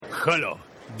Hello,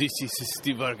 this is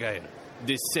Steve Argyle,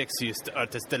 the sexiest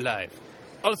artist alive.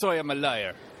 Also, I am a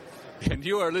liar. And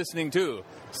you are listening to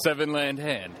Seven Land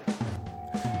Hand.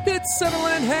 It's Seven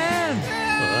Land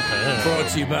Hand! Brought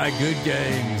to you by Good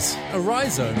Games. A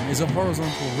rhizome is a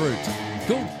horizontal route.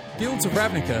 Guilds of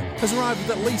Ravnica has arrived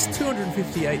with at least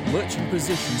 258 lurching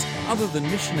positions other than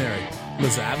missionary.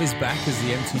 Lazav is back as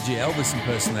the MTG Elvis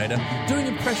impersonator, doing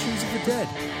impressions of the dead.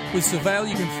 With Surveil,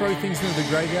 you can throw things into the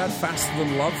graveyard faster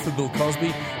than love for Bill Cosby.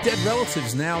 Dead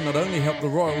relatives now not only help the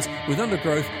royals, with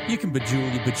Undergrowth, you can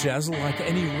bejewel your bejazzle like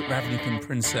any Ravnican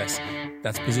princess.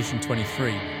 That's position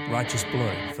 23, Righteous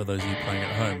Blow, for those of you playing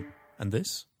at home. And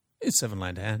this is Seven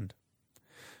Land Hand.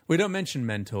 We don't mention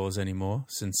mentors anymore,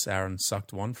 since Aaron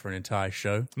sucked one for an entire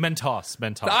show. Mentos.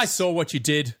 I saw what you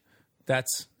did.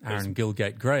 That's Aaron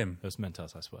Gilgate Graham. It was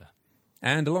Mentos, I swear.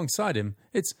 And alongside him,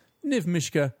 it's Niv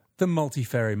Mishka, the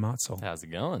multi-fairy Martzol. How's it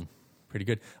going? Pretty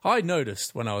good. I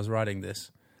noticed when I was writing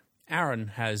this, Aaron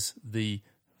has the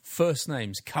first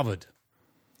names covered.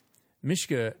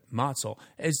 Mishka Martzol.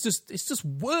 It's just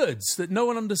words that no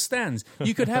one understands.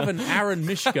 You could have an Aaron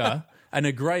Mishka and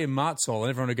a Graham Martzol, and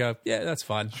everyone would go, yeah, that's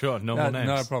fine. Sure, normal names.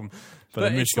 No problem.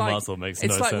 But a Mishka Martzol makes no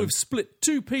sense. It's like we've split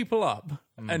two people up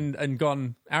and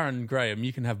gone, Aaron Graham,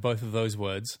 you can have both of those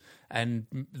words, and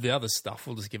the other stuff,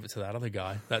 we'll just give it to that other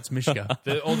guy. That's Mishka.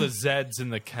 All the Zs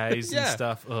and the Ks and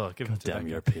stuff. Oh, give them to Damn that.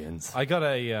 Europeans. I got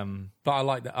a... But I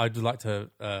like that. I'd like to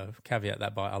caveat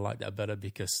that by I like that better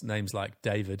because names like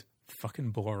David,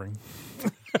 fucking boring.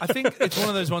 I think it's one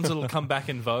of those ones that'll come back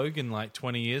in vogue in like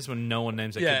 20 years when no one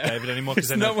names their kid David anymore because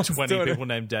they No know one's 20 doing people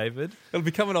named David. It'll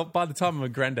be coming up by the time I'm a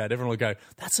granddad. Everyone will go,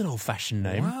 that's an old-fashioned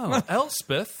name. Wow.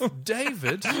 Elspeth,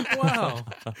 David. Wow.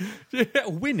 Yeah,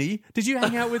 Winnie. Did you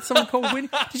hang out with someone called Winnie?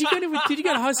 Did you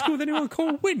go to high school with anyone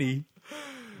called Winnie?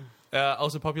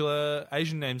 Also popular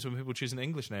Asian names when people choose an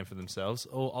English name for themselves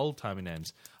or old-timey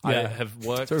names. I have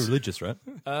worked... So religious, right?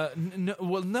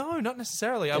 No, not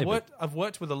necessarily. I've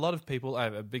worked with a lot of people. I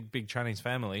have a big Chinese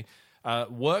family.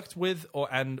 Worked with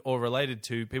or related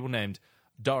to people named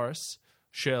Doris,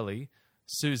 Shirley,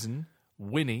 Susan,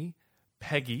 Winnie,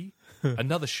 Peggy,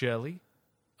 another Shirley,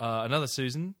 another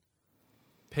Susan,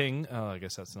 Ping. Oh, I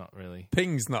guess that's not really...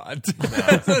 Ping's not.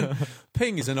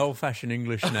 Ping is an old-fashioned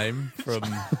English name from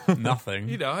nothing.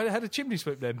 You know, I had a chimney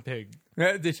sweep named Ping.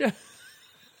 Did you?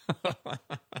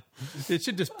 It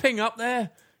should just ping up there,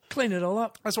 clean it all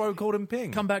up, That's why we called him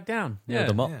Ping. come back down. Yeah,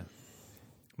 the mop. Yeah.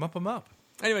 Mop them up.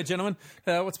 Anyway, gentlemen,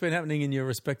 what's been happening in your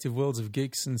respective worlds of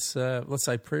geeks since, let's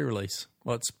say, pre-release?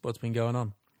 What's been going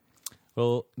on?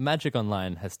 Well, Magic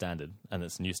Online has standard, and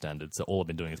it's new standard, so all I've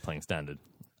been doing is playing standard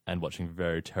and watching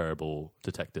very terrible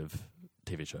detective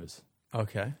TV shows.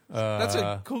 Okay. That's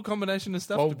a cool combination of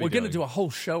stuff Well, to be we're going to doing. do a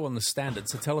whole show on the standard,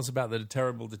 so tell us about the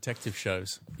terrible detective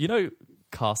shows. You know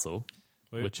Castle,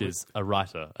 which is a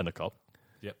writer and a cop?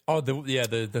 Oh,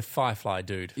 the Firefly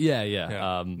dude. Yeah.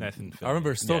 Yeah. Nathan I remember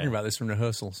us talking Yeah. about this from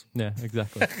rehearsals. Yeah,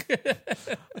 exactly.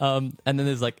 And then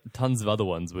there's like tons of other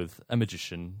ones with a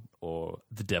magician or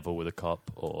the devil with a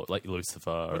cop or like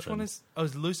Lucifer. Which one and- is... Oh,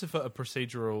 is Lucifer a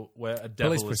procedural where a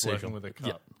devil is Police working procedural. with a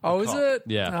cop? Oh, A is cop. it?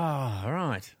 Yeah. Oh, all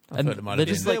right. I And thought it might they're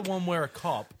have Is been. there one where a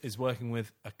cop is working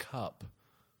with a cup?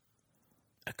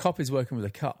 A cop is working with a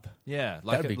cup. Yeah,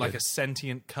 That'd be like good. a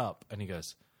sentient cup. And he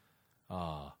goes,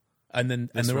 And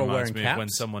then this they're all reminds wearing me of caps. when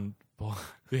someone...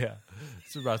 Yeah.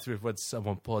 This reminds me of when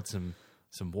someone poured some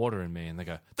water in me and they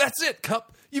go, that's it,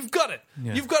 cup. You've got it.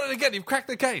 Yeah. You've got it again. You've cracked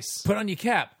the case. Put on your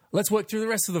cap. Let's work through the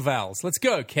rest of the vowels. Let's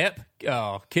go, Kip.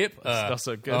 Oh, Kip. It's not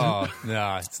so good. Oh,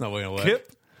 no, it's not going to work.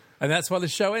 Kip. And that's why the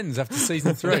show ends after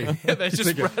season 3. They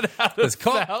just ran out There's of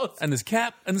cop, vowels. and there's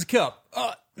cap, and there's cup.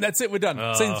 Oh, that's it, we're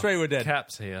done. Season 3, we're dead.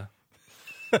 Caps here.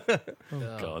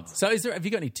 God. So have you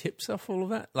got any tips off all of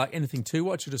that? Like anything to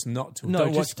watch or just not to? No,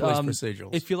 Don't just watch police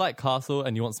procedurals. If you like Castle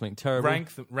and you want something terrible,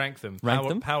 Rank them. Rank Power,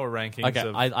 them? Power rankings. Okay,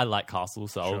 of, I like Castle,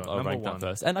 so Sure, I'll number rank one. that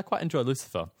first. And I quite enjoy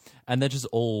Lucifer. And they're just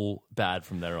all bad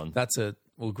from there on.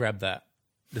 We'll grab that.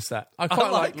 Just that. I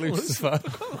quite like Lucifer.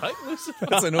 like Lucifer.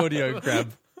 That's an audio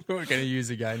grab. We're going to use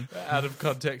again. Out of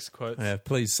context quotes. Yeah,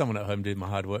 please, someone at home did my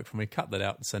hard work for me. Cut that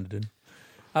out and send it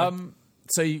in.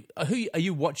 So, are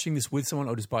you watching this with someone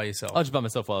or just by yourself? I'll just by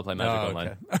myself while I play Magic Oh,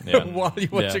 Online. okay. Yeah. While you're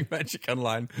watching Magic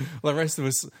Online, the rest of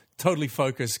us totally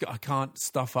focused. I can't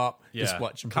stuff up. Yeah. Just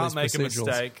watching Can't make police a procedurals.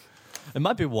 mistake. It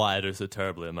might be why I do so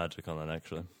terribly at Magic Online,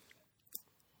 actually.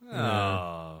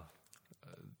 Oh.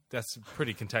 That's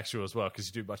pretty contextual as well because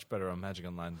you do much better on Magic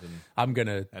Online than... I'm going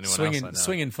to Anyone else I know?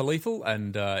 swing in for lethal,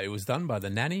 and it was done by the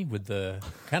nanny with the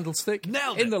candlestick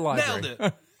Nailed in it. the library.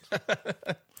 Nailed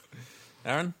it.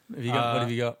 Aaron, what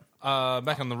have you got?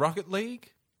 Back on the Rocket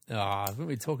League. Didn't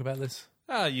we talk about this?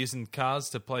 Using cars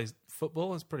to play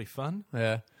football is pretty fun.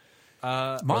 Yeah.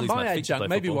 at My least my feet to adjunct, play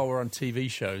maybe football. while we're on TV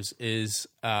shows, is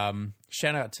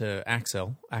shout out to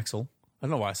Axel. I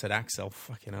don't know why I said Axel.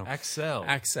 Fucking hell. Axel.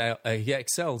 Axel. He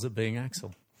excels at being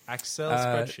Axel. Excel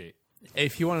spreadsheet.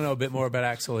 If you want to know a bit more about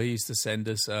Axel, he used to send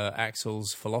us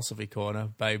Axel's Philosophy Corner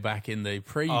back in the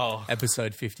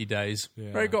pre-episode 50 days,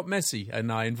 where it got messy,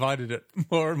 and I invited it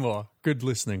more and more. Good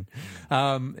listening.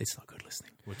 It's not good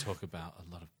listening. We'll talk about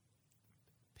a lot of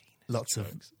Lots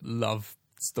of love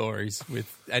stories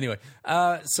with... Anyway,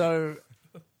 so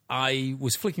I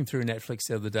was flicking through Netflix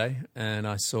the other day, and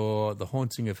I saw The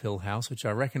Haunting of Hill House, which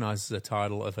I recognise as the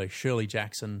title of a Shirley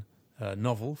Jackson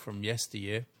novel from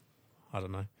yesteryear. I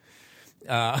don't know.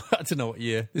 I don't know what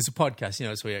year. This is a podcast,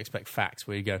 it's where you expect facts,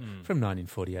 where you go, from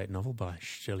 1948 novel by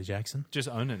Shirley Jackson. Just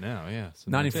own it now, yeah.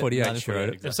 So 1948, she wrote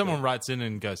it. If someone writes in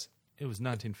and goes, it was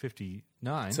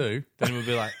 1959, Two. then we'll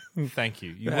be like, thank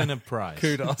you. You win a prize.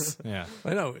 Kudos. Yeah.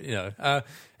 I know,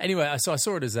 anyway, so I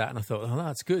saw it as that, and I thought, oh,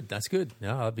 that's good. That's good.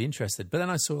 Yeah, I'd be interested. But then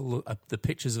I saw the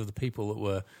pictures of the people that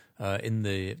were in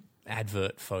the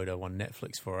advert photo on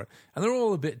Netflix for it, and they're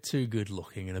all a bit too good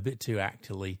looking and a bit too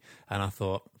actorly, and I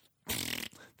thought,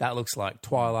 that looks like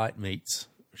Twilight meets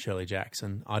Shirley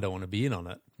Jackson. I don't want to be in on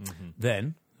it. Mm-hmm.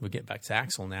 Then, we get back to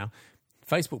Axel now.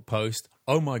 Facebook post,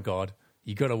 oh my God,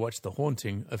 you got to watch The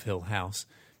Haunting of Hill House.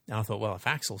 And I thought, well, if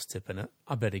Axel's tipping it,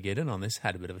 I better get in on this.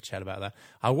 Had a bit of a chat about that.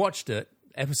 I watched it,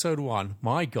 episode 1.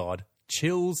 My God,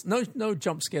 chills. No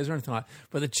jump scares or anything like that.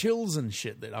 But the chills and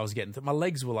shit that I was getting, my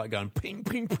legs were like going ping,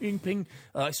 ping, ping, ping,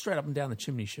 straight up and down the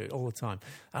chimney chute all the time.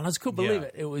 And I just couldn't believe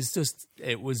it.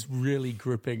 It was really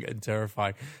gripping and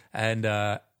terrifying. And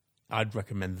I'd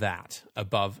recommend that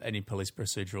above any police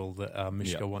procedural that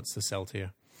Mishka wants to sell to you.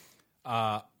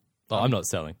 I'm not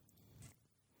selling.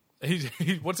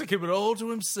 He wants to keep it all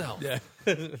to himself. Yeah.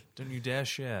 Don't you dare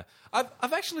share.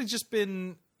 I've actually just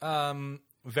been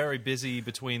very busy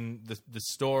between the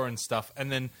store and stuff,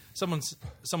 and then someone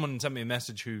sent me a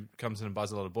message who comes in and buys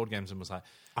a lot of board games and was like,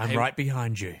 I'm hey, right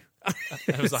behind you.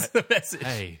 I was like, the message.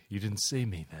 hey, you didn't see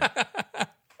me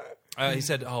then. He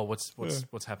said, oh,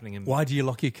 what's happening in... Why do you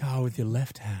lock your car with your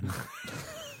left hand?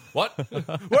 What?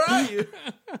 Where are you?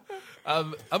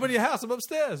 I'm in your house. I'm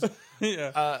upstairs.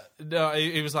 No,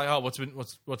 he was like, oh,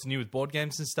 what's new with board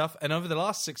games and stuff? And over the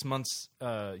last 6 months,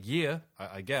 year,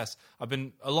 I guess, I've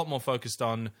been a lot more focused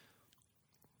on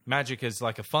Magic as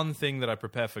like a fun thing that I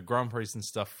prepare for Grand Prix and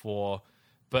stuff for.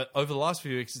 But over the last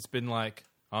few weeks, it's been like,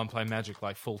 I'm playing Magic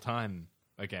like full time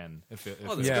again. If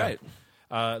That's great.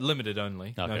 Limited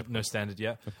only, Okay, no standard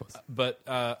yet. Of course. But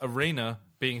Arena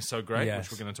being so great, Yes.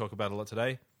 which we're going to talk about a lot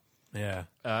today, Yeah.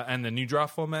 and the new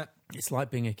draft format. It's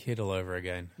like being a kid all over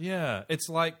again. Yeah, it's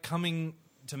like coming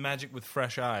to Magic with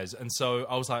fresh eyes. And so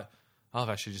I was like, I've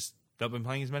actually just not been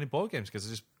playing as many board games because I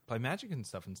just play Magic and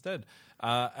stuff instead.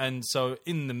 And so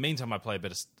in the meantime, I play a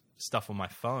bit of stuff on my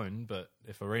phone. But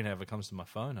if Arena ever comes to my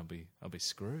phone, I'll be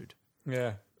screwed.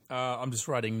 Yeah. I'm just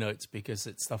writing notes because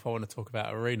it's stuff I want to talk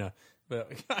about Arena, but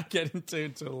we can't get into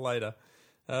until later.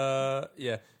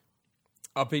 Yeah.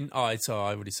 So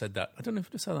I already said that. I don't know if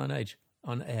I said that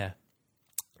on air.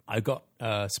 I got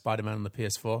Spider-Man on the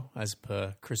PS4 as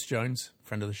per Chris Jones,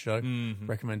 friend of the show,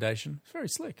 recommendation. It's very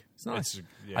slick. It's nice.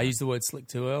 I used the word slick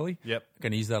too early. Yep. I'm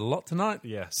going to use that a lot tonight.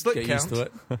 Yeah. Slick Get count. used to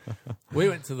it. We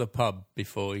went to the pub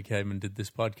before we came and did this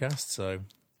podcast, so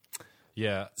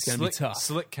Yeah. it's going to be tough.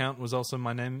 Slick Count was also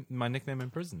my nickname in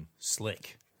prison.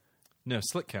 Slick. No,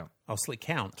 Slick Count. Oh, Slick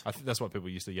Count. I think that's what people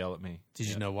used to yell at me. Did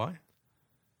you know why?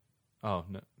 Oh,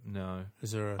 no.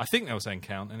 Is there a... I think they were saying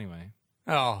Count anyway.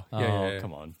 Oh, yeah, yeah.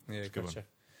 Come on. Yeah, good gotcha.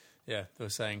 Yeah, they were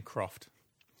saying Croft.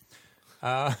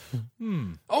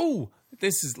 Oh,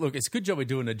 it's a good job we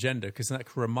do an agenda because that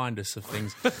can remind us of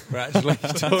things we're actually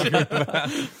talking about.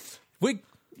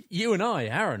 You and I,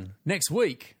 Aaron, next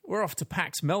week, we're off to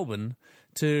PAX Melbourne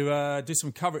to do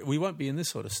some coverage. We won't be in this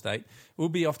sort of state. We'll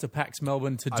be off to PAX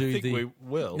Melbourne to do I think we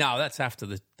will. No, that's after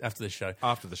the show.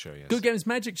 After the show, yes. Good Games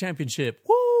Magic Championship.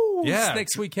 Woo! Yeah. It's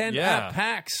next weekend Yeah. at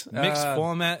PAX. Mixed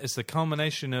format is the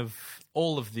culmination of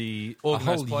all of the organised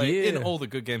whole play year. in all the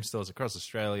good game stores across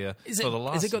Australia for the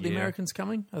last Has it got the year. Americans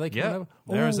coming? Are they coming Yeah, over?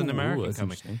 there is an Ooh, American that's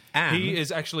coming. interesting. And- He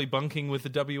is actually bunking with the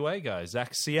WA guy,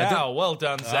 Zach Seow. Well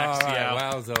done, Zach All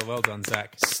right, Seow. well done,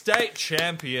 Zach. State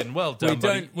champion. Well done,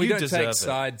 buddy. We You don't deserve take it.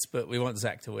 sides, but we want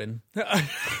Zach to win.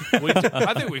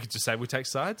 I think we could just say we take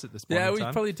sides at this point Yeah, in we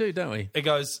time. probably do, don't we? It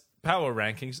goes power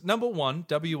rankings. Number 1,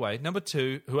 WA. Number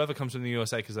 2, whoever comes from the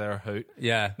USA because they're a hoot.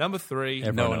 Yeah. Number 3,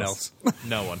 No one else.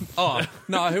 No one. Oh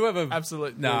no! Whoever,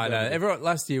 Absolute. no. Everyone,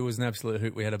 last year was an absolute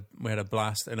hoot. We had a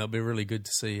blast, and it'll be really good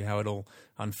to see how it all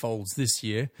unfolds this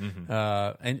year.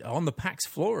 And on the PAX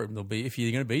floor, there'll be, if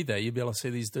you're going to be there, you'll be able to see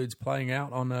these dudes playing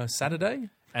out on Saturday.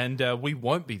 And we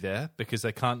won't be there because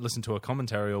they can't listen to a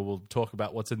commentary or we'll talk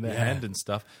about what's in their hand and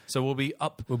stuff. So we'll be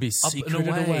up. We'll be up secreted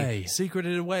and away.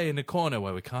 Secreted away in a corner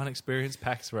where we can't experience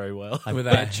PAX very well. I With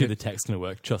bet you the tech's going to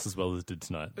work just as well as it did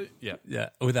tonight. Yeah.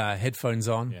 With our headphones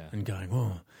on Yeah. and going,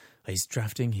 oh, he's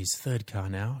drafting his third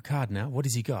card now. What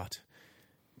has he got?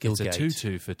 It's Gilgate.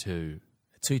 a 2-2 for 2.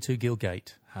 2-2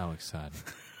 Gilgate. How exciting.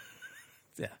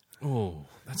 Yeah. Oh,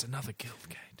 that's another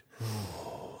Guildgate.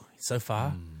 So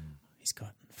far, he's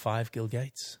got 5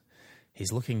 Gilgates.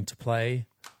 He's looking to play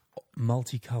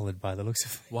multicolored by the looks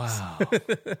of things. Wow.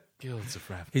 Guilds of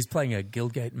Ravnica. He's playing a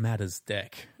Gilgate Matters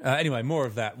deck. Anyway, more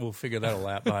of that. We'll figure that all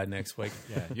out by next week.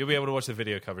 Yeah, you'll be able to watch the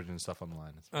video coverage and stuff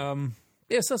online.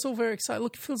 Yes, that's all very exciting.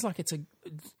 Look, it feels like it's a.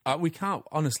 We can't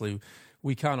honestly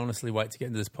wait to get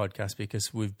into this podcast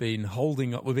because we've been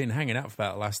hanging out for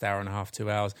about the last hour and a half, 2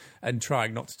 hours, and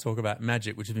trying not to talk about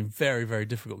Magic, which has been very, very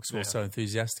difficult because we're so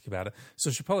enthusiastic about it. So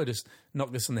we should probably just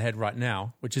knock this on the head right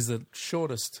now, which is the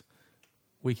shortest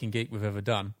Week in Geek we've ever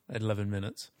done at 11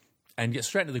 minutes, and get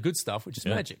straight into the good stuff, which is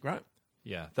Magic, right?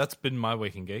 Yeah, that's been my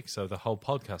Week in Geek, so the whole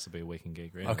podcast will be a Week in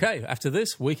Geek, really. Okay, after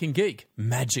this, Week in Geek,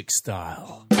 Magic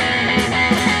style.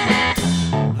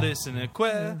 Listener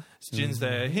questions,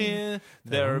 they're here.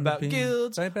 They're about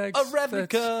guilds of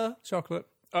Ravnica. Chocolate.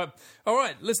 All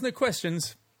right, listener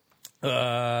questions.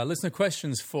 Listener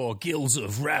questions for Guilds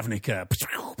of Ravnica.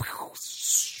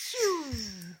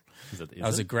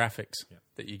 Those are graphics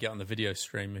that you get on the video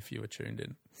stream if you were tuned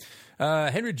in.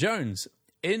 Henry Jones.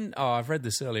 I've read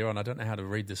this earlier on. I don't know how to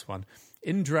read this one.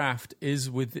 In draft, is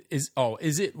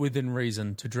it within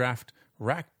reason to draft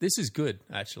This is good,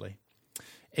 actually.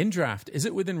 In draft, is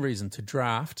it within reason to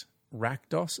draft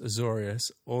Rakdos,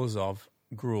 Azorius, Orzhov,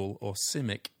 Gruul, or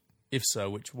Simic? If so,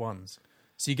 which ones?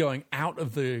 So you're going out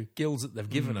of the guilds that they've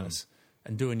given us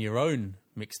and doing your own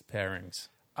mixed pairings.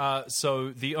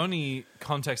 So the only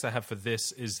context I have for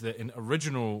this is that in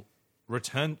original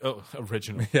Return.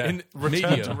 Yeah. In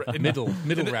Return Middle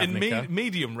Ravnica. In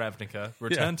medium Ravnica,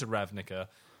 Return to Ravnica,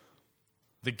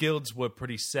 the guilds were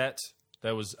pretty set.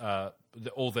 There was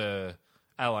all the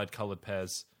allied colored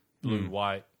pairs: blue,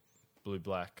 white, blue,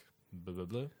 black,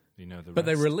 blue. You know the. But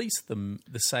they rest. released them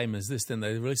the same as this. Then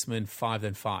they released them in 5,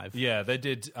 then 5. Yeah, they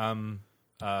did allied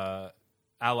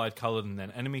colored and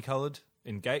then enemy colored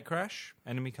in Gatecrash.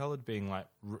 Enemy colored being like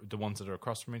the ones that are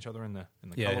across from each other in the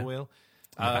color wheel.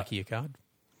 On the back of your card.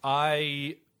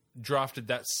 I drafted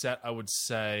that set, I would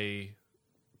say,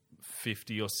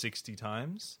 50 or 60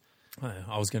 times.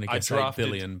 I was going to guess 8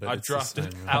 billion, but I it's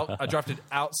drafted the same. I drafted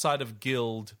outside of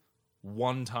Guild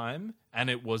one time, and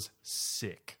it was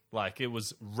sick. Like, it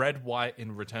was red, white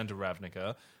in Return to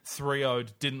Ravnica.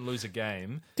 3-0'd, didn't lose a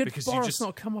game. Did because Boros you just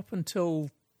not come up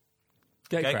until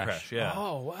Gatecrash? yeah.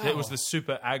 Oh, wow. It was the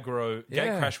super aggro.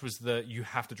 Yeah. Gatecrash was the you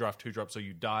have to draft 2 drops or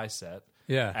you die set.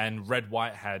 Yeah. And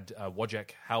red-white had Wojek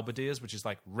Halberdiers, which is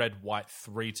like red-white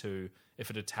 3-2. If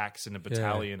it attacks in a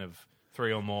battalion of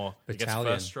 3 or more, it gets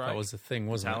Battalion. first strike. That was the thing,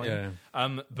 wasn't Battalion.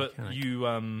 it? But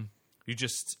you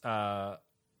just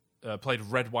played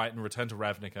red-white and Return to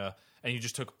Ravnica, and you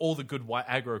just took all the good white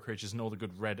aggro creatures and all the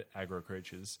good red aggro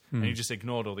creatures, and you just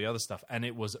ignored all the other stuff, and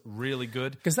it was really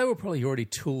good. Because they were probably already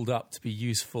tooled up to be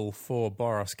useful for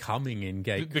Boros coming in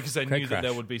Because they knew that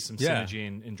there would be some Yeah.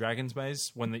 synergy in Dragon's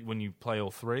Maze when you play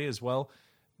all 3 as well,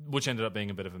 which ended up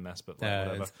being a bit of a mess, but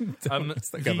whatever. Let's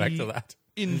not go back to that.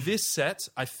 In this set,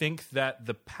 I think that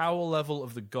the power level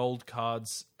of the gold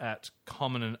cards at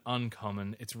common and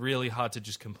uncommon, it's really hard to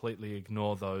just completely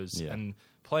ignore those and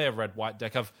play a red-white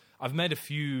deck. I've made a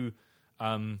few.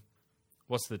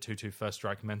 What's the 2/2 first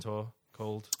strike mentor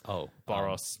called? Oh,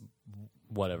 Boros.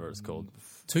 whatever it's called.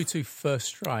 2/2 first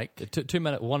strike. 2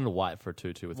 minute, 1 white for a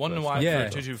 2/2 with One first white Yeah,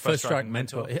 for a 2/2 first strike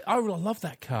mentor. I love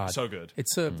that card. So good.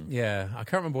 It's I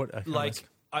can't remember what.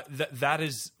 That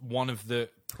is one of the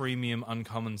premium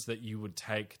uncommons that you would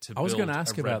take to. I was going to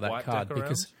ask about that card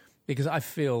deck because I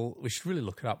feel we should really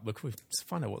look it up. Look,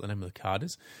 find out what the name of the card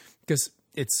is because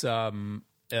it's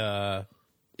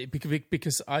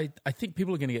because I think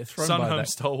people are going to get thrown by Sunhome that.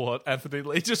 Stalwart Anthony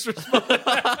Lee just responded.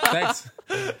 Thanks.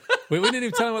 we didn't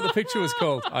even tell him what the picture was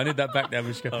called. I need that back now,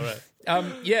 Mishka. All right.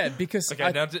 Yeah, because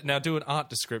Okay, now do an art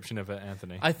description of it,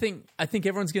 Anthony. I think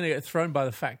everyone's going to get thrown by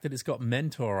the fact that it's got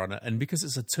mentor on it, and because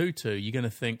it's a 2/2, you're going to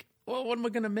think well, what am I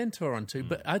going to mentor onto?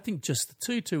 But I think just the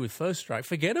 2-2 with first strike.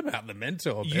 Forget about the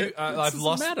mentor bit. I've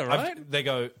lost. Matter, right? They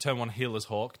go turn 1 Healer's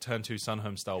Hawk, turn 2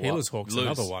 Sunhome Stalwart. Healer's Hawk's lose.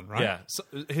 another one, right? Yeah, so,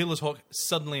 Healer's Hawk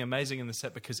suddenly amazing in the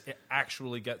set because it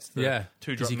actually gets the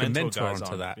 2-drop you can mentor mentor guys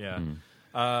onto on. that.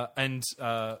 Yeah, and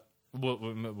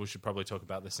we should probably talk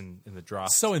about this in the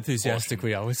draft. So enthusiastic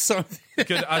we are. We're so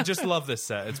Good. I just love this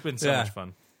set. It's been so much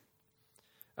fun.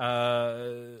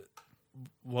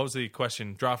 What was the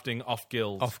question? Drafting off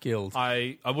guild. Off guild.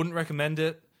 I wouldn't recommend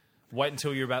it. Wait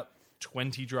until you're about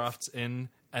 20 drafts in,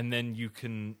 and then you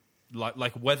can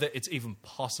like whether it's even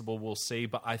possible. We'll see,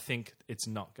 but I think it's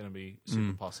not going to be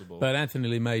super possible. But Anthony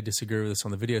Lee may disagree with us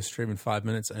on the video stream in 5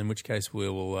 minutes, in which case we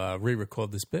will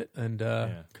re-record this bit and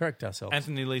correct ourselves.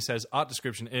 Anthony Lee says art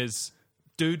description is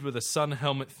dude with a sun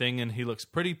helmet thing, and he looks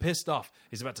pretty pissed off.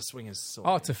 He's about to swing his sword.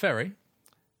 Oh, Teferi.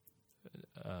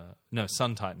 No,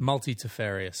 Sun Titan.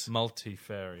 Multi-Teferius.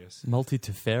 Multifarious.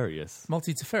 Multi-Teferius.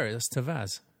 Multi-Teferi, that's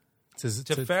Tavaz.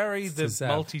 Teferi the Zav.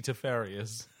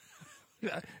 multi-Teferious.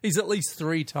 He's at least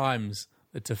 3 times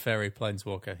the Teferi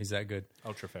Planeswalker. He's that good.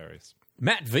 Ultrafarious.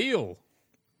 Matt Veal.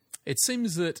 It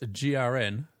seems that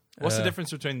GRN... What's the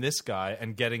difference between this guy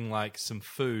and getting like some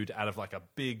food out of like a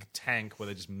big tank where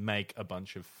they just make a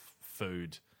bunch of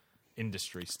food,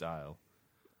 industry style?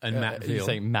 And Matt Veal. You're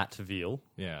saying Matt Veal?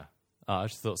 Yeah. I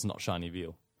just thought it's not Shiny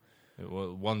Veal.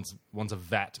 Well, one's a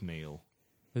vat meal.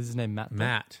 Is his name Matt?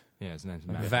 Matt. Yeah, his name's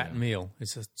Matt. Vat meal.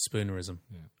 It's a spoonerism.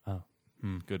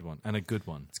 Good one. And a good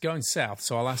one. It's going south,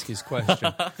 so I'll ask his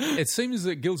question. It seems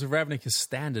that Guilds of Ravnica's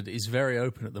standard is very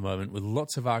open at the moment, with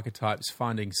lots of archetypes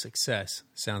finding success.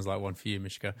 Sounds like one for you,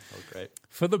 Mishka. Oh, great.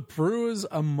 For the brewers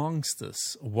amongst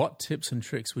us, what tips and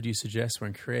tricks would you suggest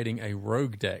when creating a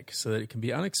rogue deck so that it can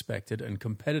be unexpected and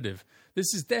competitive?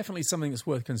 This is definitely something that's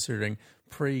worth considering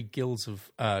pre-Guilds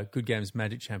of Good Games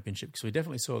Magic Championship, because we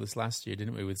definitely saw this last year,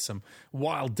 didn't we, with some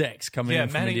wild decks coming in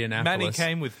from Indianapolis. Manny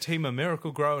came with Team of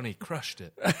Miracle Grow and he crushed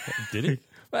it. Did he?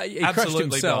 Well, he Absolutely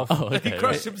crushed himself. not. Oh, okay. He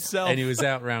crushed himself. And he was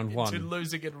out round to one.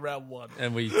 losing in round 1.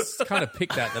 And we kind of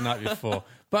picked that the night before.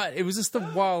 But it was just a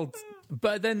wild...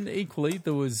 But then equally,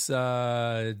 there was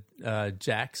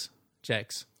Jax.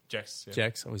 Jex, yeah.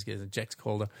 Jax, I always get it, Jax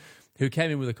Calder, who came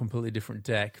in with a completely different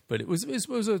deck. But it was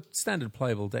a standard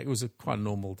playable deck. It was a quite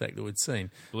normal deck that we'd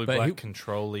seen. Blue-black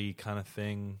control-y kind of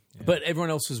thing. Yeah. But everyone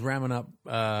else was ramming up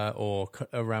or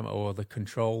the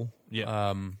control.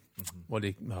 Yeah. What do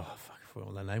you... Oh, fuck, I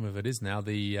forgot what the name of it is now.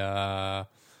 There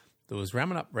was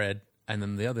ramming up red, and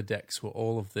then the other decks were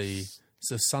all of the... It's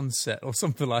a sunset or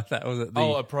something like that. Was it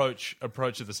approach of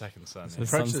the second sun. Yeah.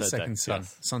 Approach to the Sunset second deck, sun,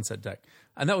 yes. sunset deck,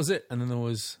 and that was it. And then there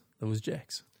was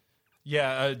Jax.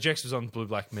 Yeah, Jex was on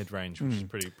blue-black mid-range, which is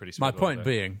pretty sweet. My point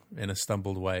being, in a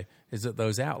stumbled way, is that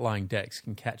those outlying decks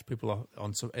can catch people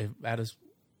off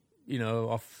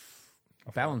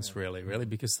balance, really,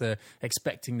 because they're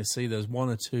expecting to see those 1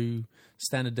 or 2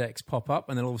 standard decks pop up,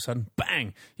 and then all of a sudden,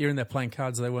 bang! You're in there playing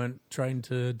cards they weren't trained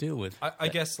to deal with. I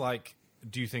guess, like,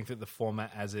 do you think that the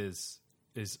format as is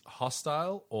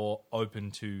hostile or open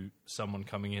to someone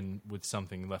coming in with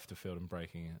something left of field and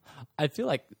breaking it? I feel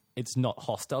like it's not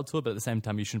hostile to it, but at the same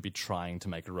time, you shouldn't be trying to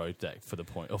make a rogue deck for the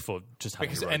point, or for just having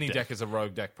Because a rogue any deck. deck is a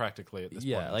rogue deck practically at this point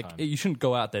Yeah, in like time. you shouldn't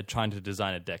go out there trying to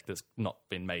design a deck that's not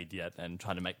been made yet and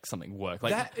trying to make something work.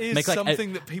 Like That is make like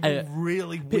something that people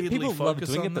really weirdly people love focus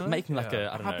doing on, it, but though. making like Yeah.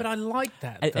 I don't know, But I like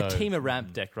that. a team of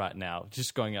ramp deck right now,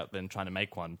 just going out there and trying to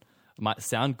make one might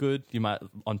sound good. You might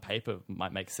on paper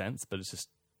might make sense, but it's just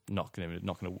not going to.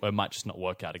 It might just not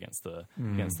work out against the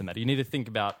meta. You need to think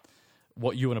about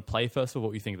what you want to play first, or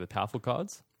what you think of the powerful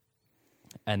cards,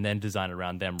 and then design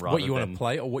around them. Rather what you want than to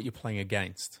play or what you're playing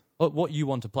against. or what you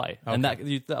want to play, and that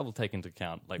will take into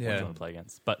account like what Yeah. you want to play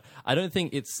against. But I don't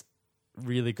think it's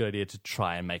really good idea to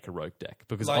try and make a rogue deck,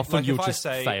 because Like often you'll if I just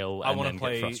say, fail I and wanna then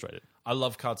play, get frustrated. I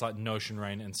love cards like Notion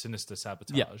Rain and Sinister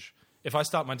Sabotage. Yeah. If I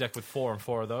start my deck with 4 and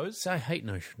 4 of those, So I hate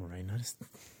Notion Rain.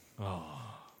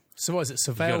 So what is it?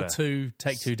 Surveil gotta- 2,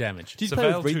 take 2 damage. Did you play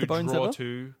Surveil Read 2, the Bones draw ever?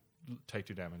 2, take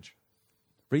 2 damage.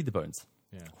 Read the Bones.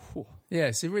 Yeah.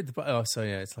 Yeah, so read the... Oh, so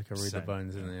yeah, it's like a read the Same,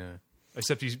 bones, isn't it? Yeah.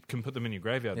 Except you can put them in your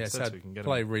graveyard Yeah, instead, so so you can get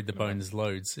play them. read the bones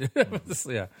loads.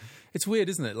 Yeah, it's weird,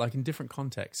 isn't it? Like in different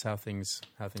contexts, how things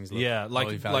look. Yeah, Or like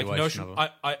evaluation Notion. of them.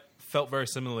 I felt very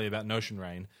similarly about Notion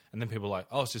Rain, and then people were like,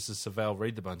 "Oh, it's just a Surveil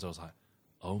Read the Bones." I was like,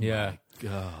 "Oh Yeah. my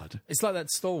god!" It's like that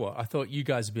Stalwart. I thought you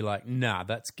guys would be like, "Nah,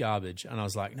 that's garbage," and I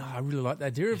was like, "No, I really like the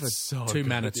idea of a It's so 2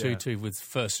 mana good, yeah. Mm. 2/2 with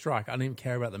first strike. I don't even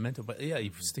care about the mental, but yeah,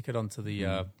 you stick it onto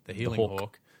the healing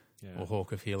hawk. Yeah. Or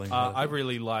hawk of healing. I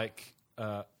really like.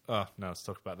 No, let's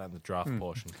talk about that in the draft Hmm.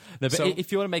 portion. No, but So-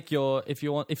 if you want to make if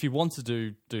you want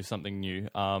to do something new,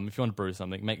 if you want to brew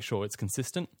something, make sure it's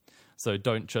consistent. So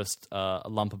don't just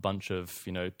lump a bunch of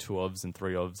 2 ofs and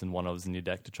 3 ofs and 1 ofs in your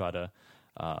deck to try to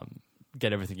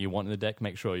get everything you want in the deck.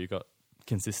 Make sure you got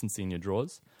consistency in your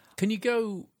draws. Can you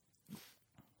go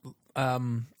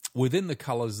within the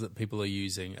colors that people are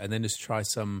using and then just try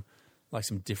some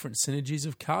different synergies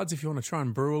of cards if you want to try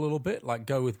and brew a little bit? Like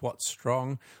go with what's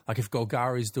strong. Like if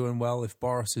Golgari is doing well, if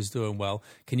Boros is doing well,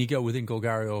 can you go within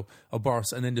Golgari or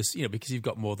Boros and then just, because you've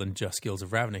got more than just Guilds of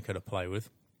Ravnica to play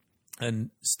with,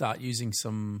 and start using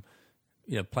some,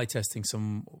 playtesting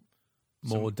some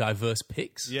more diverse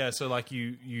picks? Yeah, so like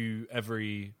you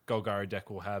every Golgari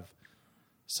deck will have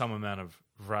some amount of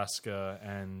Vraska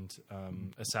and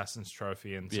Assassin's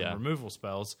Trophy and some removal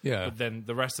spells. Yeah. But then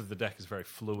the rest of the deck is very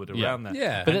fluid around that.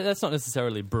 Yeah. But that's not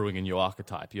necessarily brewing in your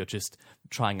archetype. You're just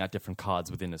trying out different cards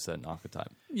within a certain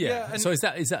archetype. Yeah. So is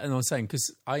that? And I was saying,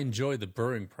 because I enjoy the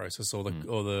brewing process or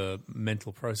the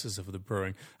mental process of the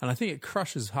brewing, and I think it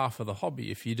crushes half of the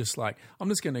hobby if you just I'm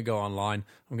just going to go online,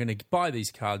 I'm going to buy these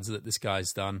cards that this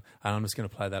guy's done, and I'm just going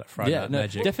to play that at Friday Night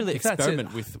Magic. Definitely If that's experiment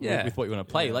it, with what you want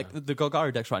to play. Yeah. Like the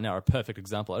Golgari decks right now are a perfect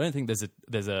example. I don't think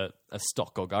there's a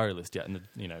stock Golgari list yet, and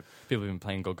people have been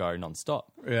playing Golgari non-stop.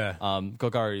 Yeah.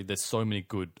 Golgari, there's so many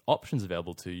good options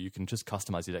available to you. You can just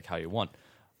customize your deck how you want.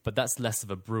 But that's less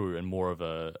of a brew and more of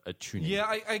a tuning. Yeah,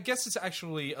 I guess it's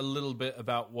actually a little bit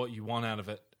about what you want out of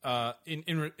it.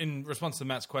 In response to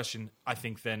Matt's question, I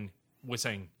think then we're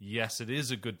saying, yes, it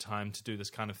is a good time to do this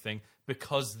kind of thing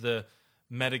because the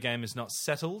metagame is not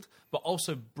settled, but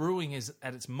also brewing is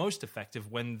at its most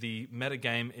effective when the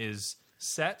metagame is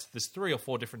set. There's 3 or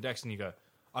 4 different decks, and you go,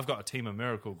 I've got a Team of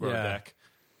Miracle Grow deck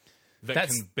that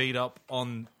can beat up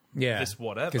on this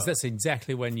whatever. Because that's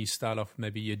exactly when you start off,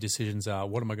 maybe your decisions are,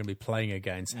 what am I going to be playing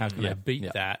against? How can I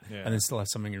beat that? Yeah. And then still have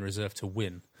something in reserve to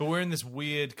win. But we're in this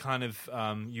weird kind of,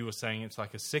 you were saying it's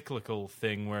like a cyclical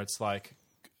thing where it's like,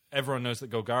 everyone knows that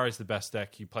Golgari is the best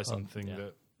deck. You play something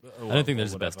that... I don't think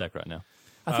there's the best deck right now.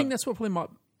 I think that's what probably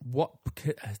what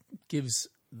gives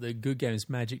the Good Games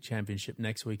Magic Championship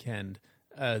next weekend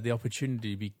the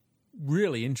opportunity to be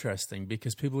really interesting,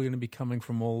 because people are going to be coming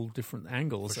from all different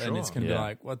angles, and it's going to be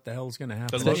like, what the hell's going to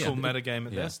happen? The local metagame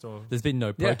at best? Or? There's been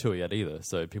no Pro Tour yet either,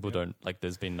 so people don't...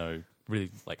 There's been no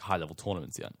really high-level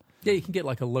tournaments yet. Yeah, you can get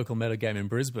a local metagame in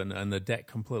Brisbane and the deck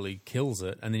completely kills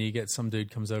it, and then you get some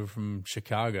dude comes over from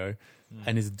Chicago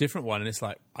and is a different one, and it's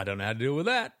like, I don't know how to deal with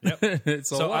that. Yep.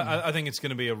 It's all so I think it's going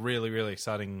to be a really, really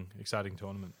exciting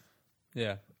tournament.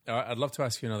 Yeah. All right, I'd love to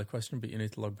ask you another question, but you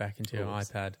need to log back into your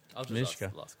iPad. I'll just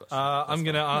ask the last question. I'm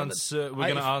going to answer. We're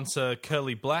going to answer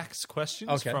Curly Black's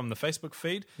questions from the Facebook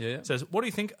feed. Yeah. It says, "What do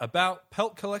you think about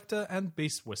Pelt Collector and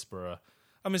Beast Whisperer?"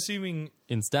 I'm assuming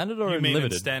in standard or you in mean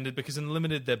limited? In standard, because in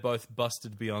limited they're both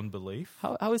busted beyond belief.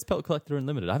 How is Pelt Collector in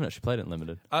limited? I haven't actually played it in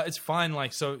limited. It's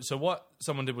fine. So what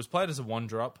someone did was play it as a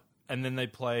 1-drop, and then they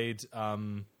played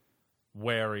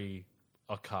Wary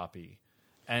Okapi.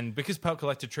 And because Pelt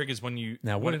Collector triggers when you...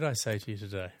 Now, what did I say to you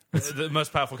today? The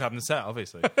most powerful card in the set,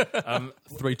 obviously.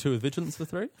 3/2 with Vigilance for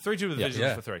 3? 3/2 with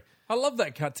Vigilance for 3. I love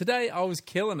that card. Today, I was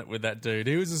killing it with that dude.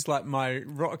 He was just like my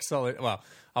rock solid... Well,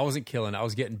 I wasn't killing it. I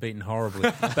was getting beaten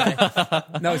horribly.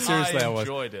 But, no, seriously, I was.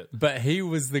 enjoyed it. But he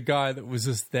was the guy that was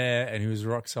just there, and he was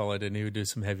rock solid, and he would do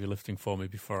some heavy lifting for me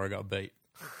before I got beat.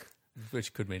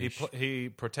 Which could mean... He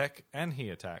protect and he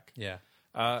attack. Yeah.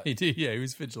 He did, yeah. He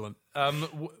was vigilant.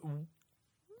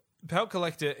 Pelt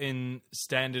Collector in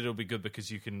standard will be good because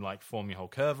you can form your whole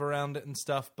curve around it and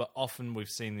stuff, but often we've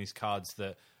seen these cards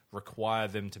that require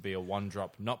them to be a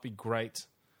 1-drop not be great,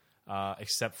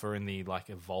 except for in the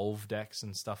evolve decks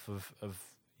and stuff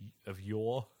of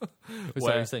yore.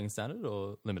 So you're saying standard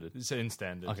or limited? So in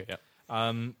standard. Okay,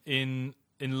 yeah. In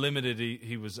limited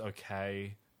he was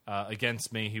okay.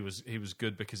 Against me he was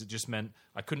good because it just meant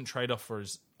I couldn't trade off for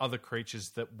his other creatures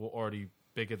that were already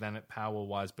bigger than it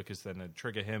power-wise, because then it'd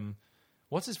trigger him.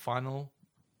 What's his final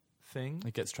thing?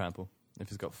 It gets trample. If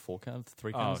he's got 4 counters,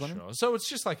 3 counters on him. So it's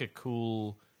just a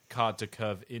cool card to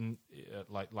curve in,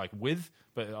 with,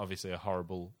 but obviously a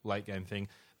horrible late-game thing.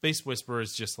 Beast Whisperer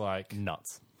is just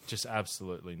nuts. Just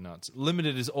absolutely nuts.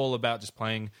 Limited is all about just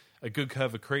playing a good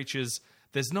curve of creatures.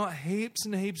 There's not heaps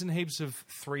and heaps and heaps of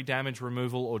 3 damage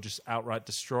removal or just outright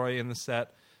destroy in the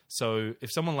set. So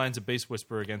if someone lands a Beast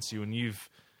Whisperer against you and you've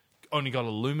only got a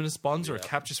Luminous Bonds or a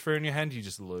Capture Sphere in your hand, you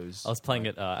just lose. I was playing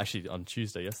it actually on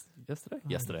Tuesday, yesterday.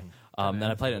 Then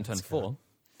I played it on turn 4.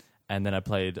 And then I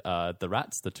played the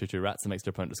rats, the 2/2 rats that makes their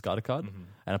opponent discard a card.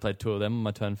 And I played 2 of them on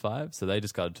my turn 5. So they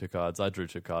discarded 2 cards. I drew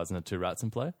 2 cards and had 2 rats in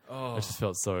play. It just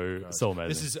felt so amazing.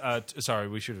 This is, sorry,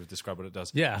 we should have described what it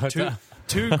does. Yeah.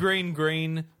 2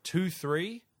 green,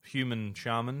 2/3, human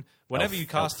shaman. Whenever you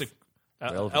cast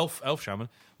Elf Shaman.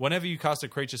 Whenever you cast a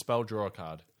creature spell, draw a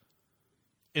card.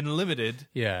 In limited,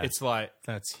 it's like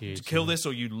that's huge. Kill this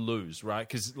or you lose, right?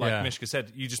 Because like Mishka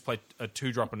said, you just play a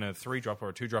 2-drop and a 3-drop or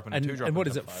a 2-drop and a 2-drop. And what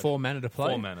is it? 4 mana to play.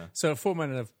 4 mana. So 4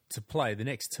 mana to play. The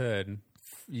next turn,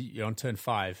 you're on turn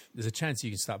 5. There's a chance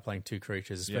you can start playing 2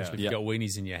 creatures, especially if you've got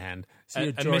weenies in your hand. So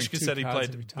and Mishka said he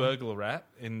played Burglar Rat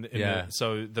in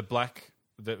so the black,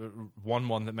 the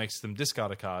 1/1 that makes them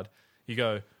discard a card. You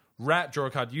go. Rat, draw a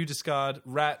card, you discard.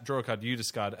 Rat, draw a card, you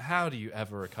discard. How do you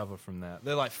ever recover from that?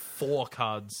 They're like 4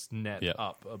 cards net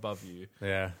up above you.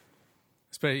 Yeah.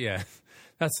 That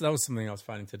was something I was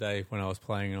finding today when I was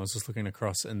playing, and I was just looking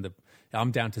across, and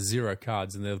I'm down to 0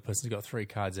 cards, and the other person's got 3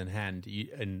 cards in hand,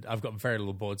 and I've got very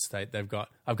little board state. I've got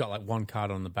like 1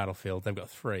 card on the battlefield. They've got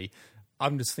 3.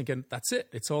 I'm just thinking, that's it.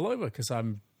 It's all over because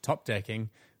I'm top decking.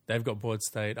 They've got board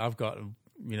state. I've got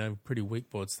pretty weak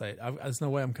board state. There's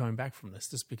no way I'm coming back from this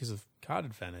just because of card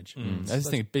advantage. I just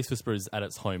think Beast Whisperer is at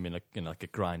its home in like a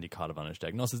grindy card advantage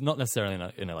deck. It's not necessarily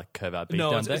in a like curve out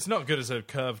beatdown deck. It's not good as a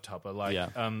curve topper,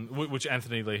 which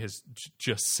Anthony Lee has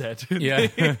just said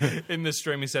in the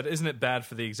stream. He said, "Isn't it bad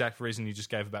for the exact reason you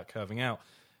just gave about curving out?"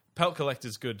 Pelt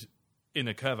Collector's good in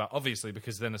a curve out, obviously,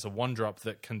 because then it's a 1-drop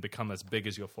that can become as big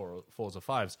as your 4s or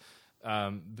 5s.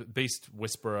 Beast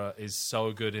Whisperer is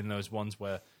so good in those ones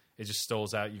where it just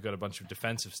stalls out. You've got a bunch of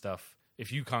defensive stuff.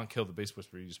 If you can't kill the Beast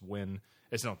Whisperer, you just win.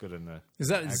 It's not good in the is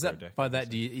that deck, by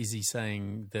that? Is he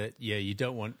saying that you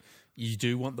do want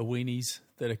the weenies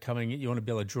that are coming in? You want to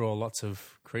be able to draw lots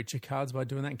of creature cards by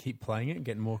doing that and keep playing it and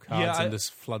getting more cards and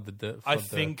just flood the. I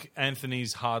think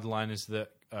Anthony's hard line is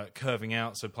that curving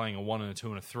out, so playing a 1 and a 2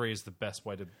 and a 3 is the best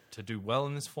way to do well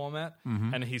in this format.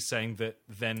 Mm-hmm. And he's saying that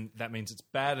then that means it's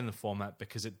bad in the format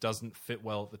because it doesn't fit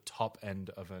well at the top end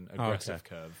of an aggressive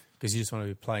curve. Because you just want to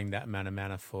be playing that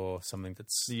mana for something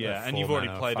that's and you've already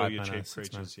played all your cheap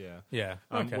creatures. Okay.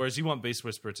 Whereas you want Beast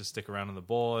Whisperer to stick around on the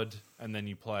board, and then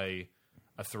you play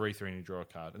a 3/3 and you draw a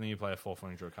card, and then you play a 4/4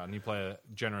 and you draw a card, and you play a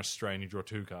Generous Stray and you draw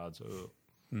 2 cards.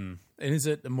 And is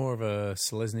it more of a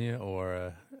Selesnya or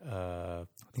a I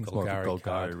think it's more of a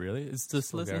Golgari, really? Does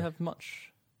Selesnya have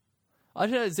much?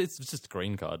 Actually, it's just a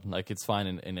green card. Like, it's fine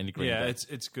in any green deck. Yeah,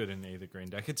 it's good in either green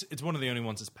deck. It's one of the only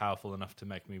ones that's powerful enough to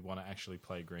make me want to actually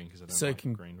play green because I don't like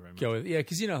green very much.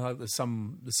 Because you know how there's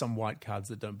some white cards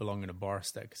that don't belong in a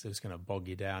Boros deck because they're just going to bog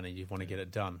you down and you want to get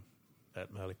it done that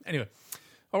early. Anyway,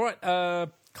 all right,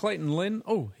 Clayton Lynn.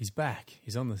 Oh, he's back.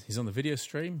 He's on the video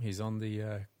stream. He's on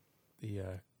the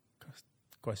listener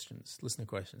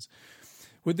questions.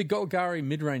 With the Golgari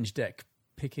mid-range deck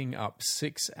picking up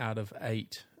 6 out of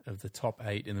 8 of the top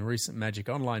 8 in the recent Magic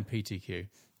Online PTQ,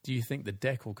 do you think the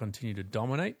deck will continue to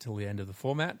dominate till the end of the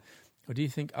format, or do you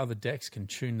think other decks can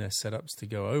tune their setups to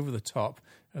go over the top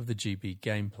of the GB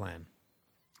game plan?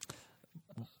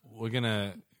 We're going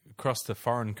to cross to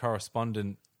foreign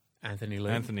correspondent Anthony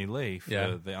Lee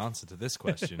for the answer to this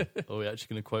question. Are we actually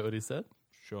going to quote what he said?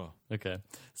 Sure. Okay.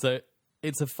 So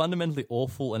it's a fundamentally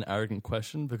awful and arrogant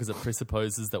question because it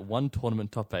presupposes that one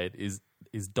tournament top 8 is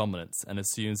dominance and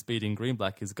assumes beating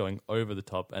green-black is going over the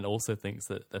top, and also thinks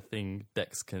that it's a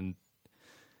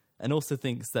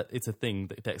thing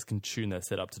that decks can tune their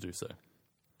setup to do so.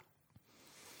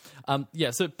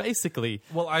 So basically...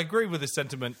 Well, I agree with the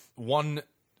sentiment.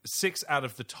 6 out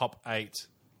of the top 8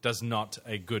 does not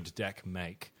a good deck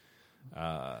make.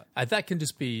 That can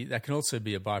also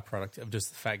be a byproduct of just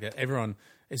the fact that everyone...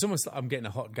 It's almost like I'm getting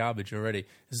a hot garbage already.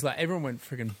 It's like everyone went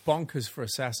freaking bonkers for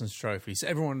Assassin's Trophy. So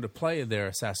everyone wanted to play their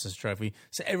Assassin's Trophy.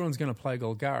 So everyone's going to play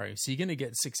Golgari. So you're going to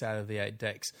get 6 out of the 8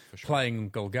 decks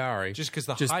playing Golgari. Just because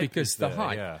the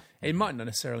hype. Yeah. It might not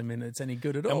necessarily mean it's any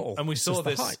good at all. And we saw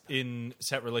this in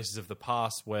set releases of the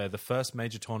past where the first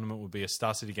major tournament would be a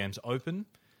Star City Games Open.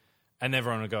 And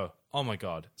everyone would go, oh my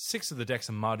God, 6 of the decks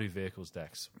are Mardu Vehicles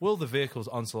decks. Will the Vehicles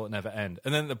onslaught never end?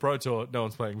 And then at the Pro Tour, no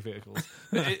one's playing Vehicles.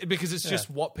 Because it's just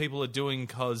what people are doing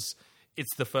because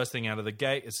it's the first thing out of the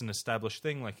gate. It's an established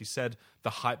thing. Like you said, the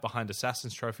hype behind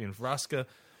Assassin's Trophy and Vraska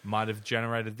might have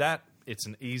generated that. It's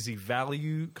an easy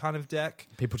value kind of deck.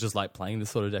 People just like playing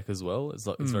this sort of deck as well.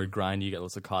 It's very grindy. You get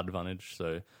lots of card advantage.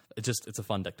 So it's a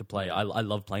fun deck to play. I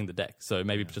love playing the deck. So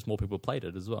maybe just more people played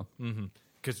it as well. Mm-hmm.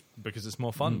 Because it's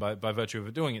more fun by virtue of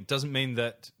it doing it. Doesn't mean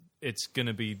that it's going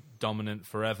to be dominant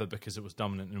forever because it was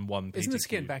dominant in one PTQ. Isn't this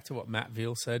getting back to what Matt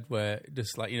Veal said, where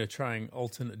just trying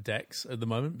alternate decks at the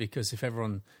moment? Because if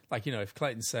everyone, if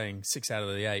Clayton's saying 6 out of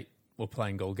the 8 were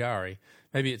playing Golgari,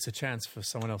 maybe it's a chance for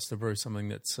someone else to brew something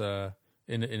that's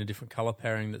in a different color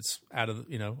pairing that's out of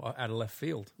left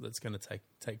field that's going to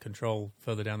take control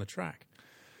further down the track.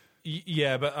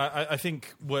 Yeah, but I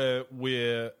think we're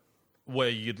where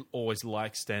you'd always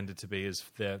like Standard to be is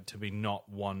there to be not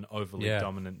one overly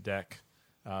dominant deck,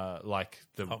 like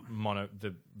the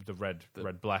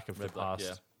red black of the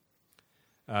past.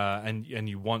 And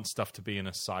you want stuff to be in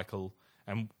a cycle.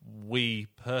 And we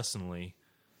personally,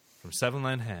 from Seven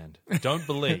Land Hand, don't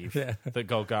believe that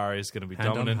Golgari is going to be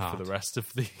dominant for the rest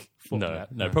of the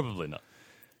format. No, probably not.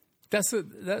 That's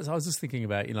I was just thinking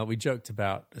about, we joked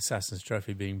about Assassin's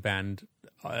Trophy being banned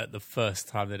the first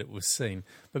time that it was seen.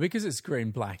 But because it's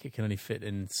green-black, it can only fit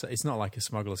in... So it's not like a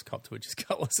Smuggler's Copter, which is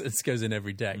colorless. It goes in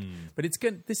every deck. But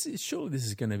surely this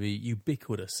is going to be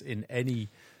ubiquitous in any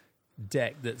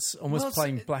deck that's almost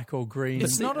playing black or green.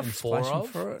 It's not a four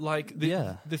for it. Like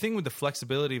the thing with the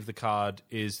flexibility of the card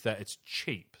is that it's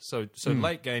cheap. So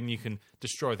late game you can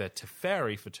destroy their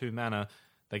Teferi for 2 mana.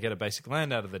 They get a basic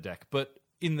land out of the deck. But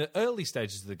in the early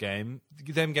stages of the game,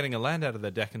 them getting a land out of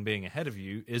their deck and being ahead of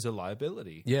you is a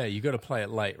liability. Yeah, you got to play it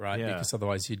late, right? Yeah. Because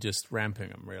otherwise you're just ramping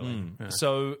them, really. Yeah.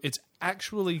 So it's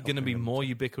actually going to be more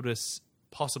ubiquitous,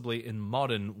 possibly in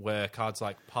Modern, where cards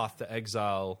like Path to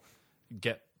Exile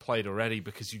get played already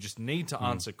because you just need to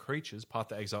answer creatures. Path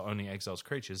to Exile only exiles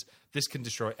creatures. This can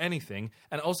destroy anything.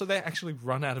 And also they actually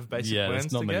run out of basic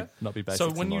lands to get. So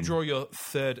when you draw your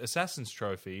 3rd Assassin's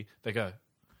Trophy, they go,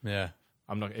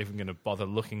 I'm not even going to bother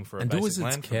looking for a basic land. And do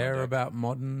Wizards care about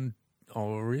Modern?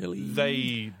 Oh, really?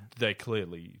 They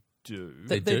clearly do.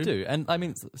 They do. And I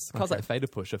mean, cards like Fader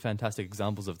Push are fantastic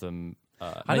examples of them.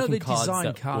 I know they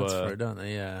design cards for it, don't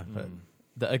they? Yeah. But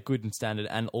that are good in Standard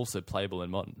and also playable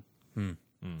in Modern.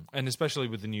 And especially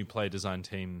with the new play design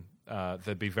team,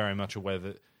 they'd be very much aware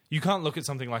that you can't look at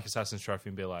something like Assassin's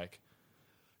Trophy and be like,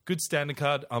 good Standard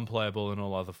card, unplayable in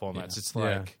all other formats. It's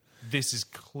like, this is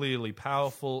clearly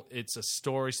powerful. It's a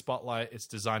story spotlight. It's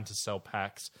designed to sell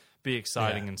packs, be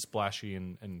exciting and splashy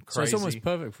and crazy. So it's almost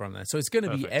perfect from that. So it's going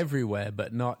to be everywhere,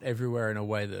 but not everywhere in a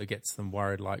way that gets them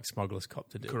worried like Smuggler's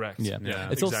Copter did. Correct. Yeah.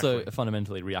 It's also a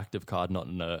fundamentally reactive card, not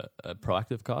a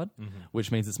proactive card,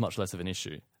 which means it's much less of an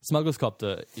issue. Smuggler's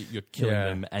Copter, you're killing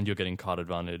them and you're getting card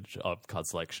advantage of card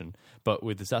selection. But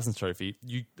with Assassin's Trophy,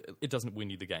 it doesn't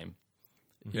win you the game.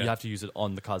 You have to use it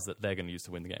on the cards that they're going to use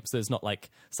to win the game. So it's not like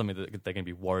something that they're going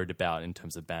to be worried about in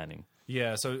terms of banning.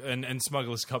 Yeah, so and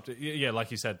Smuggler's Copter,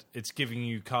 like you said, it's giving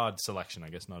you card selection, I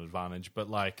guess, not advantage, but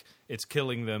like it's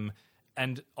killing them.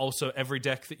 And also every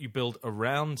deck that you build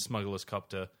around Smuggler's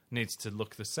Copter needs to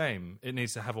look the same. It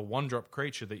needs to have a 1-drop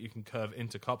creature that you can curve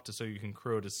into Copter so you can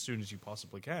crew it as soon as you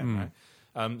possibly can,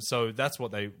 right? So that's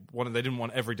what they wanted. They didn't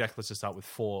want every deck list to start with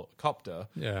 4 Copter.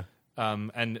 Yeah.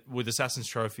 And with Assassin's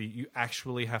Trophy, you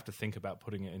actually have to think about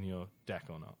putting it in your deck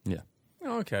or not. Yeah.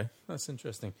 Oh, okay. That's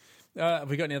interesting. Have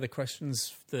we got any other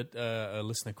questions that a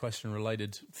listener question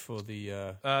related for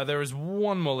the... There is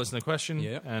one more listener question,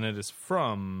 and it is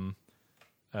from...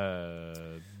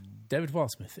 David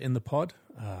Wildsmith in the pod.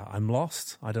 I'm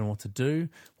lost. I don't know what to do.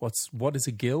 What is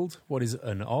a guild? What is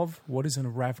an OV? What is a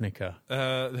Ravnica?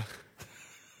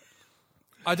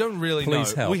 I don't really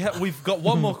Please know. Help. We've got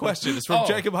one more question. It's from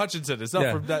Jacob Hutchinson. It's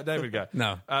not from that David guy.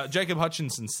 No. Jacob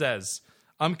Hutchinson says,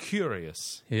 I'm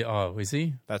curious. Is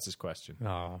he? That's his question.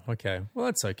 Oh, okay. Well,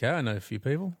 that's okay. I know a few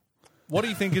people. What do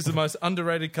you think is the most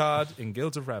underrated card in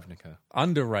Guilds of Ravnica?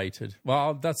 Underrated?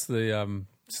 Well, that's the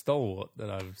Stalwart that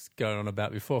I was going on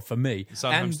about before for me.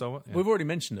 Sunhome Stalwart? Yeah. We've already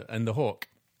mentioned it. And the Hawk.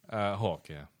 Hawk,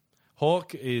 yeah.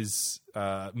 Hawk is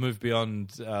moved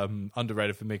beyond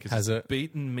underrated for me because it's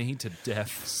beaten me to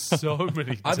death so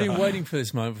many times. I've been waiting for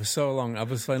this moment for so long. I've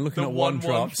been looking at one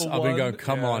drops. I've been going,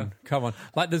 come on.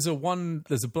 Like there's a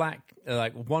black,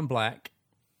 one black,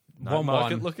 Night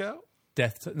Market Lookout?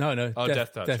 Death Touch.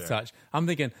 Death Touch. I'm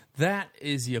thinking, that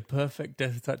is your perfect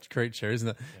Death Touch creature, isn't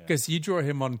it? Because you draw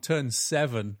him on turn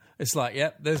 7. It's like,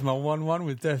 yep, there's my 1/1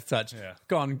 with Death Touch. Yeah.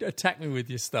 Go on, attack me with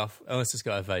your stuff. Unless it's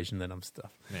got evasion, then I'm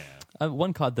stuffed. Yeah.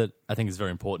 One card that I think is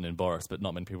very important in Boros, but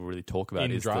not many people really talk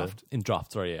about is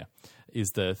is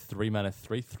the 3-mana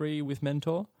 3/3 with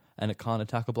Mentor. And it can't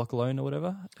attack or block alone or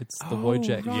whatever. It's the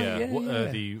Wojek.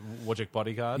 Right, the Wojek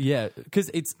Bodyguard. Yeah,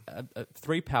 because it's a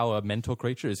 3-power mentor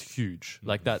creature is huge.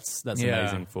 Like that's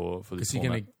amazing for this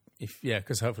format.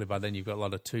 Because hopefully by then you've got a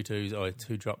lot of 2/2s or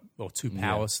 2-drop or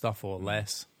 2-power stuff or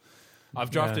less. I've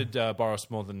drafted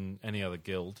Boros more than any other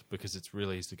guild because it's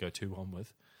really easy to go 2-1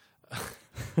 with. I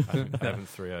haven't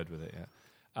 3-0'd with it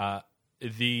yet.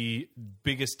 The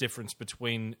biggest difference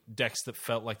between decks that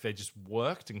felt like they just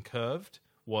worked and curved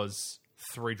was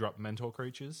 3-drop mentor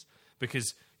creatures,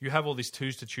 because you have all these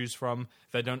 2s to choose from.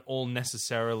 They don't all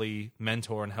necessarily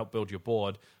mentor and help build your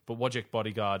board, but Wojek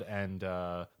Bodyguard and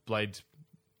Blade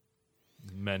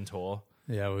Mentor,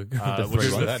 which is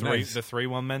the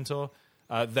 3/1 mentor,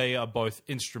 They are both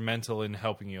instrumental in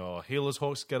helping your Healer's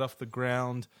Hawks get off the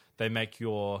ground. They make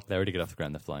your They already get off the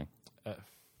ground. They're flying.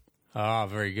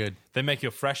 Very good. They make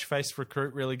your Fresh Face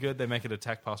Recruit really good. They make it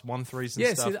attack past 1/3s and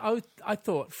Yeah, stuff. see, I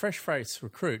thought Fresh Face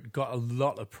Recruit got a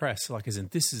lot of press, like as in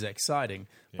this is exciting.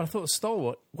 But I thought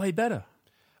Stalwart way better.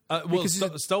 Well,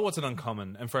 because Stalwart's an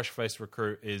uncommon, and Fresh Face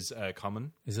Recruit is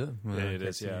common. Is it? Yeah, it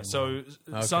is, yeah. So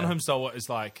Sunhome Stalwart is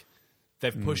like,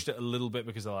 they've pushed it a little bit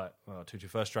because they're like, 2/2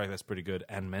 first strike, that's pretty good,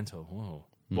 and mental. Whoa.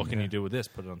 What can you do with this?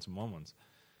 Put it on some 1/1s.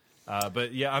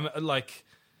 But yeah, I'm like,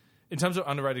 in terms of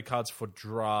underrated cards for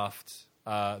draft,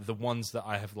 the ones that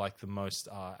I have liked the most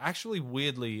are actually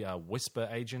weirdly Whisper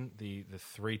Agent, the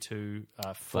 3/2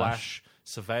 Flash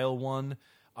Surveil one.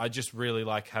 I just really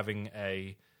like having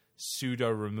a pseudo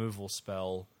removal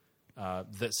spell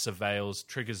that surveils,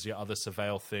 triggers your other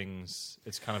surveil things.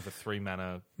 It's kind of a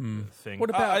 3-mana thing.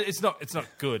 What about it's not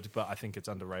good, but I think it's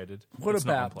underrated. What It's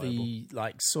not about unplayable.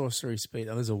 the sorcery speed?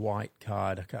 Oh, there's a white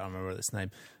card. I can't remember its name.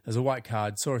 There's a white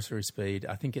card, sorcery speed.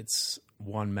 I think it's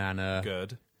 1 mana.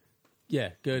 Good?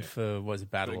 Yeah, good for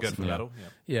battle. or Good for something. battle. Yeah.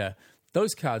 Yeah,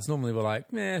 those cards normally were like,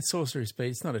 sorcery speed.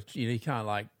 It's not you can't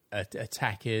like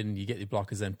attack in. You get your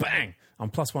blockers, then bang! I'm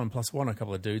 +1/+1 a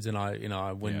couple of dudes, and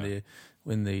I win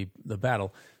the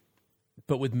battle.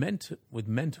 But with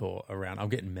Mentor around, I'm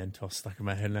getting Mentos stuck in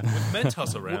my head now.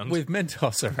 Mentos around. With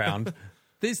Mentos around,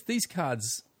 these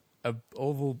cards are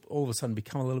all of a sudden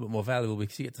become a little bit more valuable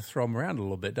because you get to throw them around a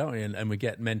little bit, don't we? And we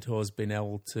get Mentors being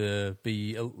able to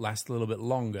last a little bit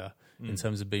longer in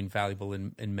terms of being valuable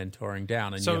in mentoring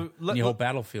down, and your whole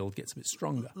battlefield gets a bit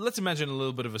stronger. Let's imagine a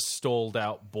little bit of a stalled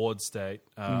out board state.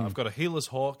 I've got a Healer's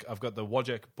Hawk, I've got the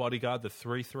Wojek Bodyguard, the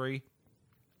 3/3,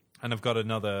 and I've got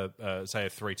another, say a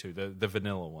 3/2, the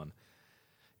vanilla one.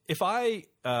 If you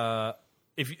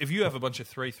have a bunch of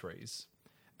 3/3s,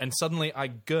 and suddenly I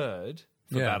gird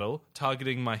for battle,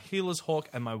 targeting my Healer's Hawk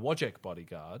and my Wojek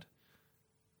Bodyguard.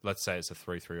 Let's say it's a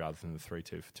 3/3 rather than the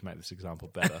 3/2 to make this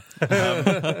example better.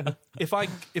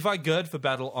 If I gird for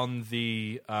battle on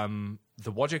the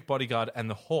Wojek Bodyguard and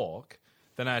the Hawk,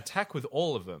 then I attack with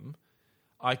all of them.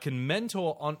 I can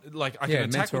mentor on, like I can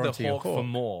attack with the Hawk for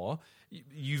more.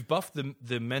 You've buffed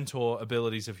the mentor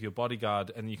abilities of your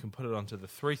bodyguard, and you can put it onto the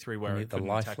 3/3 where it couldn't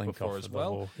attack before as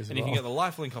well. And you can get the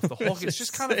lifelink off the Hawk. It's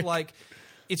just kind of like,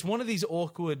 it's one of these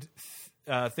awkward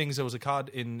things. There was a card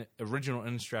in original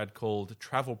Innistrad called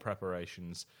Travel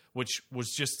Preparations, which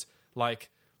was just like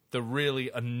the really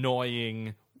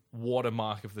annoying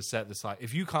watermark of the set. That's like,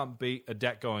 if you can't beat a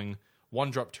deck going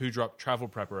 1-drop, 2-drop Travel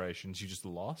Preparations, you just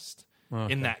lost.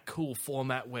 In that cool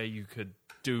format where you could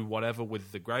do whatever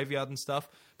with the graveyard and stuff.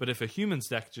 But if a human's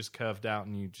deck just curved out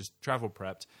and you just travel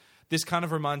prepped, this kind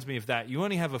of reminds me of that. You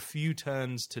only have a few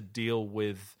turns to deal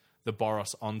with the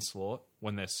Boros Onslaught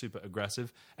when they're super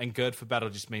aggressive, and gird for battle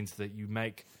just means that you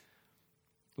make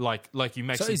like you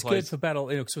make. So some it's plays. good for battle.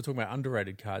 Because we're talking about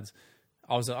underrated cards.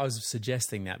 I was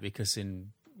suggesting that because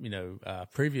in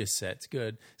previous sets,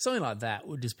 good something like that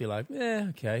would just be like,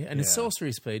 okay. And in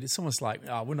sorcery speed, it's almost like,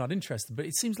 we're not interested. But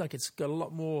it seems like it's got a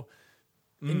lot more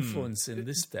influence in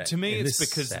this deck. To me, it's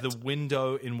because the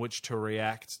window in which to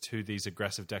react to these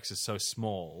aggressive decks is so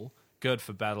small. Gird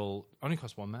for battle only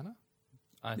costs 1 mana.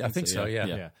 I think so.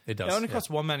 Yeah. It does. It only costs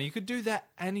 1 mana. You could do that,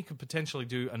 and you could potentially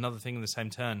do another thing in the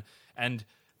same turn. And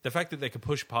the fact that they could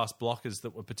push past blockers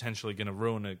that were potentially going to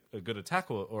ruin a good attack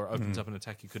or opens up an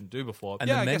attack you couldn't do before. And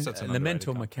I guess that's an the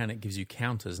mental underrated card. mechanic gives you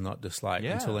counters, not just like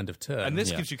until end of turn. And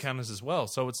this gives you counters as well.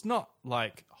 So it's not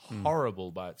like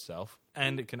horrible by itself,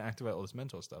 and it can activate all this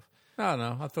mentor stuff. I don't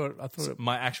know. I thought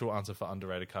My actual answer for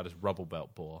underrated card is Rubble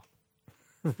Belt Boar.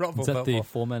 Is that the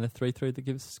 4-mana 3/3 that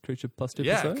gives creature +2?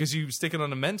 Yeah, because you stick it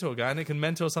on a mentor guy and it can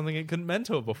mentor something it couldn't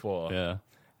mentor before. Yeah.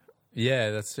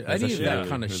 Yeah, that's any of that really,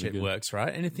 kind of really shit good. works,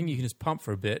 right? Anything you can just pump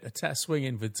for a bit, attack, swing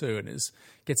in for 2, and it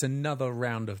gets another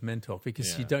round of mentor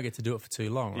because you don't get to do it for too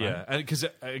long, right? Yeah, and because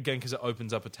it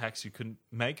opens up attacks you couldn't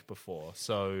make before.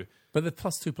 So, But the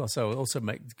 +2/+0 also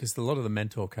make, because a lot of the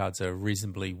mentor cards are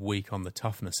reasonably weak on the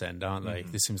toughness end, aren't they?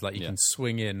 This seems like you can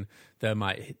swing in, they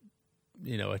might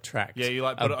attract. yeah, you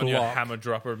like a put it on your block. hammer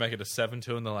dropper and make it a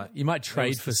 7/2, and they're like, You might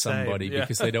trade it's for the same. somebody Yeah.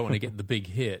 because they don't want to get the big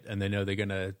hit and they know they're going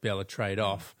to be able to trade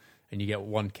off, and you get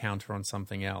one counter on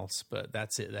something else, but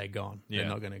that's it, they're gone. Yeah. They're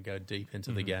not going to go deep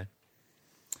into the game.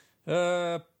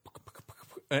 Is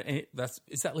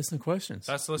that listener questions?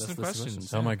 that's the listener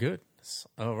questions. Oh my goodness!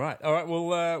 All right.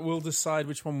 We'll decide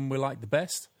which one we like the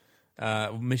best.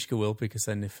 Mishka will, because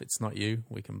then if it's not you,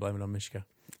 we can blame it on Mishka,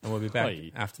 and we'll be back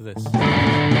Oi. after this.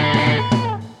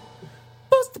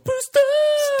 Buster Booster!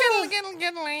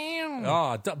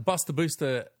 Buster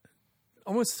Booster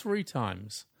almost 3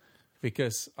 times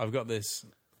because I've got this.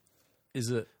 Is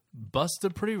it Bust a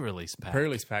pre-release pack.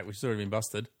 pre-release pack, which has already been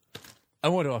busted?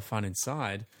 And what do I find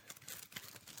inside?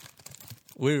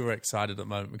 We were excited at the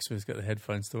moment because we've got the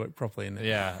headphones to work properly in there.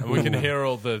 Yeah, and we can hear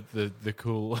all the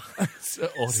cool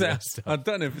audio Sound. stuff. I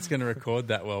don't know if it's going to record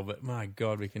that well, but my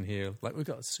God, we can hear. Like, we've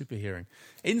got super hearing.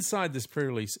 Inside this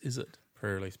pre-release, is it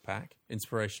pre-release pack,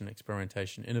 inspiration,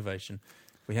 experimentation, innovation,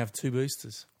 we have 2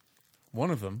 boosters.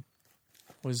 One of them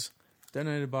was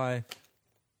donated by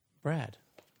Brad.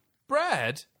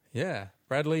 Brad Yeah,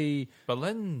 Bradley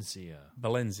Valencia.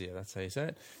 Valencia, that's how you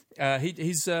say it.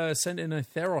 He's sent in a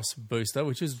Theros booster,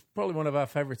 which is probably one of our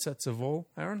favourite sets of all,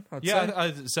 Aaron, I'd say.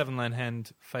 Yeah, Seven Land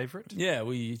Hand favorite. Yeah,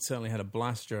 we certainly had a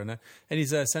blast during that. And he's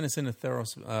sent us in a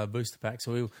Theros booster pack,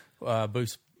 so we'll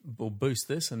boost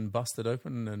this and bust it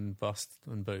open and bust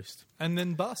and boost. And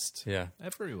then bust. Yeah.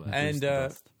 Everywhere. And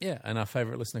and our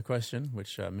favourite listener question,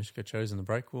 which Mishka chose in the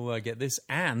break, we'll get this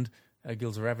and a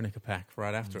Guilds of Ravnica pack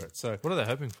right after it. So what are they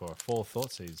hoping for? 4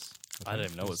 Thoughtseas. I don't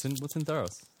even know what's in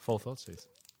Theros. 4 Thoughtseas.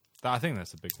 I think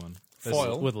that's a big one. There's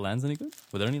Foil. Were the lands any good?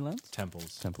 Were there any lands?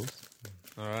 Temples. Temples.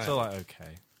 all right. So like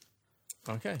okay.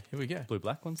 Okay, here we go. Blue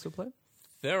black one still played?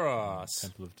 Theros.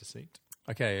 Temple of Deceit.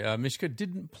 Okay, Mishka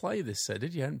didn't play this set,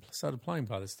 did you? You hadn't started playing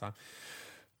by this time.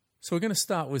 So we're going to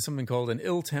start with something called an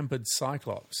Ill-Tempered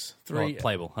Cyclops.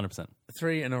 Playable, 100%.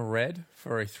 3 and a red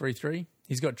for a 3/3.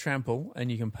 He's got Trample,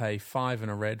 and you can pay 5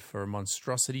 and a red for a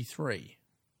Monstrosity 3.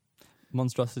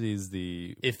 Monstrosity is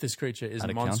the... If this creature is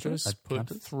Add a monstrous, counter? Add put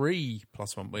counters? 3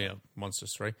 + 1. Well, yeah,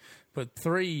 monstrous 3. Put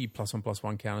 3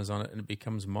 +1/+1 counters on it, and it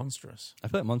becomes monstrous. I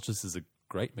feel like Monstrous is a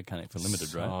great mechanic for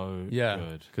Limited, right? So Yeah.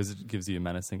 good. Because it gives you a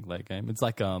mana sink late game. It's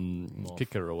like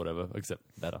Kicker or whatever, except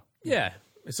better. Yeah.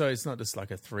 So it's not just like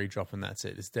a 3-drop and that's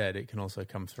it. It's dead. It can also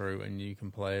come through, and you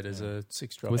can play it as a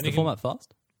 6-drop. Was the format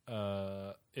fast?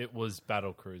 It was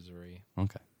battle cruisery.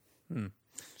 Okay.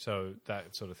 So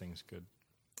that sort of thing's good.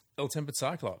 Ill-Tempered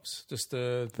Cyclops. Just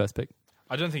First pick?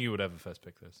 I don't think you would ever first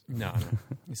pick this. no.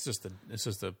 It's just a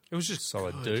It was just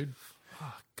solid good. dude.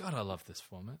 Oh, God, I love this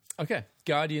format. Okay,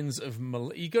 Guardians of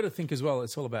you got to think as well.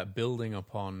 It's all about building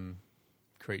upon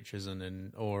creatures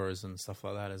and auras and stuff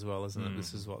like that as well, isn't it?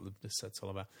 This is what this set's all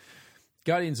about.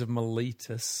 Guardians of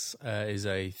Meletus is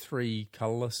a 3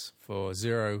 colorless for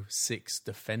 0/6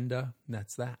 defender.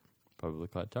 That's that. Probably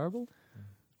quite terrible.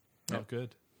 Not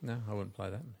good. No, I wouldn't play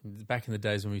that. Back in the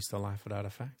days when we used to laugh at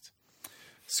artifacts.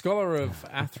 Scholar of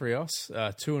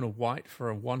Athreos, 2 and a white for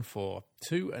a 1/4.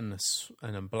 2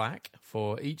 and a black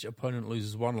for each opponent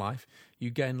loses 1 life.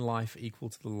 You gain life equal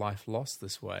to the life lost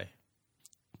this way.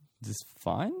 Is this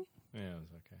fine? Yeah, it was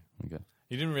okay. Okay.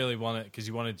 You didn't really want it because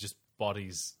you wanted just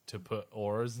bodies to put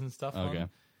auras and stuff Okay.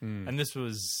 on. And this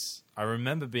was, I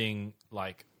remember being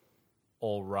like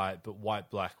all right, but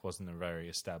white-black wasn't a very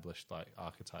established like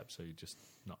archetype, so you just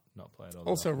not play it all.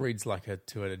 Also reads like a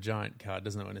 2-headed giant card,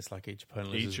 doesn't it? When it's like each opponent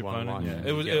loses each 1 opponent. life. Yeah. and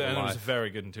It was, you get and it was life. very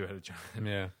good in 2-headed giant.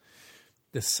 Yeah.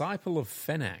 Disciple of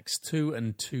Phenax, 2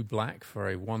 and 2 black for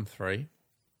a 1/3.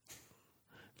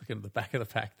 Looking at the back of the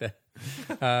pack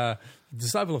there.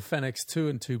 Disciple of Phoenix, 2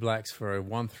 and 2 blacks for a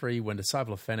 1/3. When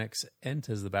Disciple of Phoenix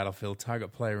enters the battlefield,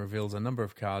 target player reveals a number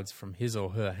of cards from his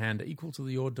or her hand equal to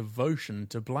your devotion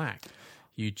to black.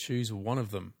 You choose one of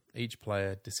them. Each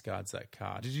player discards that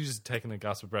card. Did you just take a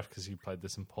gasp of breath because you played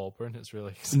this in Pauper and it's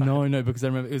really exciting? No, because I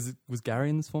remember was Gary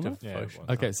in this format? Yeah, it was.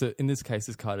 Okay, so in this case,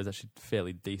 this card is actually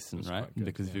fairly decent, right? quite good,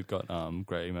 Because yeah. you've got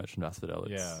Grey Merchant of Asphodel.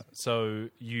 Yeah, so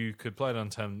you could play it on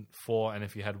turn 4, and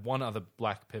if you had one other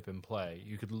black pip in play,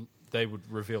 they would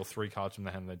reveal 3 cards from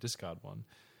their hand and they discard 1.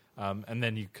 And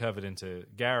then you curve it into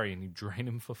Gary and you drain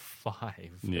him for 5. Yeah,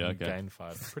 and you okay. gain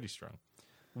 5. Pretty strong.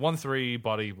 1/3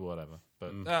 body, whatever.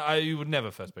 But you would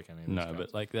never first pick any of these No, cards.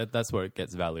 but like that's where it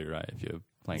gets value, right? If you're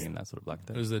playing in that sort of black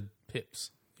deck. It was the pips.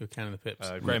 You're counting the pips.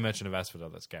 Grey Merchant of Asphodel,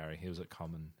 that's Gary. He was at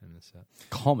Common in this set.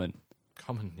 Common.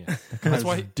 Common, yeah. That's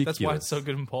why ridiculous. it's so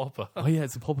good in Pauper. Oh yeah,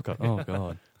 it's a pauper card. Oh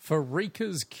god.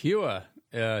 Farika's Cure,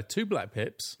 2 black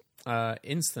pips.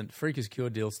 Instant. Farika's Cure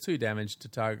deals 2 damage to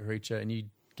target creature and you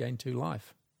gain 2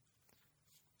 life.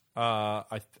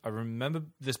 I remember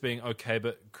this being okay,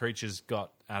 but creatures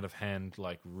got out of hand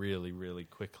like really, really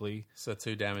quickly. So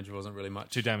 2 damage wasn't really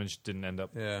much. 2 damage didn't end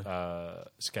up Yeah.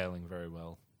 scaling very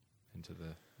well into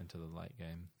the late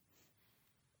game.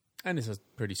 And it's a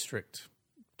pretty strict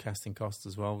casting cost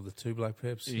as well with the 2 black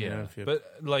pips. You know, if you're-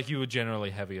 but like you were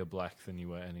generally heavier black than you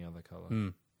were any other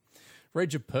color.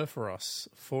 Rage of Perforos,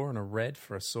 4 and a red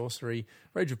for a sorcery.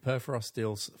 Rage of Perforos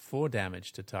deals 4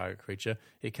 damage to target creature.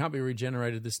 It can't be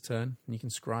regenerated this turn, and you can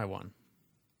scry 1.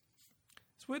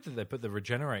 It's weird that they put the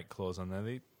regenerate clause on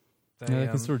there. They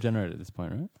can still regenerate at this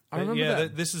point, right? I remember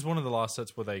that. This is one of the last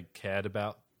sets where they cared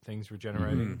about things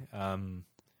regenerating.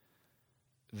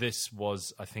 This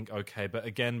was, I think, okay. But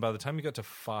again, by the time you got to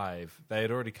 5, they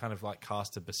had already kind of like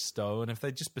cast a bestow. And if they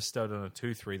just bestowed on a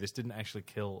 2/3, this didn't actually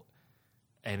kill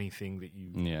anything that you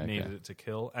needed it to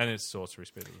kill. And its sorcery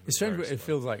speed. It's strange, but it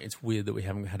feels like it's weird that we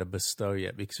haven't had a bestow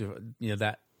yet because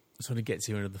that sort of gets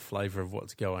you into the flavour of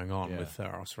what's going on with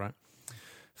Theros, right?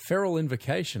 Feral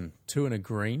Invocation, 2 and a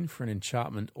green for an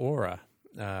enchantment aura.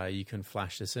 You can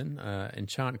flash this in.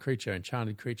 Enchant creature.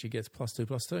 Enchanted creature gets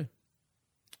 +2/+2.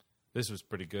 This was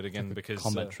pretty good again because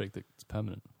combat trick that's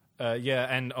permanent.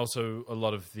 And also a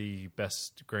lot of the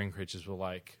best green creatures were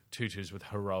like 2/2s with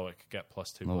heroic get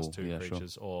 +2/+2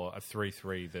 creatures, or a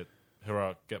 3/3 that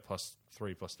heroic get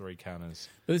 +3/+3 counters.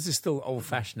 But this is still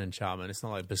old-fashioned enchantment. It's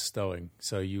not like bestowing,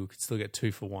 so you could still get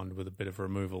 2 for 1 with a bit of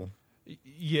removal.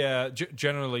 Yeah,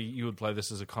 generally you would play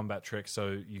this as a combat trick.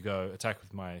 So you go attack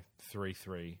with my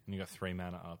 3/3, and you got 3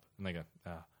 mana up, and they go,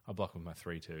 I'll block with my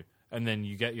 3/2. And then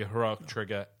you get your heroic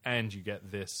trigger, and you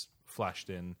get this flashed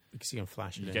in. Because you can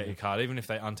flash it in. You get your card, even if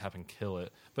they untap and kill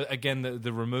it. But again,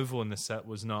 the removal in this set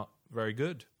was not very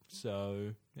good.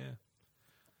 So, yeah.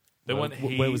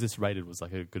 Where was this rated? Was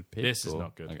like a good pick? This is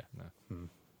not good. No.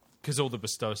 Because all the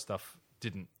bestow stuff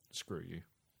didn't screw you.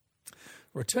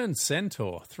 Return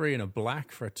Centaur, 3 and a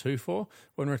black for a 2/4.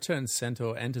 When Return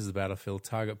Centaur enters the battlefield,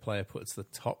 target player puts the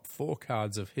top 4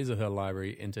 cards of his or her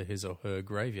library into his or her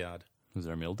graveyard. Was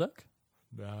there a mill deck?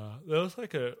 Nah, there was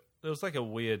like a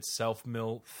weird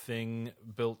self-mill thing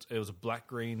built. It was a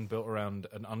black-green built around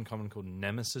an uncommon called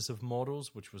Nemesis of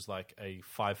Mortals, which was like a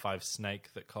 5/5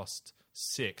 snake that cost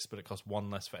 6, but it cost 1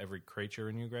 less for every creature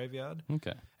in your graveyard.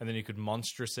 Okay. And then you could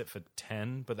monstrous it for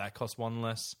 10, but that cost 1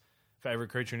 less for every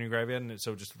creature in your graveyard. And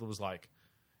so it was like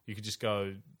you could just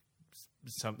go.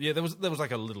 There was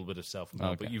like a little bit of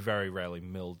self-mill, but you very rarely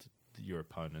milled your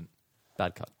opponent.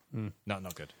 Bad cut. No,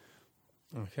 not good.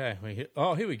 Okay.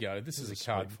 Here we go. This is a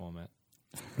card format.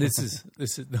 This is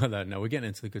no. We're getting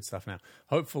into the good stuff now.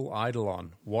 Hopeful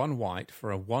Eidolon, 1 white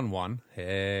for a 1/1.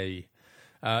 Hey,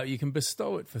 you can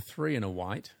bestow it for 3 and a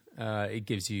white. It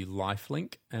gives you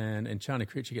lifelink, and enchanted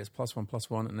creature gets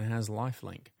 +1/+1, and it has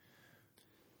lifelink.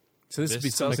 So this would be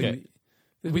something.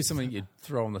 This would be something you'd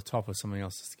throw on the top of something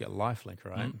else just to get lifelink,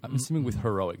 right? I'm assuming with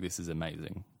heroic, this is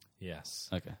amazing. Yes.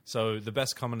 Okay. So the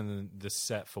best common in this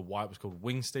set for white was called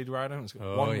Wingsteed Rider. It's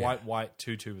got 1 white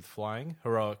 2/2 with flying.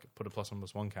 Heroic put a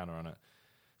 +1/+1 counter on it.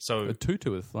 So a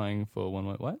 2/2 with flying for 1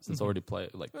 white. So it's already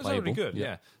playable. It's already good.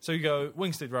 Yeah. So you go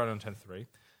Wingsteed Rider on 10/3.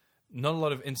 Not a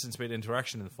lot of instant speed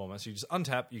interaction in the format. So you just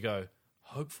untap. You go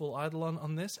Hopeful Eidolon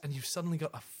on this, and you've suddenly got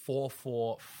a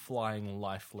 4/4 flying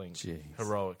lifelink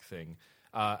heroic thing.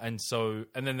 And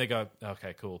then they go,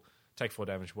 okay, cool. Take 4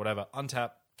 damage, whatever.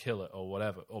 Untap. Kill it or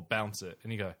whatever, or bounce it,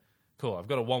 and you go, cool, I've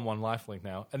got a 1/1 lifelink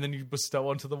now, and then you bestow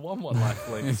onto the 1/1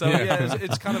 lifelink. So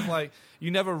it's kind of like you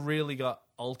never really got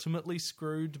ultimately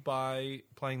screwed by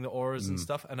playing the auras and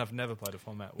stuff, and I've never played a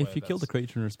format where if you kill the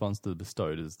creature in response to the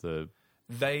bestow, does the...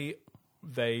 They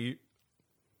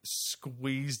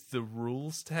squeezed the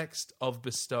rules text of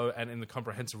bestow and in the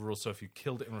comprehensive rules, so if you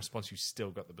killed it in response, you still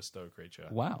got the bestow creature.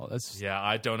 Wow, that's... Yeah,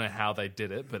 I don't know how they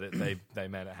did it, but they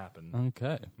made it happen.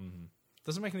 Okay. Mm-hmm.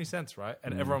 Doesn't make any sense, right?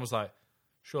 And everyone was like,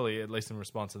 surely, at least in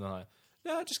response, and they're like,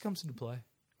 no, it just comes into play.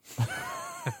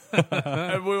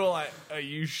 And we were like, are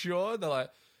you sure? They're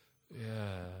like,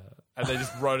 yeah. And they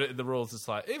just wrote it in the rules. It's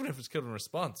like, even if it's killed in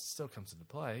response, it still comes into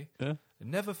play. Yeah. It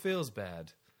never feels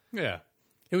bad. Yeah.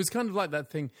 It was kind of like that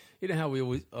thing. You know how we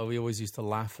always used to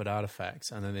laugh at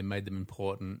artifacts, and then they made them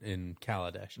important in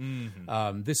Kaladesh.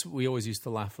 Mm-hmm. We always used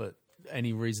to laugh at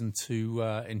any reason to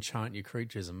enchant your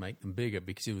creatures and make them bigger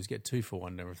because you always get 2 for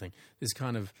 1 and everything. This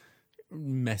kind of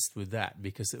messed with that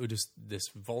because it would just, this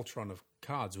Voltron of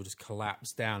cards would just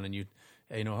collapse down,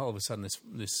 and all of a sudden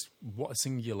this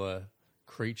singular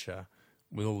creature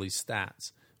with all these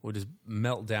stats would just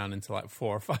melt down into like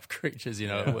 4 or 5 creatures,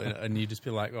 and you just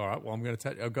be like, all right, well,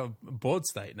 I've got a board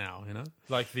state now,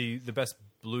 Like the best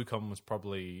blue common was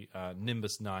probably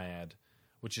Nimbus Naiad,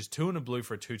 which is 2 and a blue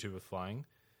for a 2/2 with flying.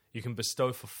 You can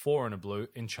bestow for 4 and a blue.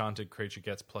 Enchanted creature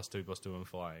gets +2/+2 and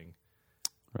flying.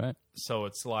 Right. So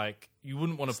it's like you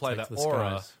wouldn't want to play that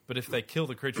aura, but if they kill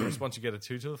the creature in response, you get a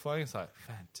 2/2 with flying. It's like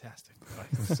fantastic.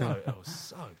 It was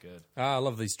so good. I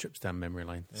love these trips down memory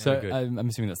lane. Yeah. So I'm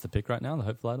assuming that's the pick right now, the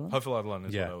Hopeful Eidolon? Hopeful Eidolon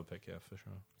is what I would pick, yeah, for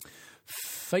sure.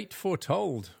 Fate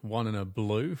Foretold, 1 and a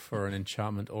blue for an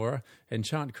enchantment aura.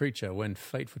 Enchant creature, when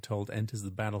Fate Foretold enters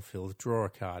the battlefield, draw a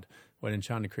card. When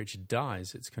enchanted creature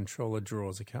dies, its controller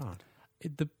draws a card.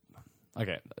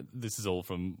 Okay, this is all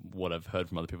from what I've heard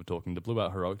from other people talking. The Blue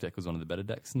White Heroic deck was one of the better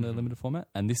decks in the limited format,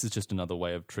 and this is just another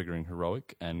way of triggering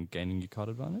Heroic and gaining your card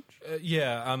advantage.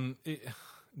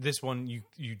 This one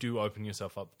you do open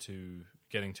yourself up to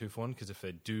getting 2 for 1, because if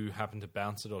they do happen to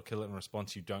bounce it or kill it in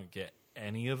response, you don't get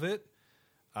any of it.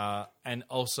 And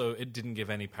also, it didn't give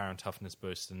any power and toughness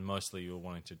boost, and mostly you were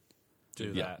wanting to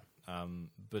do that.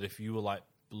 But if you were like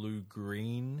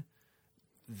blue-green,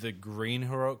 the green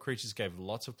heroic creatures gave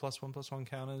lots of +1/+1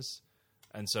 counters,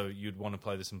 and so you'd want to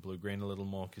play this in blue-green a little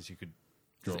more because you could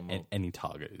draw more. Any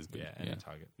target is good. Yeah, any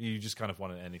target. You just kind of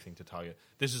wanted anything to target.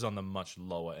 This is on the much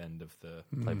lower end of the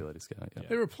Playability scale. Yeah.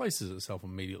 It replaces itself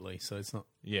immediately, so it's not.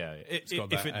 Yeah,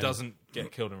 got if that it doesn't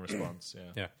get killed in response.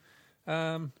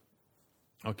 Yeah.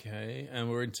 Okay, and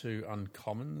we're into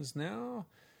uncommons now.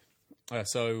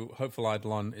 So Hopeful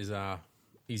Eidolon is our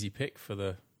easy pick for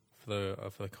the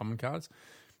common cards.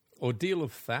 Ordeal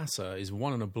of Thassa is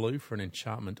 1 and a blue for an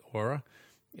enchantment aura.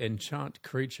 Enchant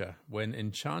creature. When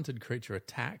enchanted creature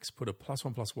attacks, put a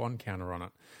 +1/+1 counter on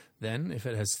it. Then, if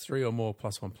it has 3 or more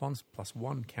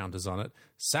 +1/+1 counters on it,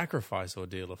 sacrifice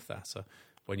Ordeal of Thassa.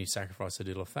 When you sacrifice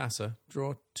Ordeal of Thassa,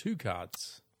 draw 2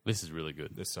 cards. This is really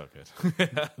good. This is so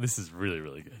good. This is really,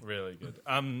 really good. Really good.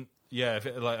 If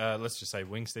it, let's just say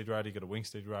Wingsteed Rider, you got a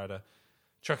Wingsteed Rider,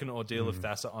 chuck an Ordeal of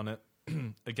Thassa on it.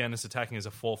 Again, it's attacking as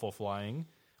a 4/4 flying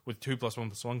with 2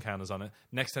 +1/+1 counters on it.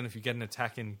 Next turn, if you get an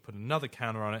attack in, put another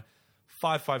counter on it.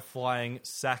 5/5 flying,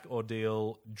 sack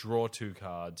Ordeal, draw 2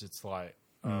 cards. It's like,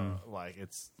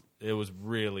 it was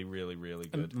really, really, really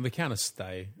good. And the counters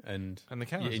stay, and the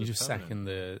counters you're are just permanent. sacking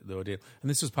the ordeal. And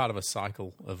this was part of a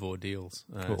cycle of ordeals.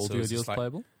 Were all so the it's just ordeals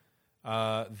playable?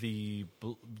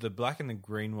 The black and the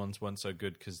green ones weren't so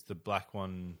good because the black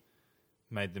one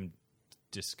made them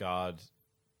discard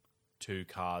 2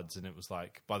 cards, and it was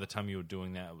like by the time you were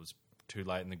doing that, it was too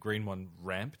late. And the green one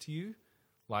ramped you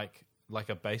like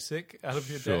a basic out of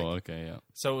your deck. Sure, okay, yeah.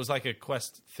 So it was like a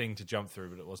quest thing to jump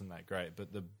through, but it wasn't that great.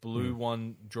 But the blue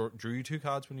one drew you 2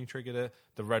 cards when you triggered it.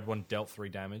 The red one dealt 3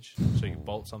 damage, so you could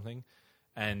bolt something.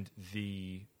 And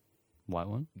the White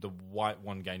one? white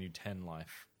one gained you 10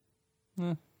 life.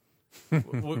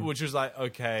 Which was like,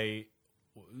 okay,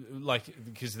 like,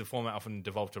 because the format often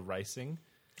devolved to racing.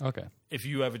 Okay. If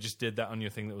you ever just did that on your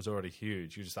thing that was already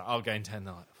huge, you're just like, I'll gain 10.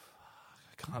 They're like,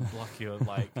 I can't block you at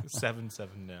like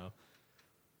 7/7 now.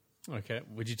 Okay,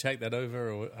 would you take that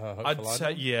over? Or, I'd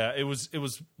say, yeah, it was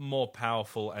more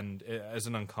powerful and as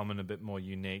an uncommon, a bit more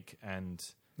unique, and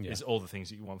is all the things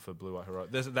that you want for Blue White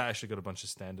Heroic. That actually got a bunch of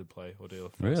standard play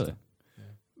Ordeal. Really?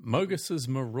 Mogus's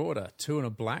Marauder, 2 and a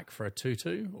black for a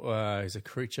 2/2. He's a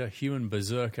creature, human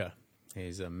berserker.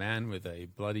 He's a man with a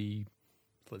bloody,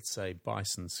 let's say,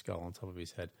 bison skull on top of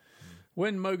his head.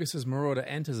 When Mogus's Marauder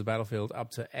enters the battlefield,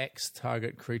 up to X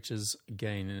target creatures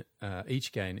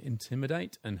each gain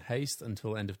Intimidate and Haste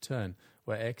until end of turn,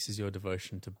 where X is your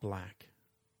devotion to black.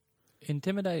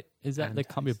 Intimidate, is that And they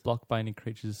can't be blocked by any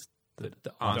creatures that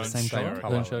aren't are the don't same show color? it.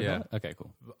 Don't show Yeah. color? Okay,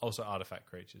 cool. Also, artifact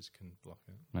creatures can block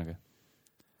it. Okay.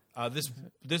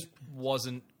 This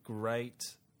wasn't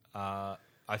great. I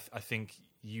think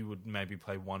you would maybe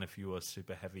play one if you were a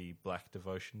super heavy black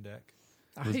devotion deck.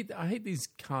 I hate these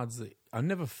cards that I'm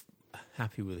never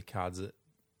happy with the cards that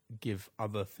give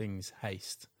other things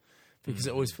haste, because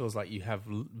it always feels like you have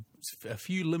a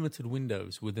few limited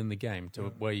windows within the game to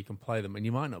where you can play them, and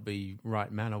you might not be right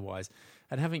mana wise.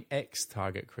 And having X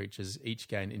target creatures each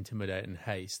gain Intimidate and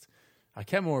Haste, I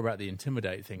care more about the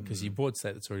Intimidate thing because your board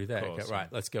state that's already there. Course, Go, right,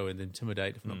 let's go with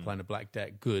Intimidate. If I'm not playing a black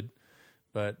deck, good.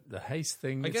 But the Haste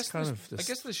thing, I it's guess kind of just, I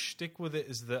guess the shtick with it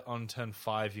is that on turn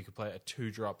 5 you could play a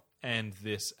 2-drop and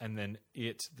this, and then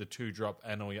the 2-drop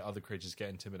and all your other creatures get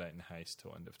Intimidate and Haste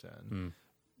till end of turn.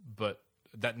 But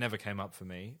that never came up for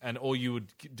me, and all you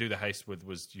would do the haste with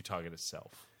was you target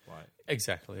itself. Right?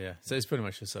 Exactly, yeah. So it's pretty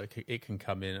much just like it can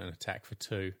come in and attack for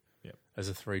 2 as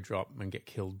a 3-drop and get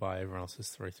killed by everyone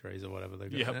else's 3/3s or whatever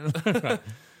they've got.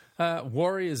 Right.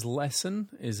 Warrior's Lesson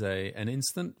is an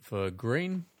instant for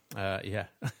green.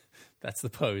 That's the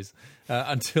pose.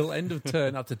 Until end of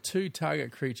turn, up to 2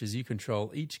 target creatures you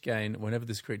control each gain whenever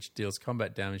this creature deals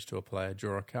combat damage to a player,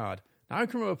 draw a card. Now, I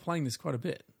can remember playing this quite a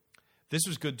bit. This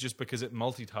was good just because it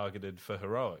multi-targeted for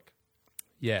heroic.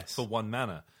 Yes. For 1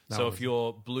 mana. So if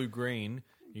you're blue-green,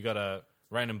 you got a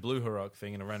random blue heroic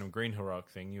thing and a random green heroic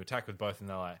thing. You attack with both, and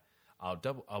they're like,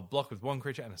 I'll block with 1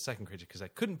 creature and a second creature because I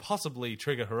couldn't possibly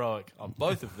trigger heroic on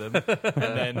both of them. And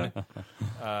then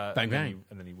bang, bang.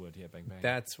 And then he would, bang, bang.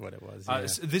 That's what it was. Yeah.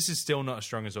 So this is still not as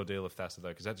strong as Ordeal of Thassa, though,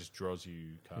 because that just draws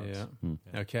you cards.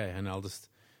 Yeah. Okay, and I'll just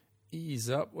ease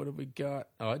up. What have we got?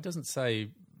 Oh, it doesn't say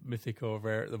mythic or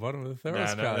rare at the bottom of the No,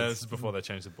 Theros no, cards. this is before they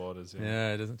changed the borders. Yeah.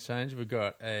 Yeah, it doesn't change. We've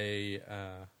got a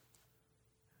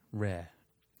rare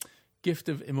Gift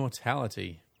of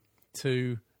Immortality,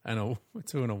 2 and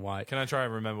a white. Can I try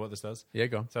and remember what this does? Yeah,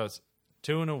 go on. So it's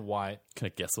 2 and a white. Can I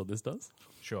guess what this does?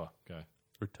 Sure, go.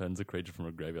 Returns a creature from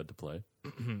a graveyard to play.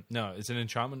 No, it's an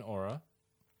enchantment aura.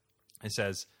 It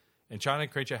says,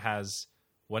 enchanted creature has,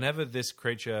 whenever this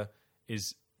creature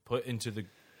is put into the...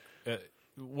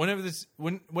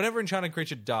 whenever enchanted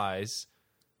creature dies,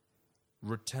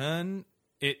 return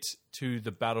it to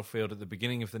the battlefield at the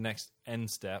beginning of the next end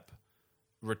step,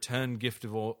 return Gift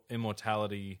of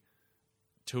Immortality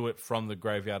to it from the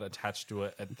graveyard attached to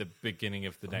it at the beginning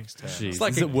of the next turn. Jeez,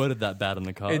 like is a- it worded that bad on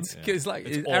the card? It's like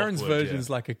It's Aaron's awkward, version yeah. is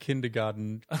like a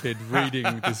kindergarten kid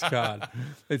reading this card.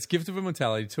 It's Gift of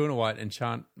Immortality, 2 and a white,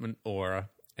 enchantment aura,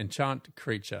 enchant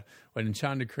creature. When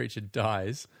enchanted creature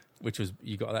dies, which was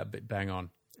you got that bit bang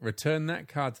on, return that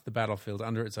card to the battlefield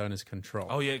under its owner's control.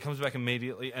 Oh, yeah, it comes back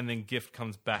immediately, and then Gift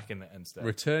comes back in the end step.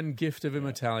 Return Gift of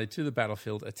Immortality to the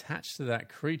battlefield attached to that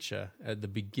creature at the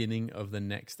beginning of the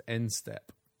next end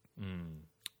step.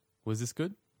 Was this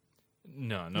good?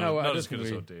 No, No, I not don't as good think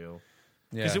as we- Ordeal.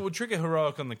 Yeah. Because it would trigger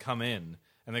Heroic on the come in,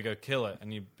 and they go kill it,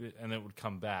 and it would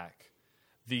come back.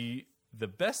 The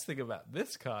best thing about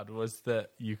this card was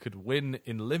that you could win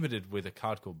in limited with a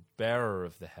card called Bearer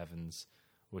of the Heavens,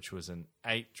 which was an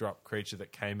 8-drop creature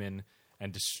that came in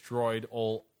and destroyed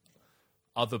all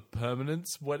other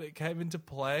permanents when it came into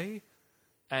play.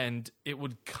 And it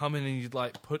would come in and you'd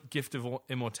like put Gift of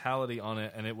Immortality on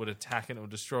it, and it would attack and it would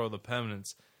destroy all the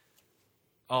permanents.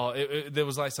 Oh, there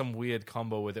was like some weird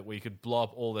combo with it where you could blow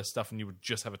up all this stuff and you would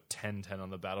just have a 10-10 on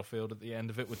the battlefield at the end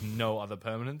of it with no other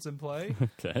permanents in play.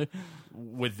 Okay.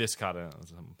 With this card, I don't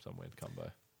know, some weird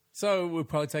combo. So we're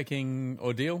probably taking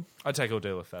Ordeal. I'd take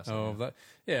Ordeal if that's Oh, that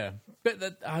yeah. But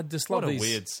that, I just love what a these.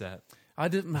 weird set. I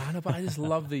didn't, man, but I just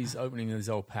love these opening of these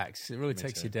old packs. It really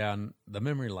takes too. you down the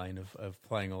memory lane of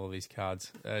playing all of these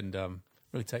cards, and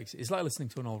really takes. It's like listening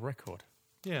to an old record.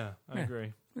 Yeah, I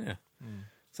agree. Yeah.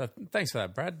 So thanks for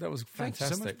that, Brad. That was Thanks so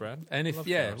fantastic, much, Brad. And if Love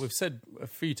yeah, Theros. we've said a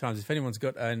few times, if anyone's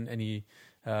got any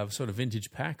sort of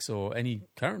vintage packs or any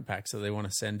current packs that they want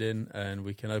to send in, and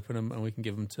we can open them and we can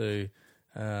give them to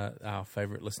our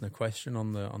favorite listener question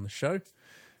on the show,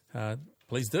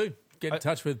 please do. Get in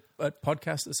touch with at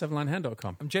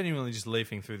podcast@sevenlinehand.com. I'm genuinely just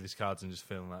leafing through these cards and just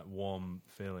feeling that warm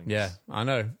feeling. Yeah, I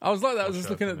know. I was like that. I was Wash just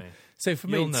looking over at. me. So for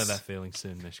me, You'll know it's- that feeling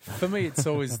soon, Mishka. For me, it's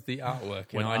always the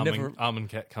artwork. You When know, I never,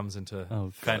 Armand comes into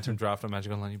God. Phantom Draft or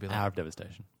Magic Online, you'll be like, Hour of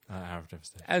Devastation. Hour of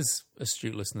Devastation. as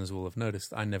astute listeners will have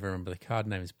noticed, I never remember the card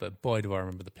names, but boy, do I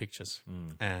remember the pictures.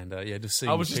 And yeah, just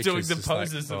seeing. I was just doing pictures, the just like,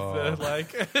 poses oh. of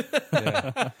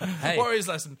the, like, Hey, Warriors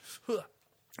lesson.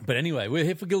 but anyway, we're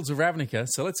here for Guilds of Ravnica,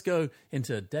 so let's go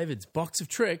into David's box of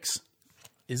tricks.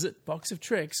 Is it box of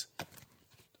tricks?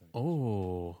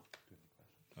 Oh,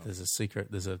 there's a secret.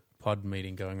 There's a pod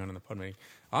meeting going on in the pod meeting.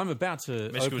 I'm about to.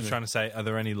 Mishka open was it. trying to say, are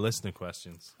there any listener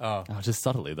questions? Oh, just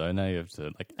subtly though. Now you have to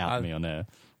like out me on air.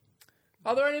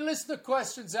 Are there any listener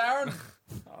questions, Aaron?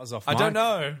 I was off. I don't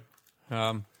mic.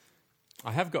 know.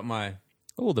 I have got my.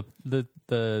 Oh,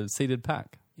 the seeded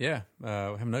pack. Yeah, we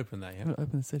haven't opened that yet. Open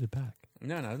the seeded pack.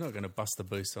 No, I'm not going to bust the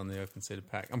boost on the open seated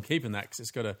pack. I'm keeping that because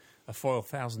it's got a foil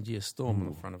 1,000-year storm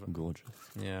on the front of it. Gorgeous.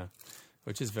 Yeah,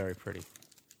 which is very pretty.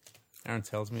 Aaron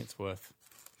tells me it's worth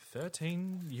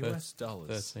 $13 US dollars.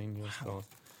 $13 US.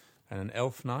 And an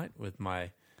Elf Knight with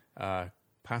my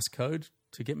passcode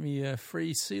to get me a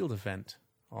free sealed event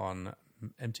on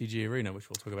MTG Arena, which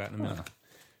we'll talk about in a minute.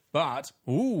 But,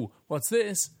 ooh, what's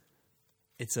this?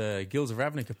 It's a Guilds of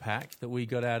Ravnica pack that we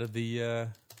got out of the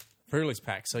pre-release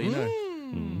pack. So, you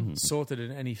know, sorted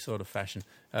in any sort of fashion.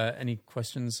 Any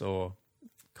questions or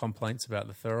complaints about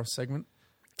the Theros segment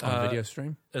on video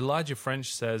stream? Elijah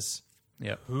French says,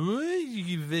 Yeah.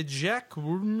 Vijek.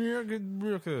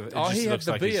 Oh, he had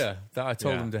the beer that I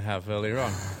told Yeah. him to have earlier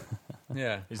on.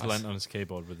 Yeah. He's lent on his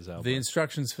keyboard with his elbow. The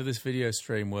instructions for this video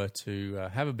stream were to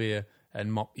have a beer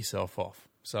and mop yourself off.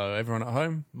 So everyone at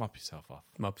home, Mop yourself off.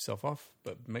 mop yourself off,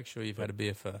 but make sure you've had a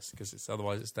beer first because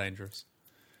otherwise it's dangerous.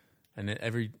 And then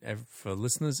for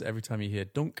listeners, every time you hear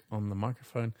dunk on the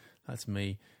microphone, that's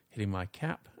me hitting my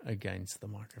cap against the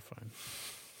microphone.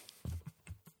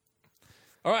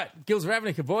 All right, Guilds of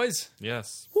Ravnica, boys.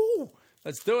 Yes. Woo!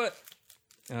 Let's do it.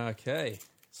 Okay,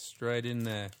 straight in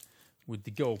there with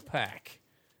the gold pack.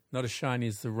 Not as shiny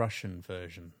as the Russian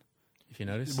version, if you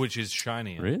notice. Which is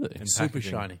shiny. Really? In Super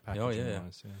packaging- shiny. Oh, packaging yeah.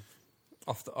 wise,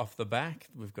 yeah. Off the back,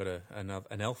 we've got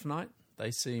an Elf Knight.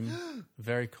 They seem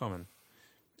very common.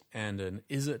 And an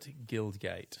Izzet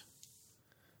Guildgate.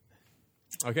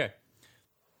 Okay.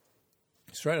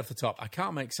 Straight off the top, I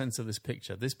can't make sense of this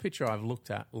picture. This picture I've looked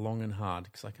at long and hard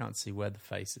because I can't see where the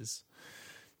face is.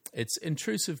 It's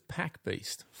Intrusive Pack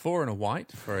Beast. 4 and a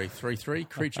white for a 3/3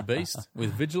 creature beast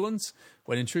with vigilance.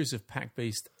 When Intrusive Pack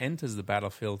Beast enters the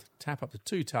battlefield, tap up to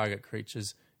 2 target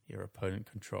creatures your opponent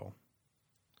control.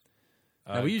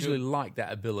 Now, we usually like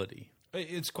that ability.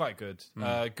 It's quite good.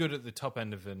 Good at the top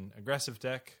end of an aggressive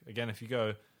deck. Again, if you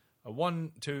go a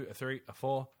 1, 2, a 3, a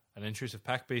 4, an Intrusive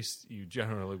Pack Beast, you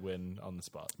generally win on the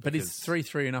spot. But is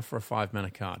 3/3 enough for a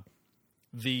 5-mana card?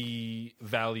 The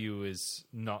value is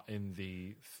not in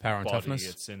the Power and body. toughness?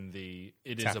 It's in the.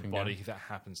 It is Tapping a body down. that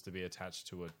happens to be attached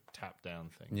to a tap down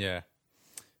thing. Yeah.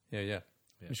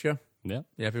 Mishko? Yeah.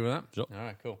 You happy with that? Sure. All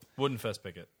right, cool. Wouldn't first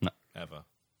pick it. No. Ever.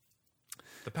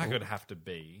 The pack would have to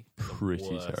be the Pretty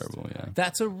worst. terrible, yeah.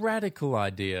 That's a radical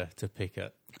idea to pick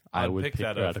it. I I'd would pick pick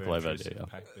that Radical over over Intrusive yeah.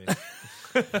 Pack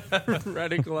Beast.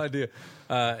 Radical idea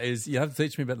is you have to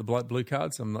teach me about the blue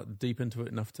cards. I'm not deep into it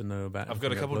enough to know about. I've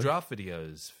got a anything couple about draft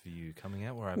videos for you coming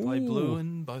out where I play blue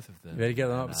in both of them. You better get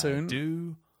them up And soon. I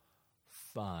do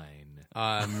fine.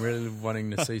 I'm really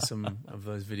wanting to see some of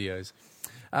those videos.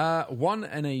 1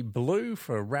 and a blue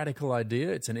for a radical idea.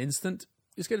 It's an instant.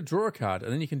 You just get to draw a card,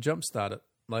 and then you can jumpstart it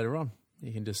later on.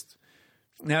 You can just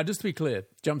to be clear,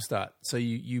 jumpstart. So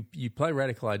you play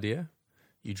radical idea.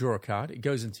 You draw a card. It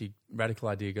goes into radical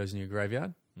idea. Goes in your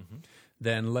graveyard. Mm-hmm.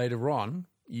 Then later on,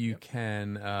 you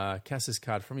can cast this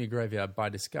card from your graveyard by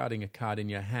discarding a card in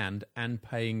your hand and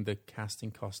paying the casting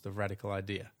cost of radical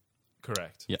idea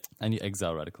Correct. Yeah, and you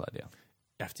exile Radical Idea.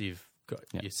 after you've got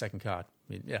your second card.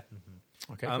 Yeah.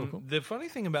 Okay. Cool. The funny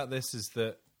thing about this is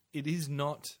that it is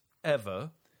not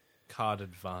ever card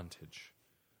advantage.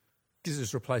 Because it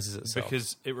just replaces itself.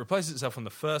 Because it replaces itself on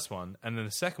the first one, and then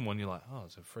the second one, you're like, oh,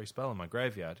 it's a free spell in my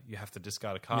graveyard. You have to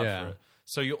discard a card Yeah. for it.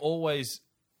 So you're always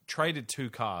traded 2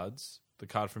 cards, the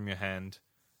card from your hand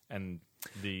and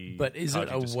the But is card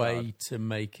it you a discard. way to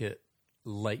make it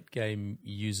late game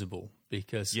usable?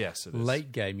 Because Yes, it is.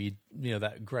 late game, you know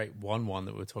that great 1/1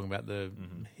 that we were talking about, the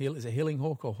is it Healing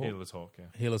Hawk or Hawk? Healer's Hawk, yeah.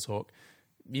 Healer's Hawk.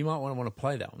 You might want to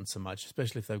play that one so much,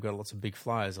 especially if they've got lots of big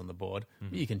flyers on the board.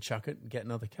 You can chuck it and get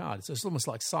another card. So it's almost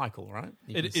like Cycle, right?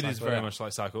 You can It is cycle very out. much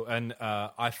like Cycle, and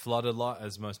I flood a lot,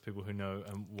 as most people who know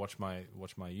and watch my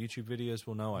YouTube videos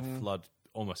will know. I flood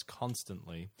almost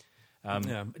constantly.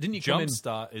 Yeah. Didn't you come in?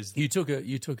 Jumpstart is You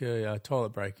took a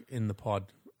toilet break in the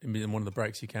pod. In one of the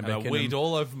breaks, you came and I back in, weed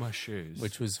all over my shoes,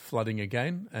 which was flooding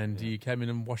again, and you came in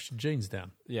and washed your jeans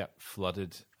down.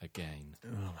 flooded again.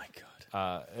 Oh my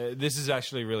god! This is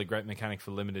actually a really great mechanic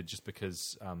for limited, just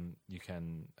because you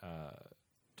can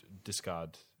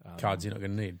discard Cards you're not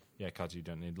going to need. cards you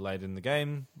don't need late in the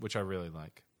game, which I really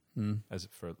like as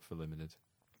for limited.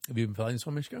 Have you been playing this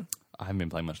one, Mishko? I haven't been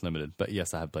playing much Limited, but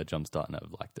yes, I have played Jumpstart and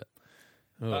I've liked it.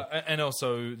 And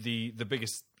also the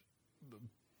biggest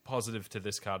positive to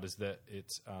this card is that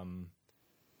it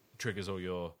triggers all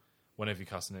your whenever you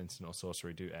cast an instant or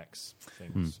sorcery, do X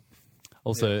things.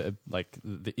 Also, like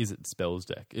the Is It Spells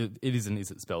deck, it is an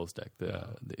Is It Spells deck,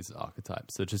 the Is It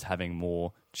archetype. So just having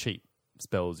more cheap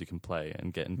spells you can play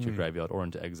and get into your graveyard or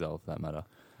into exile for that matter.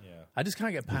 Yeah. I just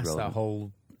can't get past that Relevant.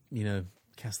 whole,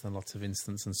 casting lots of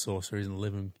instants and sorceries and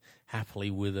living happily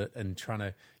with it and trying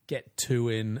to get 2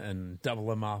 in and double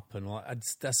them up and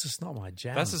that's just not my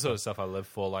jam. That's the sort of stuff I live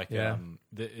for. Like, Yeah.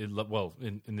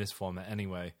 in this format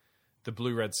anyway, the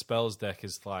blue-red spells deck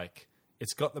is like,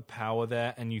 it's got the power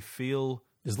there, and you feel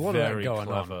There's a lot of that very going on.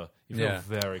 clever. You feel Yeah.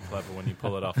 very clever when you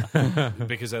pull it off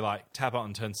because they like tap out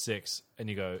on turn 6, and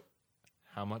you go,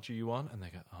 "How much are you on?" And they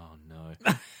go, "Oh no."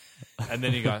 And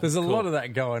then you go, There's a "Cool." lot of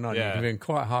that going on. Yeah. You can be in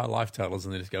quite high life totals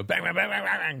and they just go bang, bang, bang,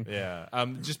 bang, bang. Yeah,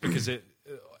 just because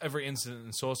every instant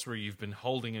and sorcery you've been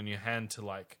holding in your hand to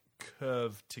like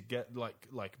curve to get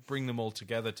like bring them all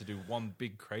together to do one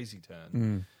big crazy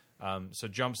turn. So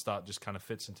Jumpstart just kind of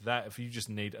fits into that. If you just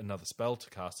need another spell to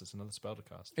cast, it's another spell to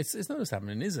cast. It's not just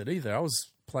happening, is it, either? I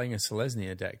was playing a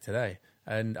Selesnya deck today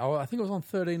and I think I was on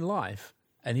 13 life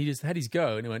and he just had his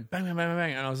go and he went bang, bang, bang, bang,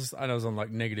 bang. And I was on like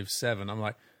 -7. I'm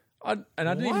like, I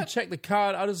didn't even check the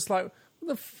card. I was just like, what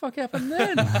the fuck happened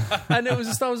then? And I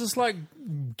was just like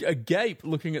agape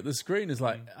looking at the screen. It's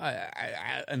like,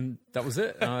 and that was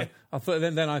it. And I thought,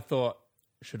 then I thought,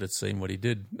 should have seen what he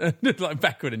did. Like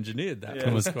backward engineered that.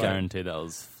 It was guaranteed that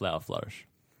was Flower Flourish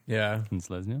Yeah. in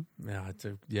Selesnya.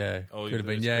 Yeah, Oh, could have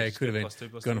been. it's Yeah, it just could have been.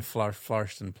 +2/+2. Going to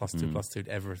flourished and +2/+2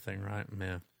 everything, right?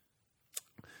 Yeah.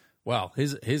 Well,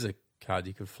 here's a card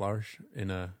you could flourish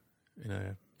in a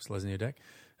Selesnya deck.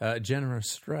 Generous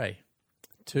Stray,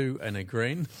 2 and a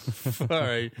green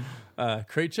for a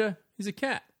creature. He's a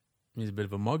cat. He's a bit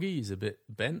of a moggy. He's a bit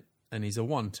bent, and he's a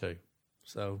 1/2.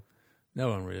 So No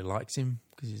one really likes him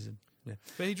because he's a... Yeah.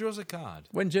 But he draws a card.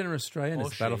 When Generous Stray enters Or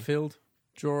the she. battlefield,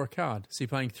 draw a card. So you're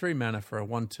paying 3 mana for a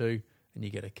 1/2 and you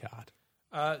get a card.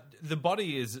 The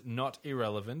body is not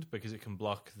irrelevant because it can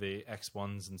block the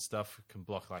X1s and stuff. It can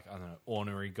block, like, I don't know,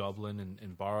 Ornery Goblin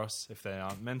and Boros if they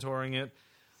aren't mentoring it.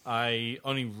 I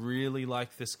only really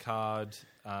like this card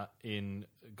in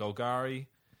Golgari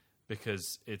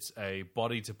because it's a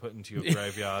body to put into your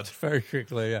graveyard. Very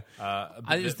quickly, yeah.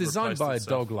 It's that designed replaced by a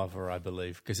itself. dog lover, I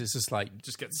believe, because it's just like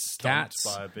Just get stumped cats.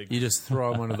 by a big... You just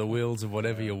throw them onto the wheels of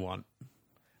whatever you want.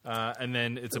 and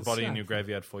then it's a Little body in sad. your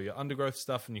graveyard for your undergrowth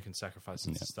stuff, and you can sacrifice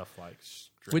it to stuff like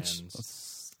Which-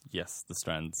 strands, Yes, the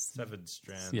strands. severed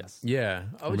strands. Yes. Yeah,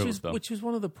 Removal spell. which is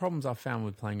one of the problems I found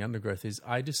with playing Undergrowth is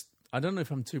I don't know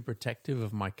if I'm too protective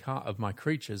of my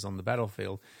creatures on the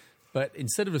battlefield, but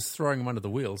instead of just throwing them under the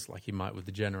wheels like you might with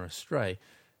the Generous Stray,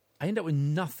 I end up with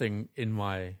nothing in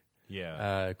my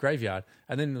graveyard,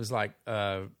 and then there was like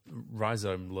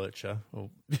Rhizome Lurcher, or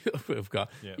we've got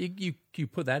you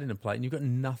put that into play, and you've got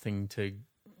nothing to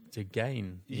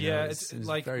gain. You know, It's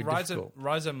like very difficult.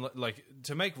 Rhizome, like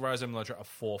to make Rhizome Lurcher a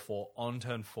 4/4 on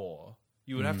turn 4,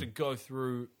 you would have to go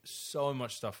through so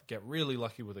much stuff. Get really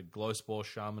lucky with a Glowspore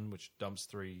Shaman, which dumps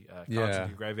 3 cards into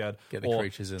your graveyard. Get the or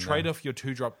creatures in trade there. off your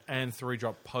 2-drop and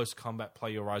 3-drop post combat.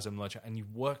 Play your Rhizome Lurcher, and you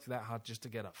worked that hard just to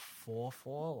get a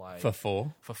 4/4. Like for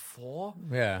 4. for 4.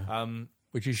 Yeah,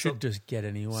 which you should just get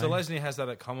anyway. Selesnya has that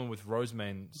at common with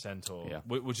Rosemane Centaur, Yeah.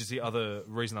 which is the other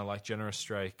reason I like Generous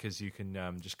Stray, because you can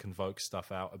just convoke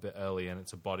stuff out a bit early, and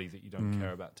it's a body that you don't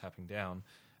care about tapping down.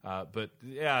 But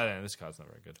yeah, I don't know, this card's not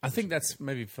very good. I think that's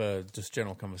maybe for just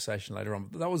general conversation later on.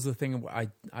 But that was the thing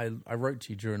I wrote to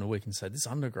you during the week and said this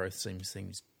Undergrowth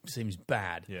seems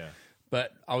bad. Yeah.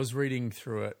 But I was reading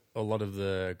through it, a lot of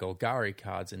the Golgari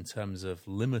cards in terms of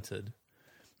limited,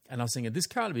 and I was thinking this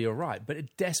card would be all right, but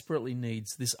it desperately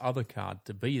needs this other card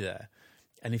to be there.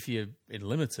 And if you're in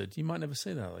limited, you might never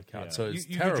see that other card. Yeah. So it's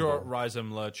you terrible. could draw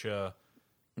Rhizome Lurcher,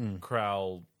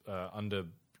 Crowl,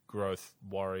 Undergrowth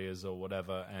Warriors or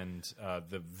whatever, and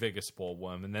the Vigor Spore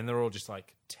Worm, and then they're all just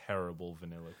like terrible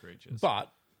vanilla creatures. But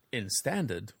in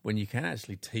Standard, when you can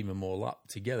actually team them all up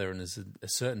together and there's a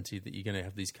certainty that you're going to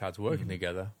have these cards working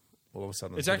together, all of a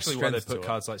sudden It's there's a actually why they strength to put it.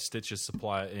 cards like Stitcher's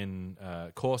Supplier in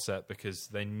Core Set, because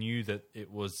they knew that it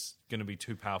was going to be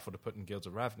too powerful to put in Guilds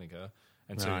of Ravnica.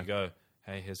 And so Right. you go,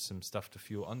 hey, here's some stuff to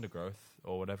fuel Undergrowth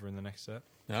or whatever in the next set.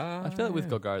 Ah, I feel like with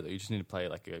Golgari, though, you just need to play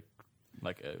like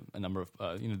a number of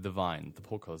the Vine, the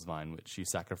Porco's Vine, which you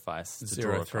sacrifice to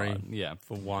draw a 0/3 card. Yeah,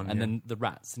 for 1, and yeah. then the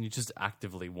rats, and you just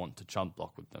actively want to chump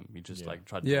block with them. You just like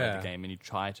try to Yeah. play the game, and you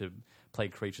try to play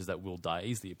creatures that will die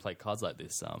easily. You play cards like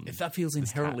this. If that feels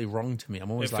inherently wrong to me, I'm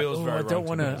always It like, feels very I don't wrong to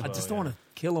want me as I just well, don't want to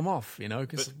kill them off, you know?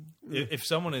 Because If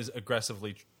someone is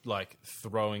aggressively like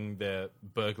throwing their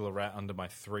burglar rat under my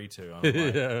 3/2, I'm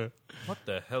like, what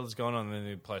the hell is going on? And then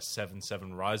they play a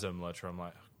 7/7 Rhizome Lurcher. I'm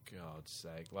like, oh, God's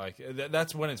sake! Like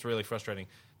that's when it's really frustrating.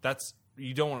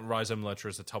 You don't want Rhizome Lurcher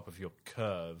as the top of your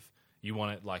curve. You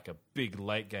want it like a big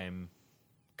late game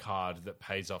card that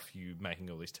pays off you making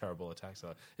all these terrible attacks.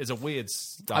 It's a weird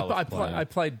style. I of play.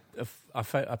 played a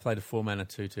 4-mana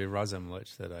 2/2 Rhizome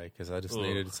Lich today because I just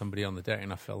needed somebody on the deck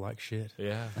and I felt like shit.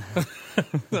 Yeah, I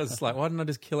was like, why didn't I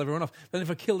just kill everyone off? Then if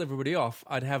I killed everybody off,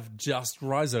 I'd have just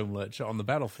Rhizome Lich on the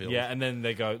battlefield. yeah, and then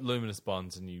they go Luminous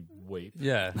Bonds, and you weep.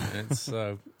 Yeah, and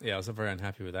so I was very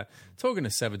unhappy with that. Talking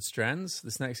of Severed Strands,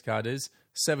 this next card is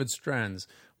Severed Strands.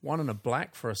 1 and a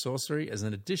black for a sorcery as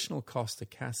an additional cost to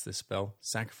cast this spell.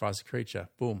 Sacrifice a creature.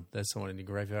 Boom, there's someone in your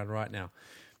graveyard right now.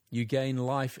 You gain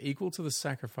life equal to the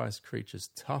sacrificed creature's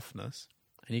toughness,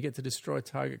 and you get to destroy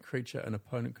target creature an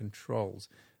opponent controls.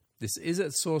 This is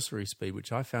at sorcery speed,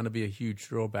 which I found to be a huge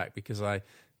drawback because I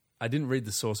didn't read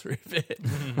the sorcery bit.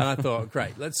 And I thought,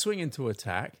 great, let's swing into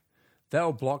attack.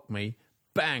 They'll block me.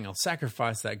 Bang, I'll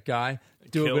sacrifice that guy.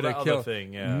 Do Kill a bit that of other kill.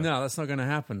 thing, yeah. No, that's not going to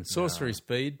happen. Sorcery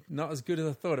speed, not as good as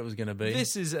I thought it was going to be.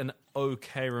 This is an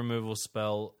okay removal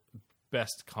spell,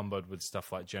 best comboed with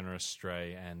stuff like Generous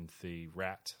Stray and the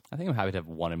Rat. I think I'm happy to have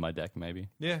 1 in my deck, maybe.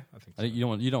 Yeah, I think I think you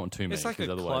don't want too many. It's like a 'cause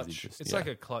otherwise clutch. you just, It's yeah. like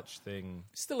a clutch thing.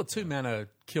 Still a 2-mana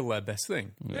kill their best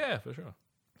thing. Yeah, for sure.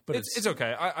 But It's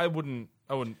okay. I wouldn't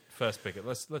first pick it.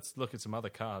 Let's look at some other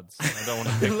cards. I don't want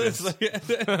to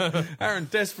pick this. Aaron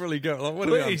desperately go, like, what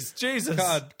are we on? Please, Jesus.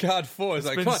 Card 4 is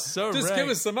like, been come on, so just give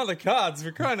rank. us some other cards.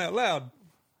 We're crying out loud.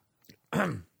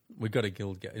 We've got a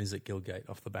Guildgate. Is it Guildgate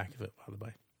off the back of it, by the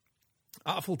way?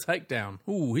 Artful Takedown.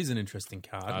 Ooh, here's an interesting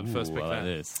card. I'd first pick I like that.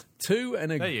 this. 2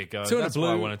 and a There you go. 2 and a That's why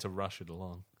I blue. wanted to rush it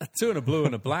along. 2 and a blue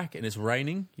and a black, and it's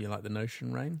raining. You like the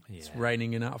notion rain? It's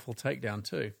raining in Artful Takedown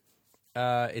too.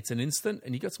 It's an instant,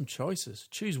 and you got some choices.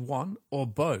 Choose one or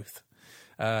both.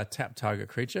 Tap target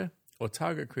creature, or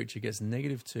target creature gets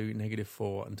 -2,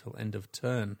 -4 until end of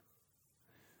turn.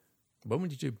 When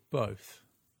would you do both?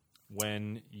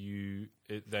 When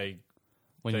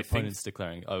When They your think- opponent's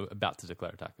about to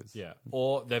declare attackers. Yeah.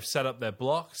 Or they've set up their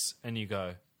blocks and you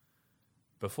go,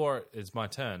 before it's my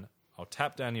turn, I'll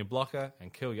tap down your blocker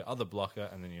and kill your other blocker,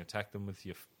 and then you attack them with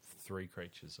your 3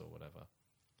 creatures or whatever.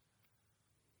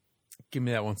 Give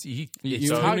me that one. So you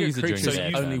it's only target use it during creature is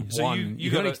the only turn. So one. you You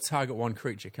can only gotta- target one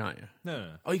creature, can't you?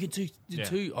 No. Oh, you can do Yeah.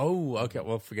 two. Oh, okay.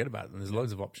 Well, forget about it. There's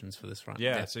loads of options for this front.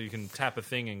 Yeah, so you can tap a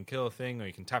thing and kill a thing, or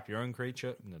you can tap your own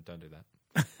creature. No, don't do that.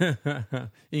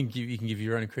 you can give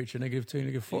your own creature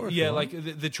 -2, -4. if Yeah, you like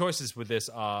want. the choices with this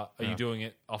are you doing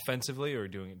it offensively or are you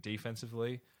doing it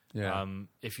defensively? Yeah.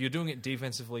 If you're doing it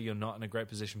defensively, you're not in a great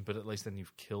position, but at least then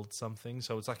you've killed something.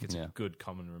 So it's like it's Yeah. a good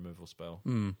common removal spell.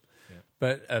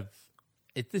 But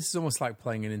this is almost like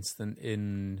playing an instant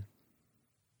in.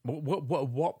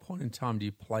 What point in time do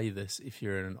you play this if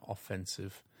you're in an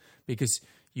offensive? Because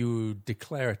you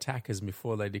declare attackers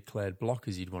before they declared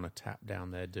blockers. You'd want to tap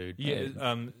down their dude.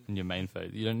 Yeah, In your main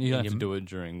phase. You don't have to do it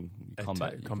during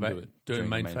combat. You can combat? do it Do it in during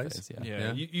main your phase?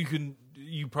 yeah. Yeah.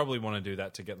 You probably want to do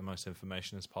that to get the most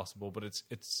information as possible. But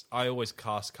it's I always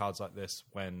cast cards like this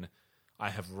when I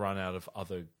have run out of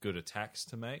other good attacks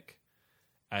to make,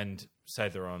 and say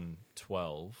they're on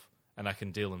 12. And I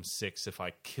can deal them 6 if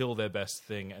I kill their best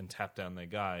thing and tap down their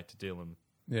guy to deal them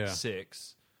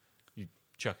 6. You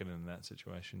chuck it in that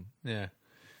situation. Yeah.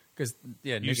 Because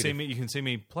You can see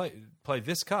me play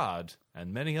this card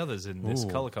and many others in this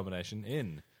color combination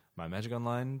in my Magic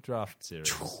Online draft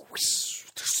series.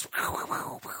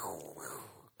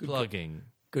 Plugging.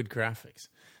 good graphics.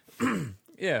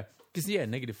 Yeah. Because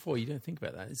 -4. You don't think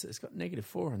about that. It's got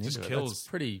 -4 on the Just end of it. kills That's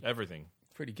pretty everything.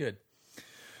 good.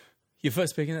 Your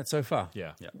first pick in that so far.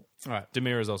 Yeah. Yeah. All right.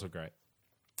 Demir is also great.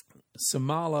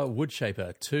 Samala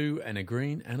Woodshaper, 2 and a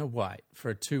green and a white for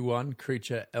a 2/1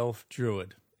 creature elf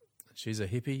druid. She's a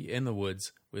hippie in the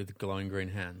woods with glowing green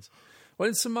hands.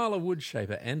 When Samala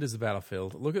Woodshaper enters the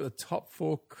battlefield, look at the top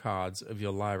 4 cards of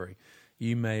your library.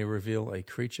 You may reveal a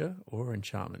creature or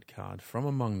enchantment card from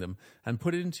among them and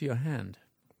put it into your hand.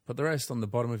 Put the rest on the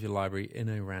bottom of your library in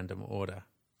a random order.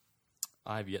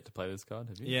 I have yet to play this card.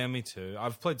 Have you? Yeah, me too.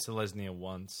 I've played Selesnya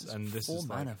once, and this 4 is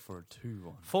mana like for a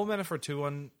 2/1. 4 mana for a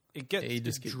 2/1. It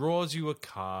draws you a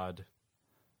card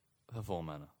For 4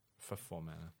 mana. for 4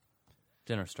 mana.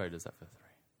 Generous Trade does that for 3.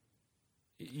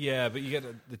 Yeah, but you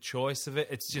get the choice of it.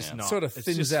 It's just not. Sort of it's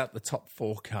thins just- out the top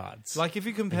 4 cards. Like if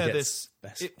you compare And this,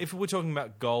 gets best if we're talking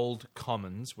about gold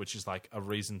commons, which is like a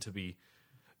reason to be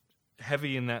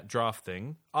heavy in that draft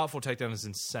thing, Artful Takedown is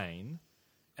insane,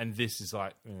 and this is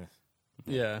like,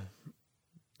 yeah.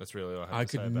 that's really all I have I to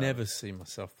say could about never it. see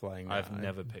myself playing that. I've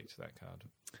never picked that card.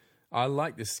 I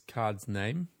like this card's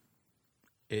name.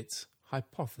 It's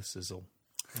Hypothesisal.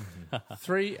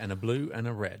 3 and a blue and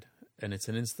a red. And it's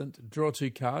an instant. Draw 2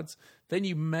 cards. Then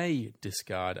you may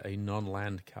discard a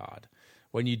non-land card.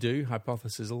 When you do,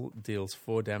 Hypothesisal deals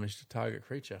 4 damage to target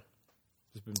creature.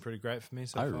 It's been pretty great for me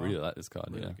so I far. really like this card.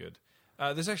 Really Yeah. good.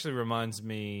 This actually reminds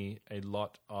me a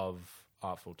lot of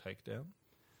Artful Takedown,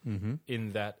 in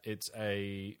that it's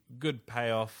a good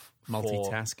payoff for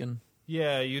Multitasking.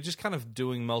 Yeah, you're just kind of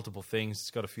doing multiple things.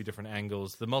 It's got a few different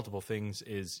angles. The multiple things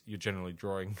is you're generally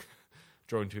drawing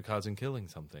 2 cards and killing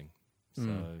something.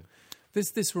 So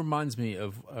This reminds me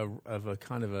of a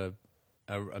kind of a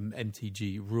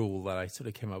MTG rule that I sort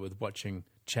of came up with watching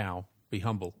Chow be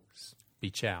humble, be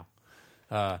Chow.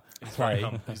 Play.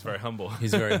 he's very humble.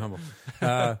 He's very humble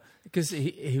because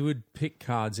he would pick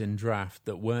cards in draft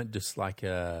that weren't just like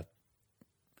like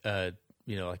a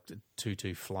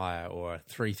 2/2 flyer or a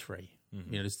 3/3.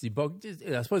 Just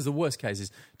I suppose the worst case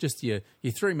is just your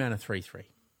 3 mana 3/3.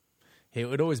 It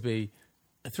would always be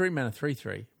a 3 mana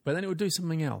 3/3, but then it would do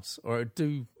something else, or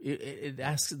it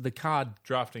asks the card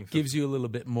Drafting for- gives you a little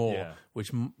bit more, Yeah.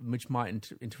 which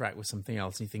might interact with something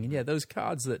else. And you're thinking, those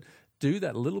cards that do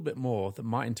that a little bit more, that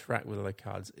might interact with other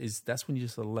cards, that's when you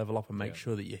just sort of level up and make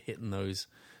sure that you're hitting those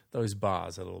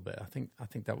bars a little bit. I think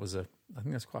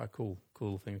that's quite a cool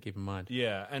thing to keep in mind.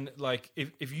 Yeah, and like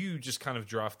if you just kind of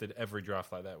drafted every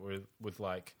draft like that with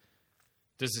like,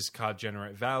 does this card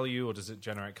generate value, or does it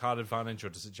generate card advantage, or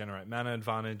does it generate mana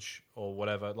advantage, or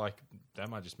whatever? Like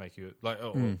that might just make you like.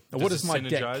 What does it my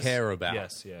deck synergize? care about?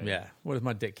 Yes, yeah. What does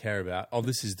my deck care about? Oh,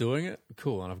 this is doing it.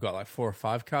 Cool, and I've got like 4 or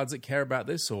 5 cards that care about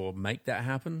this or make that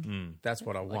happen. That's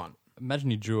what I want. Imagine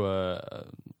you drew a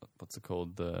what's it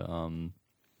called? The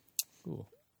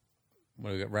What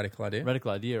do we got? Radical idea. radical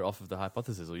idea off of the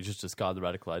hypothesis, or you just discard the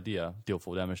radical idea, deal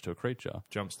 4 damage to a creature.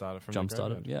 Jumpstart it from Jumpstart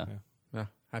the it, graveyard. yeah.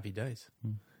 Happy days.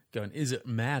 going, is it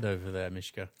mad over there,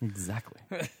 Mishka? Exactly.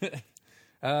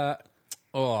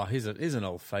 Here's an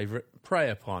old favourite. Prey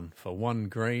Upon for 1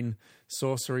 green,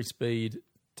 sorcery speed,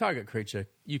 target creature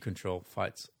you control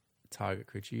fights target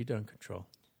creature you don't control.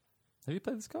 Have you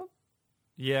played this card?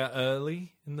 Yeah,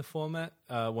 early in the format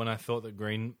when I thought that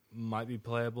green might be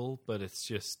playable, but it's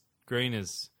just green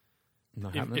is.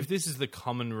 Not happening. If this is the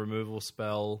common removal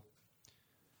spell,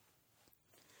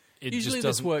 it Usually just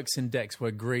this doesn't. works in decks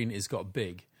where green is got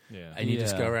big. Yeah. And you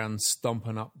just Yeah. go around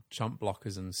stomping up chump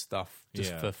blockers and stuff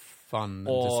just Yeah. for fun,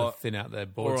 Or- and just to thin out their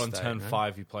board Or on state, turn right?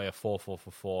 5, you play a 4/4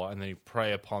 for 4, and then you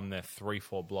prey upon their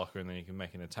 3/4 blocker, and then you can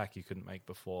make an attack you couldn't make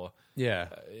before. Yeah.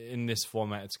 In this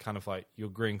format, it's kind of like your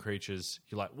green creatures,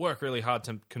 you like work really hard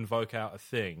to convoke out a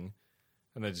thing,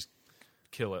 and they just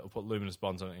kill it or put luminous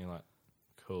bonds on it, and you're like,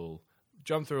 cool.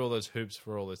 Jump through all those hoops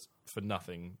for all this for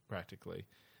nothing, practically.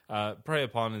 Prey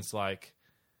upon is like,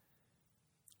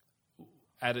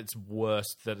 at its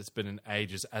worst, that it's been in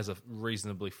ages as a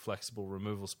reasonably flexible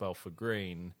removal spell for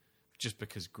green, just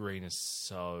because green is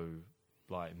so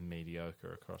like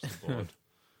mediocre across the board.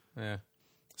 Yeah.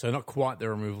 So not quite the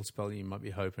removal spell you might be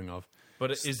hoping of.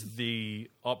 But it is the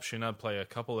option. I'd play a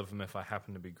couple of them if I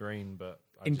happen to be green, but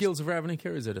In Guilds of Ravnica,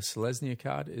 is it a Selesnya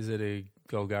card? Is it a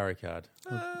Golgari card?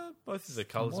 both of the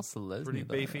colours More are Selesnya, pretty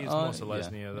though. beefy. It's Oh, more yeah,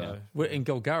 Selesnya, yeah. though. Well, in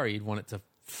Golgari, you'd want it to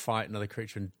fight another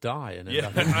creature and die. And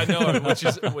Yeah, I know,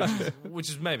 which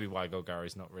is maybe why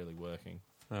Golgari's not really working.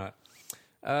 All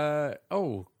right.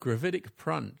 Gravitic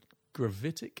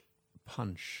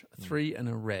Punch. 3 and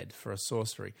a red for a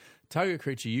sorcery. Target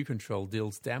creature you control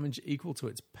deals damage equal to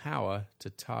its power to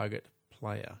target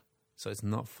player. So it's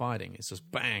not fighting. It's just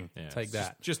bang, Yeah, take it's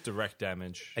that. Just direct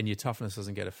damage. And your toughness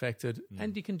doesn't get affected.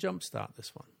 And you can jumpstart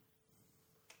this one.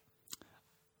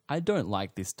 I don't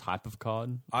like this type of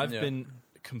card. I've been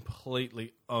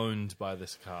completely owned by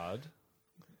this card.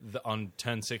 On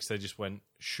turn 6, they just went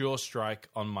Sure Strike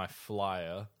on my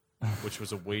flyer, which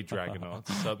was a Wee Dragonaut,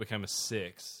 so it became a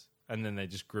 6. And then they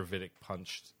just Gravitic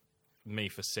punched me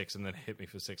for 6 and then hit me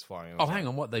for 6 flying. Oh, hang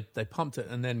on. What? They pumped it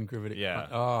and then Gravitic Yeah.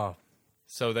 Oh,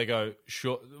 So they go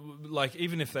short, like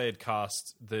even if they had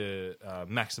cast the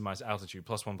maximize altitude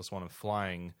 +1/+1 and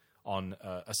flying on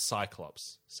a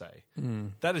Cyclops, say,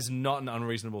 that is not an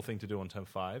unreasonable thing to do on turn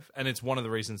 5, and it's one of the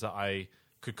reasons that I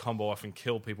could combo off and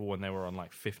kill people when they were on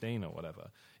like 15 or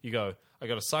whatever. You go, I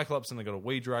got a Cyclops and I got a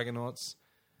Wee Dragonauts.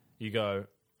 You go,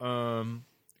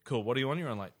 cool. What do you want? You're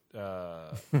on like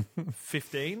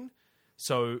 15.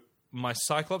 So my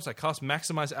Cyclops, I cast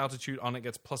maximize altitude on it,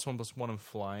 gets +1/+1 and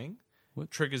flying. What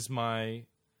triggers my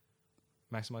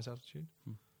maximize altitude?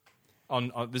 On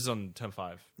this is on turn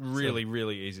 5. Really,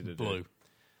 really easy to blue. do.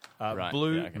 Right,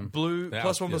 Blue, yeah, I can- blue Yeah,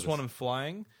 +1/+1 yeah, and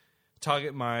flying.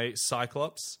 Target my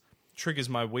Cyclops. Triggers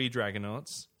my Wee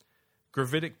Dragonauts.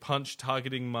 Gravitic Punch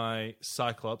targeting my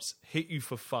Cyclops. Hit you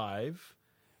for 5.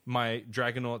 My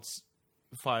Dragonauts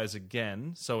fires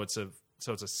again. So it's a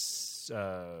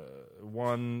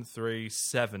 1, 3,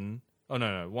 7. Oh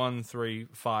no, 1, 3,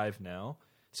 5 now.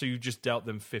 So you just dealt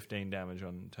them 15 damage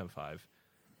on turn 5,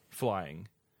 flying,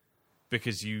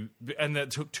 and that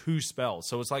took 2 spells.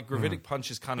 So it's like Gravitic Punch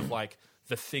is kind of like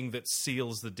the thing that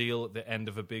seals the deal at the end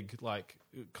of a big like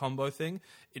combo thing.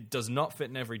 It does not fit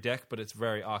in every deck, but it's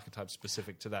very archetype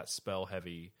specific to that spell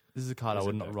heavy. This is a card I Is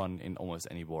would it not deck? run in almost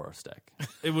any Boros deck.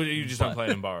 You just don't play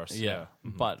it in Boros. Yeah,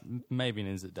 but maybe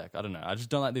an Izzet deck. I don't know. I just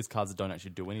don't like these cards that don't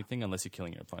actually do anything unless you're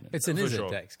killing your opponent. It's an For Izzet sure.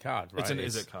 Dex card, right? It's an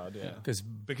Izzet card, yeah. Because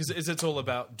Because it's all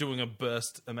about doing a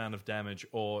burst amount of damage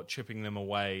or chipping them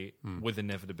away with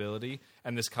inevitability.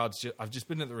 And this card's I've just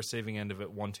been at the receiving end of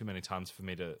it one too many times for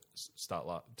me to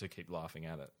to keep laughing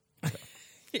at it.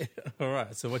 yeah, all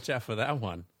right. So watch out for that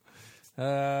one.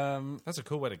 That's a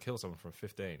cool way to kill someone from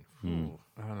 15. Ooh.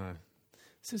 I don't know.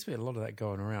 Seems to be a lot of that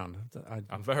going around.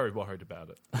 I'm very worried about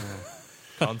it.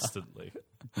 Constantly.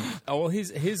 Oh well,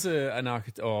 here's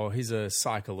a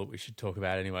cycle that we should talk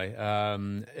about anyway.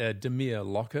 Demir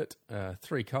Locket,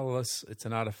 3 colorless. It's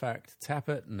an artifact. Tap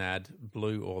it and add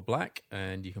blue or black,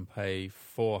 and you can pay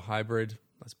 4 hybrid.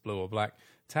 That's blue or black.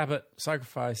 Tap it,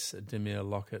 sacrifice a Demir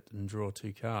Locket, and draw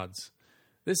 2 cards.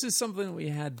 This is something that we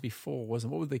had before,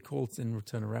 wasn't? What were they called in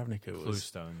Return of Ravnica? It Clue was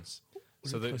stones. What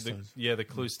So are clue the stones? the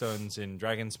clue stones in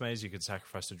Dragon's Maze, you could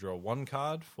sacrifice to draw 1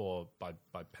 card by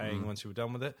paying once you were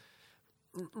done with it.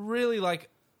 Really, like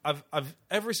I've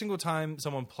every single time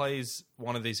someone plays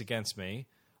one of these against me,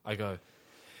 I go,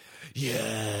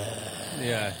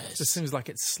 Yeah, it just seems like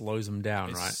it slows them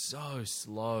down, it's right? so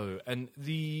slow, and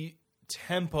the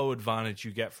tempo advantage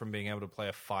you get from being able to play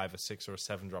a 5, a 6, or a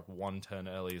 7 drop 1 turn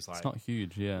early is like it's not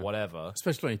huge. Yeah, whatever.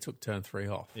 Especially when he took turn 3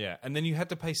 off. Yeah, and then you had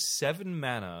to pay 7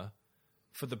 mana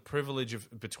for the privilege of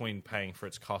between paying for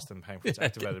its cost and paying for its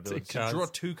activated ability to cards. draw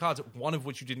 2 cards, one of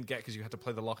which you didn't get because you had to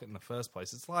play the locket in the first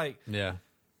place. It's like Yeah.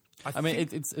 I mean,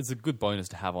 it's a good bonus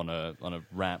to have on a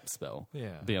ramp spell.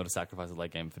 Yeah. Being able to sacrifice a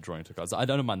late game for drawing 2 cards. I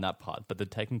don't mind that part, but the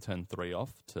taking turn 3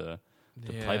 off to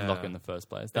play the locket in the first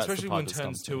place. That's especially the part when that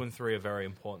turns stumps 2 me. and 3 are very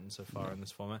important so far in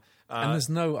this format. And there's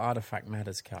no Artifact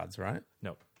Matters cards, right?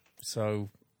 No. So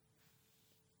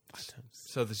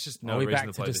So there's just are no we reason back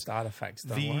to to play just this. artifacts?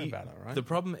 Don't worry about it, right? The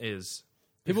problem is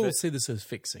People if will it- see this as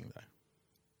fixing, though.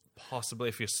 possibly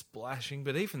if you're splashing,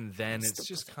 but even then, it's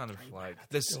just kind of like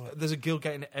there's a guild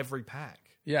gate in every pack.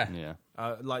 Yeah. Yeah.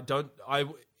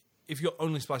 If your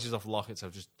only splashes off lockets,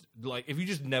 I've just like if you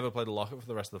just never played a locket for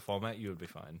the rest of the format, you would be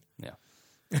fine. Yeah.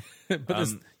 But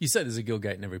you said there's a guild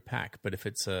gate in every pack, but if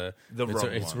it's wrong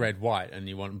one. red white and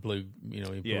you want blue,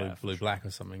 Yeah, blue black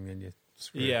or something, then you're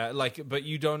screwed. Yeah, but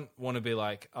you don't want to be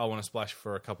like, I want to splash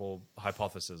for a couple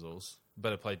hypothesizals.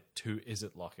 Better play 2 Is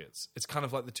It lockets. It's kind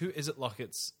of like the 2 Is It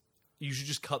lockets. You should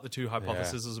just cut the 2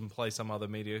 hypothesizals and play some other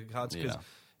media cards because Yeah.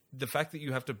 the fact that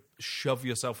you have to shove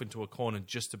yourself into a corner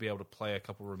just to be able to play a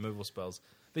couple removal spells,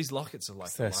 these lockets are like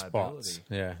It's their a liability. spots.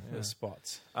 Yeah, their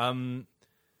spots.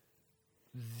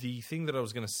 The thing that I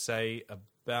was going to say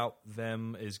about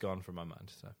them is gone from my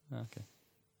mind. So Okay.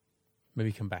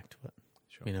 Maybe come back to it.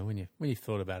 Sure. When you've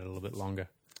thought about it a little bit longer.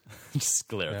 Just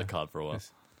glare at the card for a while.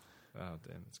 Yes. Oh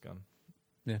damn, it's gone.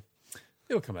 Yeah,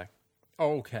 it'll come back.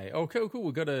 Okay, cool.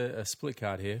 We've got a split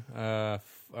card here.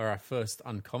 Our first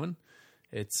uncommon.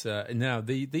 It's now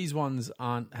these ones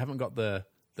haven't got the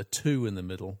 2 in the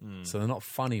middle, so they're not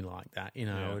funny like that. You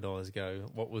know, Yeah. I would always go.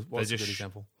 What's a good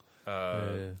example?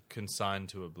 Consigned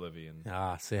to oblivion.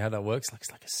 See how that works?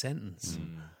 It's like a sentence.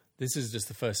 This is just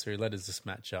the first 3 letters just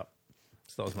match up.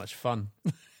 It's not as much fun.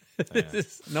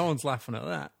 No one's laughing at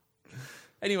that.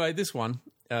 Anyway, this one,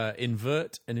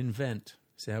 invert and invent.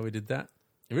 See how we did that?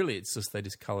 Really, it's just they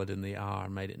just coloured in the R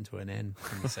and made it into an N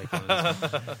in the second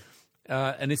one.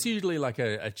 And it's usually like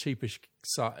a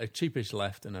cheapish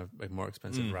left and a more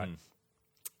expensive right.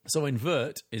 So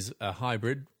invert is a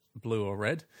hybrid, blue or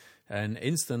red, and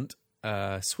instant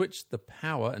switch the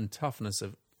power and toughness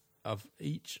of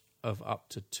each of up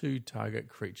to 2 target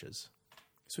creatures.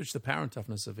 Switch the power and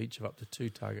toughness of each of up to 2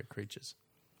 target creatures.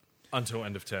 Until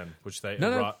end of turn, which they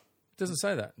No, doesn't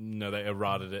say that. No, they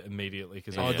errated it immediately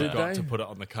because Oh, they did forgot they? to put it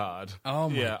on the card. Oh,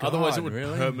 my yeah. God, Otherwise, it would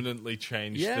really? permanently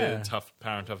change Yeah. the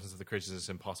power and toughness of the creatures. It's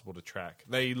impossible to track.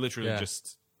 They literally Yeah.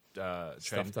 just changed.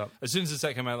 Stuffed up. As soon as the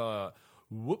set came out, they're like,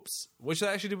 whoops. Which they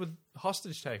actually did with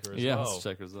Hostage Taker as Yeah, well. Hostage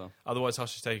Taker as well. Otherwise,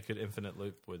 Hostage Taker could infinite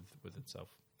loop with itself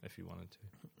if you wanted to.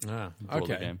 Draw the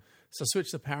Okay. game. So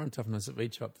switch the power and toughness of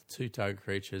each up to 2 target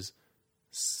creatures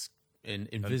in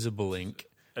invisible ink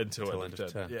Until end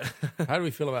of turn. Yeah. How do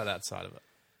we feel about that side of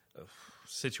it?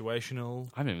 Situational.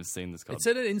 I haven't even seen this card. It's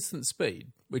at an instant speed,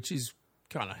 which is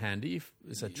kind of handy. If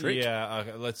it's a trick. Yeah,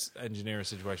 okay, let's engineer a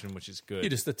situation which is good. You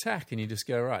just attack and you just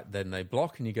go, right, then they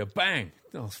block and you go, bang!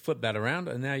 I'll flip that around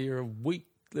and now you're a weak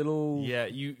little... Yeah,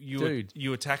 you Dude.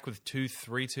 you attack with 2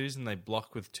 3/2s and they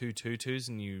block with 2 2/2s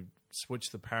and you switch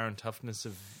the power and toughness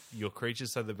of your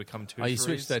creatures so they become 2 Oh, you 3s.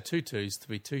 switch their 2/2s to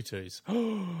be 2/2s.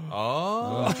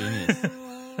 Oh, Genius.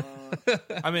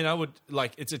 I mean, I would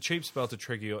like it's a cheap spell to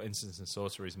trigger your instants and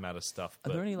sorceries matter stuff. Are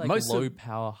But there any like most low of-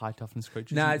 power, high toughness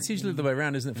creatures? Nah, it's usually the way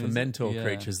around, isn't it? For Is it? mentor Yeah.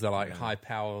 creatures, they're like high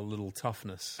power, little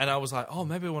toughness. and I was like, oh,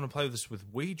 maybe I want to play this with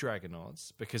Wee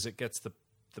Dragonauts because it gets the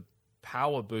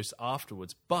power boost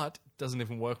afterwards, but it doesn't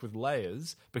even work with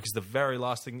layers because the very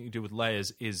last thing that you do with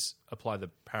layers is apply the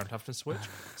power and toughness switch.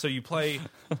 So you play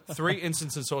 3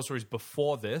 instants and sorceries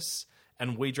before this,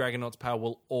 and Wee Dragonaut's power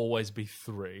will always be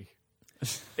 3.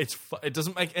 It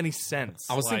doesn't make any sense.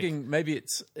 I was Like, thinking maybe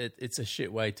it's a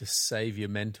shit way to save your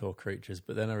mentor creatures,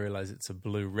 but then I realized it's a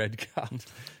blue-red card.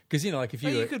 Because, like if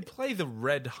Hey, you... you could play the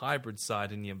red hybrid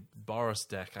side in your Boros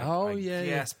deck. I yeah.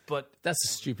 guess, but That's a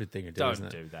stupid thing to do, isn't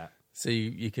don't it? do that. So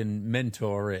you can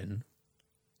mentor in,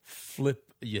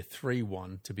 flip your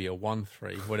 3/1 to be a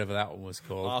 1/3, whatever that one was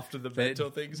called. After the But mentor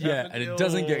things Yeah, happen. and it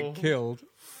doesn't Oh. get killed.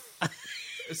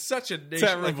 It's such a niche.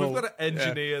 Terrible. Like, we've got to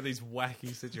engineer these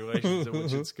wacky situations in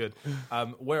which it's good.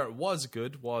 Where it was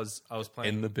good was I was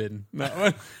playing In the bin. That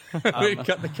one. We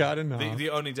cut the card in half. the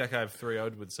only deck I've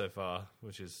 3-0'd with so far,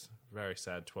 which is very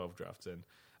sad. 12 drafts in.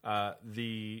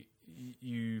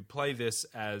 You play this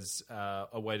as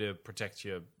a way to protect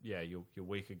your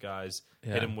weaker guys.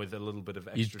 Yeah. Hit them with a little bit of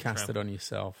You extra. cast trample. it on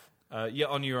yourself.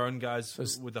 On your own guys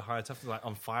with the higher toughness, like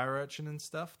on Fire Urchin and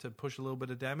stuff, to push a little bit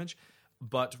of damage.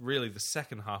 But really, the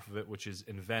second half of it, which is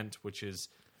Invent, which is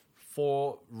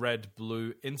 4 red,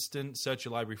 blue, instant, search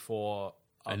your library for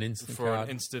An instant for card. an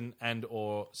instant and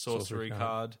or sorcery card.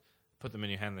 card. Put them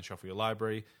in your hand, then shuffle your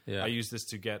library. Yeah. I use this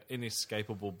to get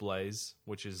Inescapable Blaze,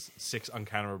 which is 6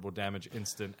 uncounterable damage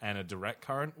instant, and a Direct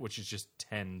Current, which is just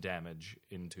 10 damage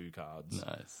in 2 cards.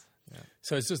 Nice.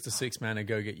 So it's just a 6 mana,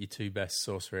 go get your 2 best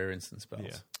sorcerer instant spells.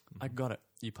 Yeah. I got it.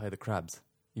 You play the crabs.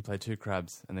 You play 2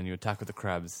 crabs, and then you attack with the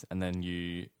crabs, and then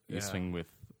you swing with...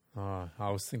 Oh, I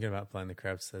was thinking about playing the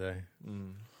crabs today.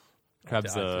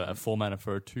 Crabs I are didn't. a 4 mana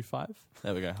for a 2/5.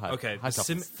 There we go. High, Okay, high the top.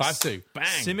 5/2. Bang!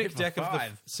 Simic deck of the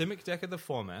 5. Simic deck of the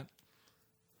format.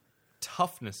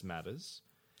 Toughness matters.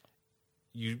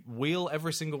 You wheel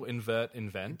every single invent,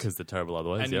 Because they're terrible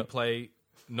otherwise, and yep. you play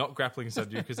not Grappling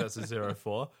Subdue because that's a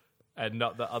 0/4, and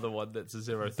not the other one that's a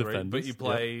 0/3. But Defenders, you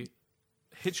play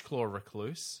Hitchclaw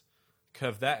Recluse,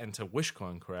 curve that into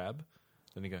Wishclone Crab.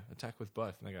 Then you go attack with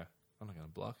both, and they go, I'm not going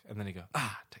to block. And then you go,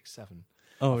 take 7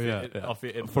 Oh, off yeah. your- off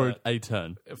your For invert. a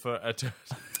turn. for a turn.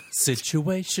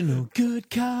 Situational good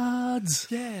cards.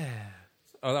 Yeah.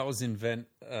 Oh, that was invent.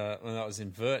 That was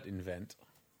invert.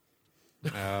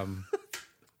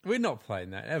 We're not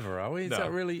playing that ever, are we? Is No.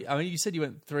 that really? I mean, you said you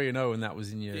went 3-0, and that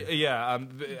was in your. Yeah,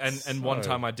 and one So-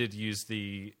 time I did use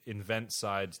the invent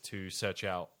side to search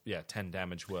out 10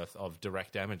 damage worth of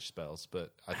direct damage spells.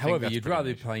 But I think However, that's you'd pretty rather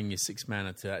be niche. playing your 6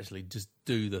 mana to actually just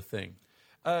do the thing.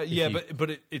 Yeah, you-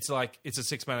 but it's like it's a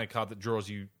 6 mana card that draws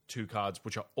you 2 cards,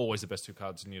 which are always the best 2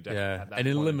 cards in your deck. Yeah, at that and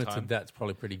in point in limited, time. that's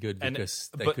probably pretty good And- because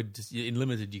but- in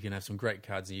limited you can have some great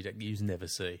cards in your deck that you just never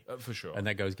see, For sure. and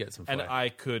that goes get some. And play. I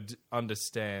could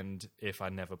understand if I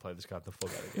never played this card in the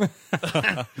format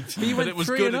again. But you went it was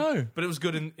 3-0. good. But it was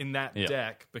good in that Yeah.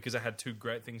 deck because I had 2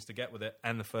 great things to get with it,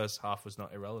 and the first half was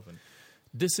not irrelevant.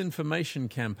 Disinformation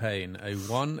campaign: a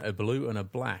 1, a blue, and a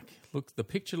black. Look, the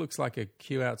picture looks like a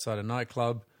queue outside a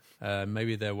nightclub.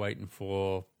 Maybe they're waiting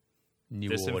for new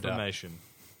order. Disinformation.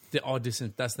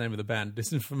 That's the name of the band.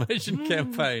 Disinformation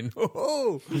campaign.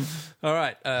 Oh, all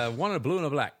right. 1, a blue, and a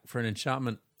black for an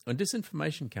enchantment. When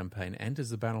Disinformation campaign enters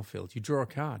the battlefield, you draw a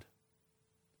card,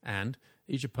 and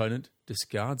each opponent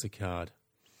discards a card.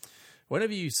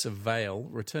 Whenever you surveil,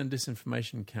 return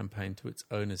Disinformation campaign to its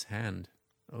owner's hand.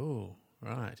 Oh,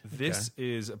 right. This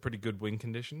is a pretty good win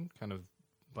condition, kind of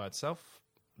by itself.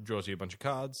 Draws you a bunch of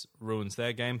cards, ruins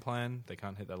their game plan. They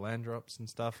can't hit their land drops and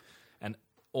stuff. And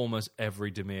almost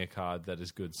every Dimir card that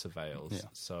is good surveils. Yeah.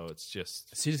 So it's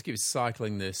just... So you just keep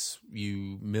cycling this.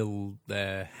 You mill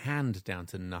their hand down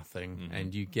to nothing,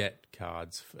 and you get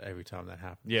cards for every time that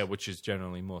happens. Yeah, which is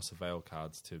generally more surveil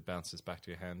cards to bounce this back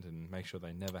to your hand and make sure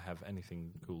they never have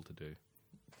anything cool to do.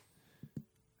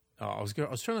 Oh, I was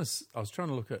trying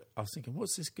to look at. I was thinking,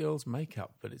 what's this girl's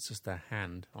makeup? But it's just a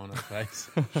hand on her face.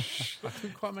 I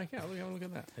couldn't quite make it out. Look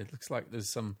at that. It looks like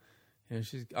there's some.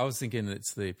 I was thinking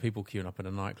it's the people queuing up at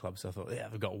a nightclub. So I thought, yeah,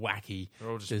 they've got wacky. They're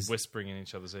all just there's- whispering in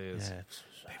each other's ears. Yeah.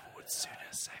 People would sooner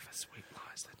savor sweet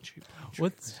lies than chew punch.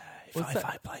 If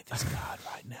I play this card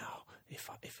right now,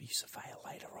 if you surveil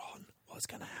later on, what's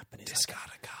going to happen is Discard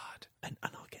a card. and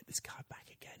I'll get this card back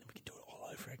again, and we can do it all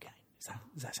over again.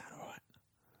 Does that sound all right?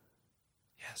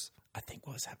 Yes. I think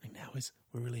what's happening now is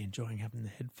we're really enjoying having the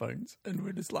headphones, and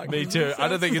we're just like Me too. I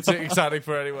don't think it's exciting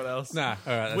for anyone else. Nah, all right.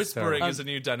 That's Whispering terrible. is a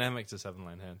new dynamic to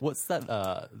 7-lane hand. What's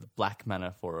that black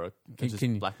mana for? Just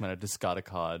can you- black mana, discard a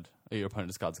card. Your opponent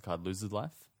discards a card, loses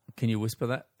life. Can you whisper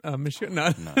that, Michelle?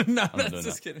 No, no, I'm not that's doing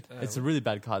just that. kidding. It's a really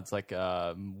bad card. It's like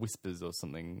Whispers or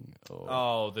something. Or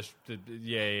Oh,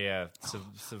 yeah.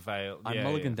 Surveil. I yeah,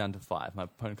 mulligan yeah. down to 5. My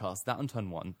opponent casts that on turn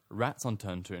 1, Rats on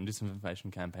turn 2, and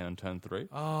Disinformation campaign on turn 3.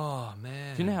 Oh,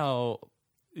 man. Do you know how?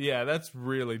 Yeah, that's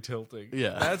really tilting.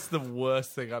 Yeah. That's the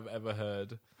worst thing I've ever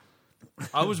heard.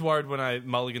 I was worried when I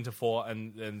mulliganed to 4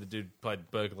 and the dude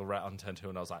played Burglar Rat on turn 2,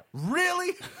 and I was like,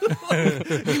 really?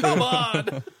 Come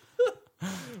on!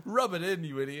 Rub it in,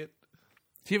 you idiot.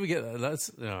 Do you ever get that?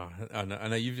 That's I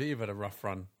know you've had a rough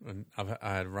run, and I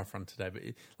had a rough run today. But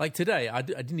like today, I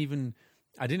didn't even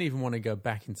want to go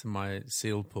back into my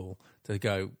sealed pool to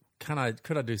go. Could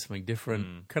I do something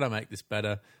different? Could I make this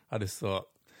better? I just thought,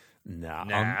 nah.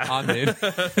 I'm in.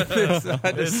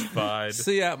 It's fine.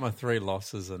 See out my 3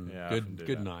 losses and Yeah, I can do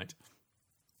good that. night.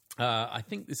 I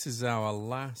think this is our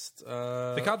last.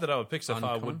 The card that I would pick so far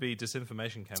Uncommon? would be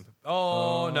Disinformation Camp.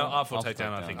 Oh, no, Artful Artful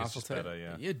Takedown I Takedown. think is just better,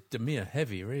 yeah. You're Demir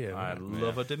heavy, really. I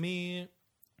love a Demi.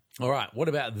 All right, what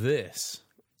about this?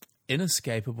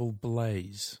 Inescapable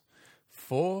Blaze.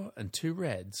 4 and 2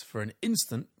 reds for an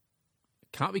instant.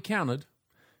 Can't be countered.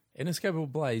 Inescapable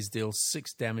Blaze deals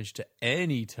 6 damage to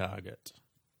any target.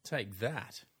 Take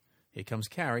that. Here comes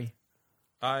Carrie.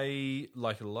 I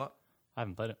like it a lot. I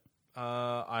haven't played it.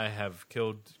 I have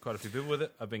killed quite a few people with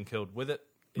it. I've been killed with it.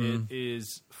 It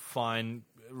is fine.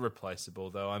 replaceable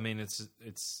though. I mean,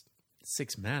 it's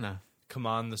 6 mana.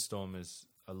 Command the Storm is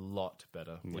a lot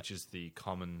better, which is the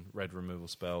common red removal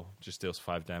spell. Just deals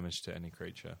 5 damage to any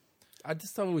creature. I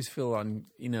just always feel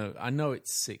I know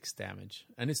it's 6 damage,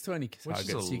 and it's to any target,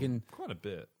 so you can quite a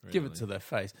bit really. give it to their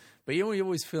face. But you're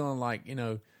always feeling like,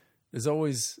 there's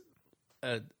always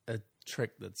a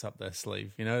trick that's up their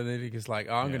sleeve. They're just like,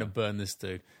 I'm going to burn this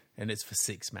dude, and it's for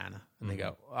 6 mana. And they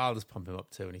go, I'll just pump him up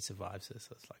 2, and he survives this.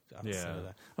 So it's like,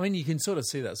 that. I mean, you can sort of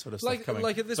see that sort of stuff coming.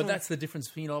 Like at this but that's the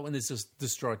difference, when there's just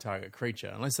destroy target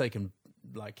creature. Unless they can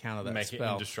counter that Make spell,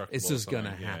 it indestructible it's just going to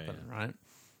something. happen, right?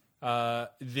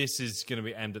 This is going to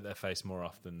be aimed at their face more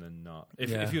often than not.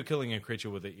 If you're killing a creature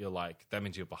with it, you're like, that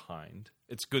means you're behind.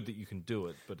 It's good that you can do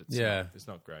it, but it's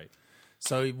not great.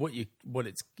 So what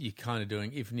you're kind of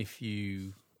doing, even if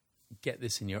you get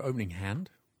this in your opening hand,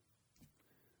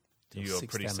 You're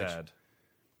pretty damage. sad.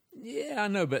 Yeah, I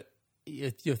know, but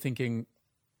you're thinking,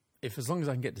 if as long as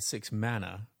I can get to 6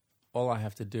 mana, all I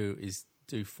have to do is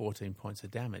do 14 points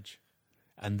of damage,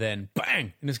 and then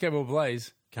bang, inescapable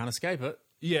blaze, can't escape it.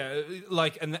 Yeah,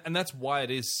 and that's why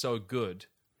it is so good.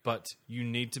 But you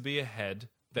need to be ahead.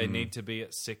 They need to be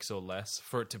at 6 or less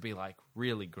for it to be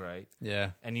really great.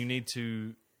 Yeah, And you need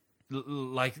to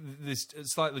there's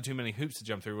slightly too many hoops to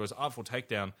jump through. Whereas Artful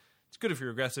Takedown, it's good if you're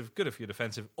aggressive, good if you're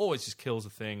defensive. Always just kills a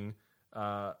thing,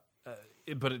 but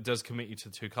it does commit you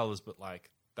to 2 colors. But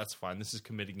that's fine. This is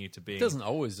committing you to being. it doesn't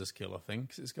always just kill a thing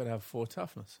because it's got to have 4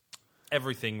 toughness.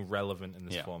 Everything relevant in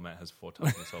this format has 4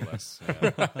 toughness or less.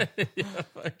 Yeah.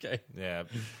 Okay. Yeah,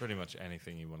 pretty much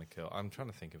anything you want to kill. I'm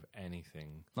trying to think of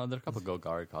anything. No, there are a couple of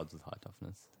Golgari cards with high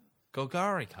toughness.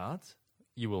 Golgari cards?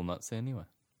 You will not see anywhere.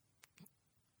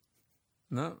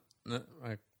 No.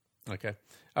 Okay.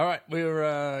 All right,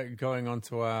 we're going on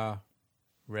to our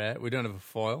rare. We don't have a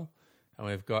foil, and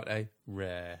we've got a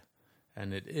rare,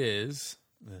 and it is.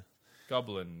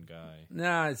 Goblin guy.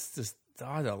 Nah, it's just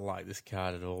I don't like this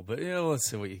card at all. But let's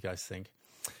see what you guys think.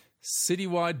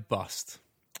 Citywide Bust.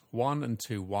 1 and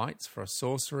 2 whites for a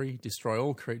sorcery. Destroy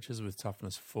all creatures with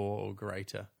toughness 4 or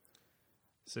greater.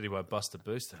 Citywide Buster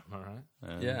Booster, am I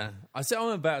right? Yeah. I'm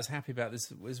about as happy about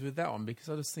this as with that one because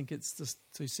I just think it's just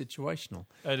too situational.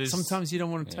 It is. Sometimes you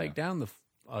don't want to take down the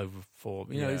over 4.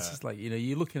 It's just like,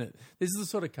 you're looking at... This is the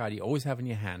sort of card you always have in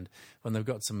your hand when they've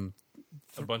got some...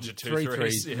 A bunch of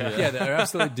 3/3s. 2/3s. Yeah, they're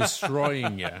absolutely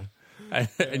destroying you.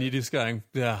 And you're just going,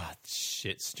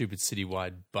 shit, stupid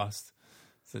Citywide Bust.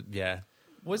 So, yeah.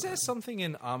 Was there something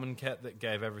in Armenket that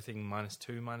gave everything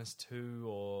 -2/-2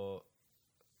 or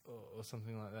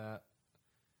something like that?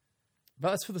 But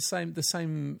that's for the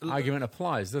same argument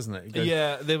applies, doesn't it?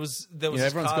 Yeah, there was this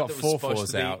everyone's card got that was 4/4s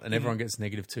supposed to be out, and everyone gets -2,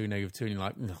 -2, and you're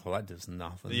like, well, that does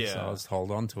nothing. Yeah. So I'll just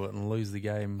hold on to it and lose the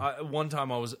game. One time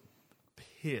I was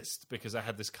pissed because I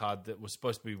had this card that was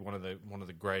supposed to be one of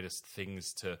the greatest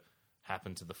things to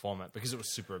happen to the format because it was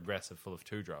super aggressive, full of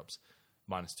 2-drops,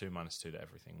 -2/-2 to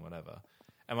everything, whatever.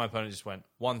 And my opponent just went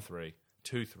 1/3,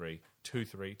 2/3,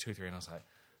 2/3, 2/3, and I was like,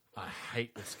 I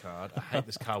hate this card. I hate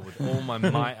this card with all my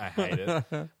might. I hate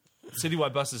it.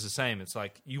 Citywide Bust is the same. It's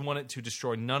like you want it to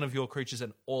destroy none of your creatures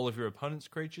and all of your opponent's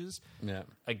creatures. Yeah.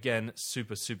 Again,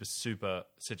 super, super, super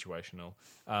situational.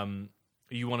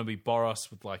 You want to be Boros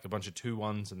with a bunch of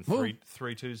 2/1s and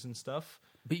 3/2s and stuff.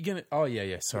 But you're going to... Oh,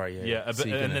 yeah, sorry. Yeah, So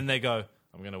you're and gonna- then they go,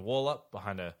 I'm going to wall up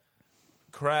behind a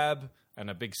crab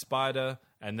and a big spider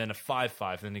and then a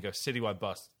 5/5. Then you go Citywide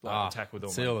Bust, attack with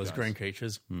all see my all those guys. green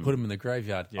creatures, put them in the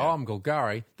graveyard. Yeah. Oh, I'm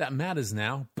Golgari. That matters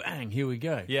now. Bang, here we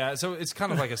go. Yeah, so it's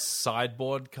kind of like a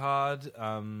sideboard card.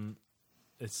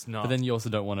 It's not. But then you also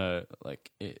don't want to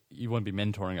you want to be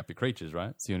mentoring up your creatures,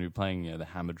 right? So you want to be playing the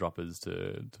hammer droppers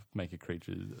to make your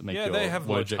creatures. Your they have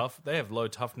low Wojak- They have low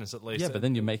toughness at least. Yeah, but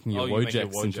then you're making your you make your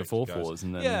Wojaks into Wojak 4/4s,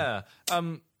 and then yeah.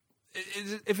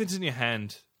 If it's in your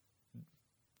hand,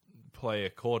 play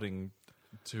according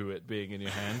to it being in your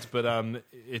hand. But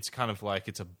it's kind of like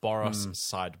it's a Boros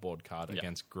sideboard card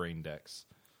against green decks.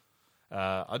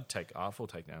 I'd take Artful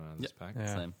Takedown out of this pack.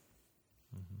 Yeah. same.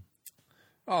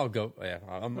 I'll go... Yeah,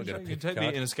 I'm not going to You pick take a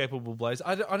card. the Inescapable Blaze.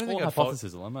 I don't think Or I'd fault,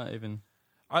 Hypothesis. I might even.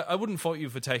 I wouldn't fault you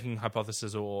for taking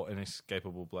Hypothesis or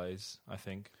Inescapable Blaze, I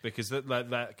think. Because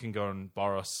that can go on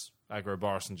Boros, aggro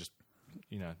Boros, and just,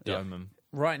 dome them.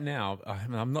 Right now,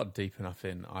 I'm not deep enough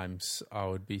in. I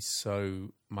would be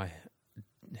so... My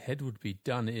head would be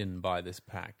done in by this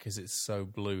pack because it's so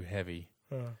blue heavy.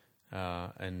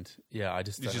 And, I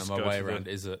just don't just know my go way for around.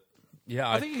 the- Is it... Yeah,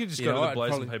 I think you could just go to the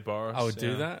Blaze and pay Boros. I would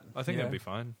do that. I think Yeah. that'd be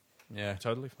fine. Yeah.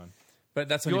 Totally fine. But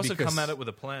that's You only also because... come at it with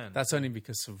a plan. That's only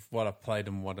because of what I've played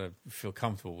and what I feel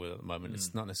comfortable with at the moment.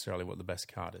 It's not necessarily what the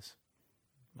best card is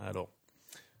at all.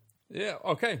 Yeah,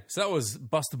 okay. So that was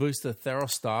Buster Booster Theros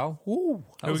style. Ooh,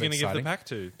 that Who are we was going to give the exciting. pack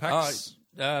to? Packs?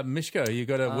 Mishko, you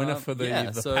got a winner for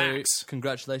the so packs.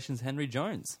 congratulations, Henry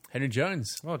Jones. Henry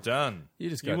Jones. Well done. You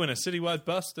just You got- win a citywide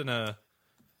bust and a...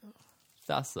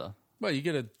 Thassa. Well, you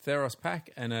get a Theros pack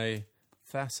and a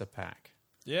Thassa pack.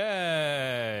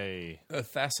 Yay. A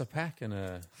Thassa pack and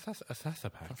a A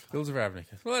Thassa pack. Guilds of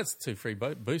Ravnica. Well, that's 2 free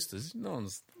boosters. No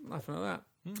one's laughing at that.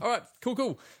 All right,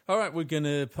 cool. All right, we're going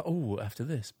to... after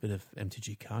this, bit of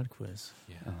MTG card quiz.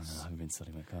 Oh, no, I haven't been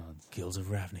studying my cards. Guilds of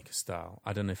Ravnica style.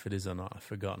 I don't know if it is or not. I've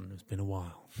forgotten. It's been a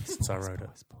while since I wrote it.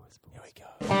 Here we go.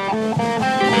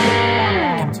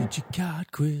 MTG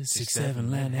card quiz.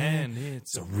 6-7 land hand.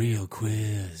 It's a real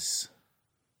quiz.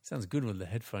 Sounds good with the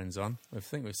headphones on. I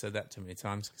think we've said that too many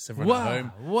times because everyone at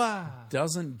home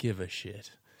doesn't give a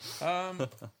shit. All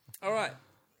right.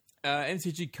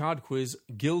 MTG card quiz.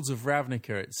 Guilds of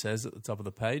Ravnica, it says at the top of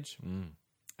the page.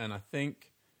 And I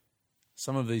think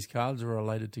some of these cards are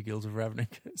related to Guilds of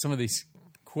Ravnica. Some of these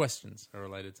questions are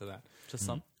related to that. Just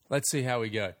some. Let's see how we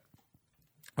go.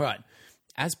 All right.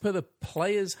 As per the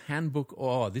player's handbook,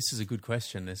 this is a good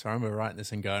question. I remember writing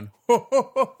this and going,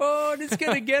 this is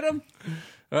going to get him.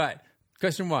 All right.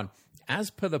 Question 1. As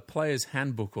per the player's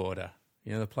handbook order,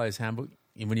 you know the player's handbook?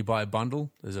 When you buy a bundle,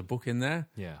 there's a book in there.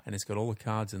 Yeah. And it's got all the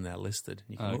cards in there listed.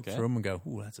 You can look Okay. through them and go,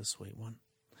 that's a sweet one.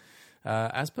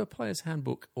 As per player's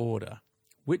handbook order,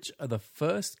 which are the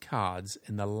first cards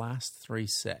in the last 3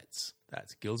 sets?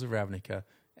 That's Guilds of Ravnica,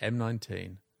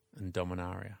 M19, and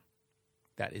Dominaria.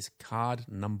 That is card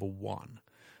number 1.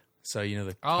 So you know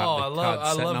the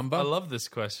card, set number. I love this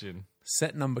question.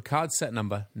 Card set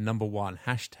number 1.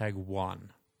 #1.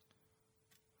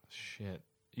 Shit.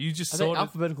 You just Are they sorted...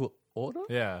 alphabetical order?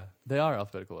 Yeah. They are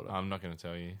alphabetical order. I'm not going to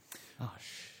tell you. Oh,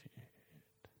 shit.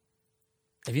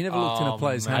 Have you never looked in a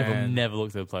player's man. handbook? I've never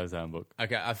looked at a player's handbook.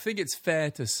 Okay, I think it's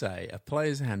fair to say a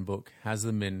player's handbook has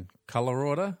them in color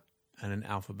order and in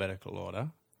alphabetical order.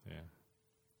 Yeah.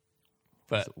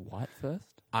 But Is it white first?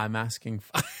 I'm asking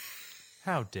for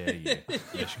How dare you,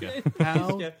 Mishka?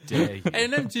 How dare you?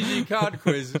 an MTG card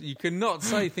quiz. You cannot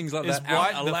say things like Is that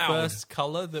white out the loud. first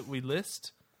color that we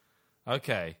list?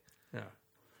 Okay. Yeah.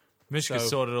 Mishka So-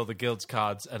 sorted all the guilds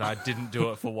cards, and I didn't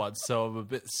do it for once, so I'm a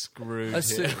bit screwed Let's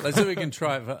see here. if we can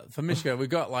try it. For Mishka, we've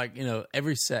got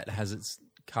every set has its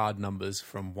card numbers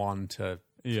from 1 to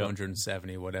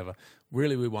 270 or whatever.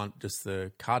 Really, we want just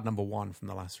the card number 1 from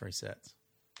the last 3 sets.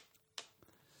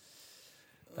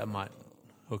 That might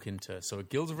hook into... So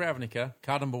Guilds of Ravnica,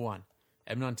 card number 1.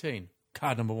 M19,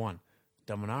 card number 1.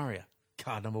 Dominaria,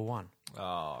 card number 1. Oh,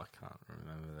 I can't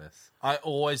remember this. I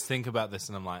always think about this,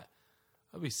 and I'm like,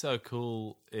 that'd be so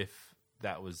cool if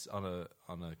that was on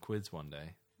a quiz one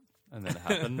day. And then it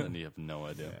happened, and you have no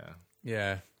idea. Yeah.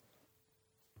 Yeah.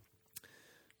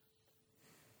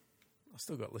 I've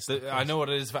still got listed. I know what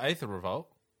it is for Aether Revolt.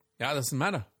 Yeah, it doesn't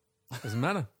matter. Doesn't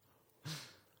matter.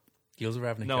 Guilds of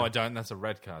Ravnica. No, I don't. That's a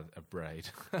red card. A braid.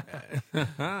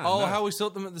 How we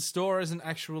sort them at the store isn't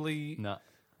actually... No.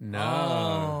 No.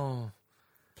 Oh.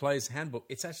 Player's handbook.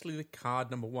 It's actually the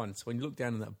card number 1. So when you look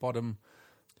down in that bottom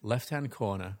left-hand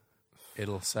corner,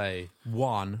 it'll say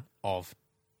 1 of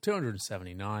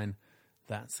 279.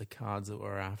 That's the cards that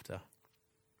we're after.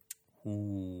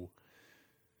 Ooh.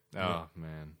 Oh,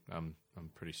 man. I'm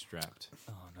pretty strapped.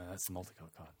 Oh, no, that's the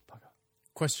multicolored card. Bugger.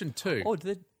 Question 2. Oh,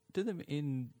 did they do them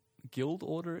in guild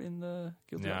order in the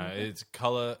guild? No, order? it's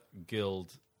color,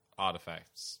 guild,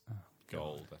 artifacts.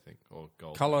 Gold, I think. Or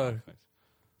gold. Colour. artifacts.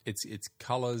 It's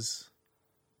colors,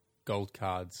 gold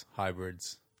cards,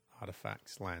 hybrids,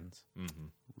 artifacts, lands.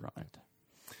 Right.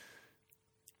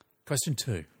 Question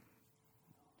 2.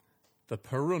 The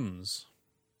Peruns.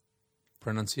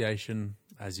 Pronunciation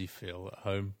as you feel at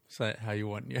home. Say it how you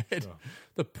want in your head. Sure.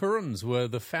 The Peruns were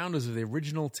the founders of the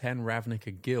original 10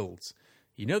 Ravnica guilds.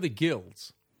 You know the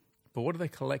guilds, but what are their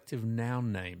collective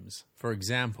noun names? For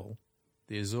example,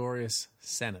 the Azorius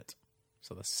Senate.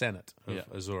 So the Senate of Yeah.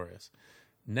 Azorius.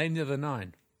 Name the other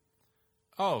 9.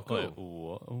 Oh,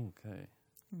 cool. Wait, okay.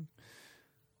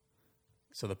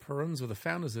 So the Peruns were the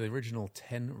founders of the original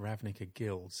 10 Ravnica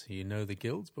guilds. You know the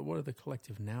guilds, but what are the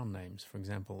collective noun names? For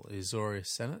example, Azorius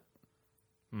Senate.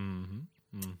 And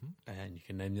you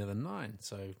can name the other 9.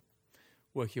 So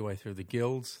work your way through the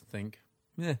guilds. Think,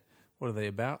 what are they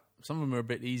about? Some of them are a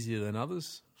bit easier than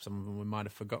others. Some of them we might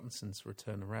have forgotten since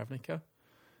Return to Ravnica.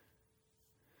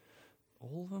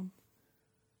 All of them?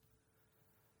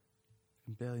 I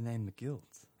can barely name the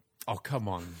guilds. Oh, come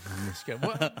on, Mishka.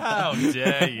 What? How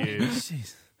dare you?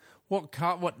 Jeez. What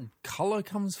color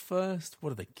comes first?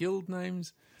 What are the guild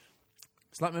names?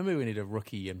 It's like maybe we need a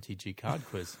rookie MTG card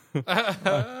quiz.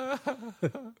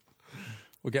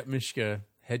 We'll get Mishka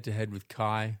head-to-head with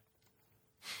Kai.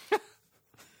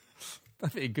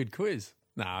 That'd be a good quiz.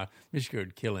 Nah, Mishka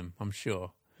would kill him, I'm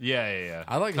sure. Yeah.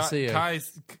 I'd like to see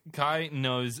Kai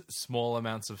knows small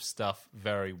amounts of stuff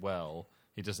very well.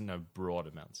 He doesn't know broad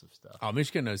amounts of stuff. Oh,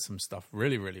 Mishka knows some stuff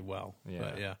really, really well. Yeah.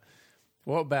 But yeah.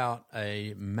 What about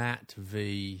a Matt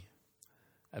v.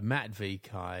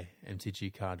 Kai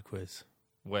MTG card quiz?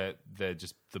 Where they're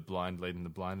just the blind leading the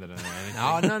blind. They don't know anything.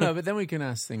 Oh, no. But then we can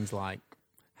ask things like,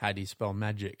 how do you spell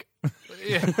magic?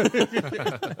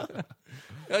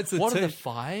 That's What are the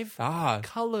 5 Ah,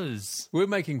 colors? we're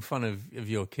making fun of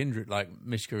your kindred. Like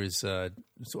Mishka is, so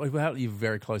you're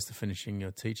very close to finishing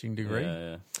your teaching degree.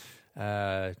 Yeah.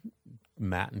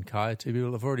 Matt and Kai, 2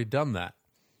 people have already done that.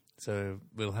 So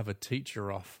we'll have a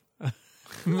teacher off.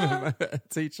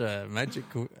 Teacher magic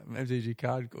MTG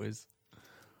card quiz.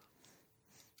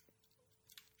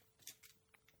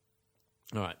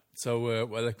 All right. So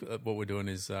what we're doing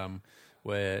is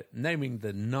we're naming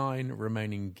the 9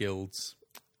 remaining guilds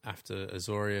after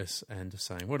Azorius and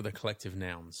saying what are the collective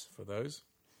nouns for those.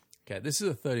 Okay, this is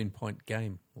a 13-point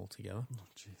game altogether. Oh,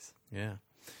 jeez.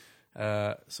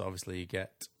 Yeah. So obviously you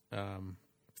get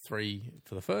 3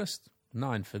 for the first,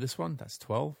 9 for this one. That's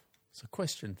 12. So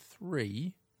question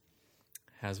 3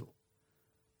 has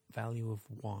value of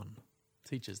 1.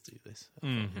 Teachers do this.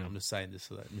 I'm just saying this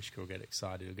so that Mishka will get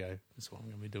excited. He'll go, this is what I'm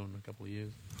going to be doing in a couple of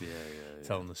years. Yeah.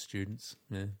 Telling the students.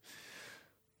 Yeah.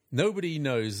 Nobody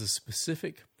knows the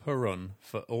specific Perun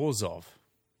for Orzhov.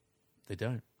 They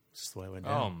don't. It's just the way it went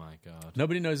down. Oh my god.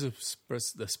 Nobody knows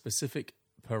the specific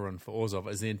Perun for Orzhov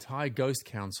as the entire Ghost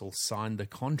Council signed the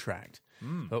contract.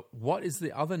 But what is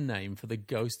the other name for the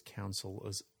Ghost Council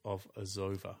of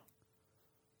Azova?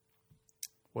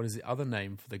 What is the other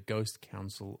name for the Ghost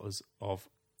Council of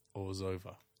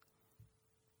Orzhova?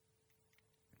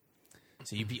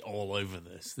 So you'd be all over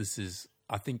this. This is,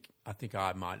 I think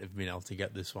I might have been able to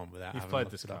get this one without You've having played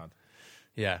looked this it up. card.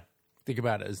 Yeah. Think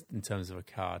about it as in terms of a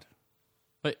card.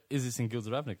 Wait, is this in Guilds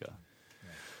of Ravnica?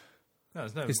 No,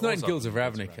 there's no. It's not in Orzhov Guilds of in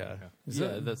Ravnica. Is Yeah,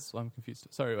 it? that's why I'm confused.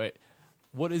 Sorry, wait.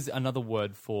 What is another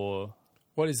word for...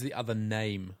 What is the other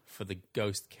name for the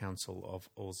Ghost Council of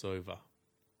Orzhova?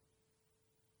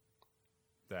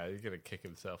 Yeah, you're gonna kick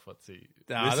himself. What's he?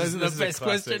 Ah, those are the this is a best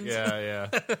classic. questions.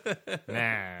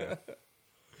 Yeah. Nah.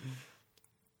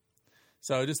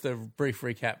 So just a brief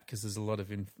recap because there's a lot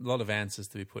of answers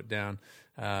to be put down.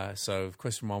 So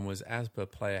question 1 was, as per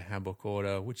player handbook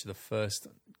order, which are the first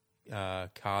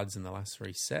cards in the last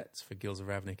 3 sets for Guilds of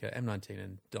Ravnica, M19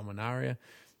 and Dominaria?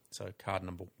 So card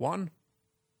number 1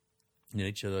 in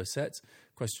each of those sets.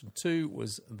 Question 2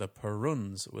 was the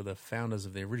Peruns were the founders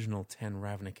of the original 10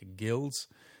 Ravnica guilds.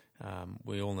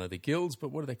 We all know the guilds, but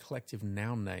what are their collective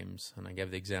noun names? And I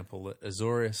gave the example that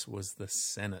Azorius was the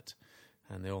Senate,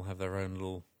 and they all have their own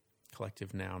little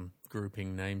collective noun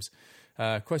grouping names.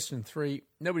 Question 3,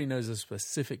 nobody knows a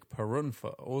specific Perun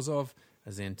for Orzhov,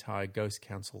 as the entire Ghost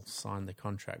Council signed the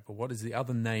contract. But what is the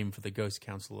other name for the Ghost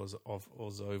Council of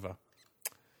Orzhova?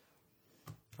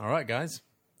 All right, guys,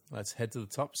 let's head to the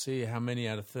top, see how many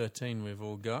out of 13 we've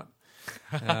all got.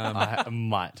 I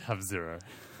might have 0.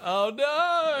 Oh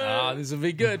no! This will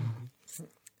be good.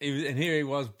 And here he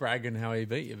was bragging how he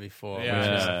beat you before.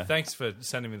 Yeah. Thanks for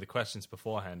sending me the questions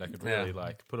beforehand. I could really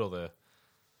Yeah. put all the.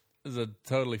 It's a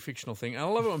totally fictional thing. I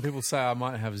love it when people say I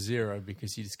might have 0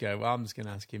 because you just go, well, I'm just going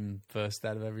to ask him first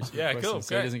out of every single question cool,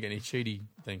 so great. he doesn't get any cheaty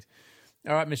things.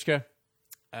 All right, Mishka.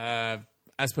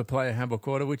 As per player handbook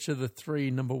order, which are the 3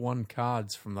 number 1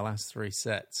 cards from the last 3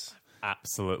 sets?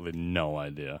 Absolutely no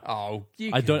idea. Oh,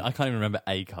 I can't even remember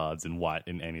A cards in white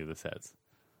in any of the sets.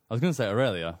 I was going to say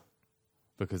Aurelia,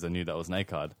 because I knew that was an A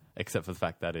card, except for the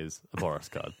fact that is a Boros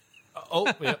card.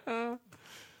 Oh, yeah.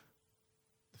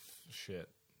 Shit.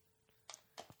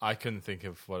 I couldn't think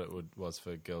of what it was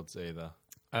for guilds either.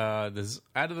 There's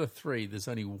out of the 3, there's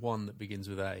only 1 that begins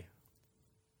with A.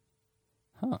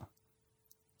 Huh.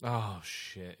 Oh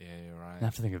shit! Yeah, you're I right.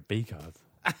 have to think of B cards.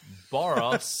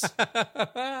 Boros,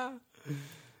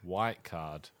 white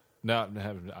card. No, I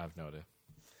have no idea.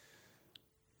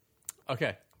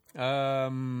 Okay.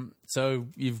 So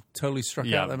you've totally struck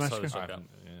out there, I'm Mishka? totally struck out.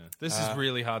 This is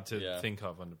really hard to think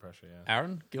of under pressure. Yeah.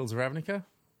 Aaron, Guilds of Ravnica?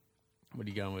 What are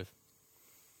you going with?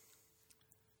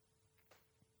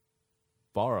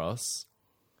 Boros.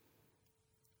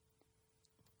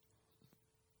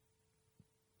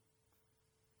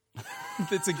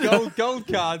 It's a gold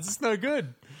cards. It's no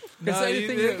good. No,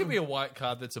 anything there that- could be a white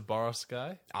card that's a Boros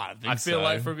guy. I I feel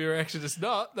like from your reaction, it's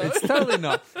not. Though. It's totally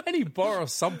not. Any Boros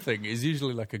something is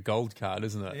usually like a gold card,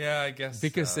 isn't it? Yeah, I guess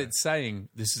Because so. it's saying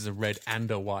this is a red and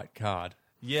a white card.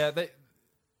 Yeah,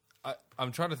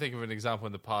 I'm trying to think of an example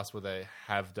in the past where they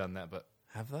have done that, but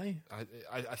Have they?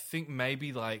 I think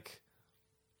maybe like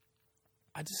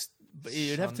But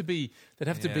it'd have to be. There'd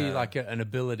have to be Yeah. like an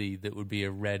ability that would be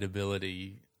a red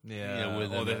ability.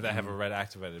 with or them. they have a red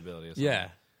activated ability or something.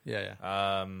 Yeah.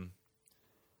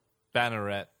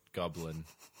 Banneret Goblin.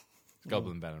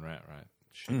 Goblin Banneret, right?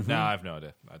 No, I have no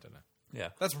idea. I don't know. Yeah.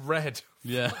 That's red.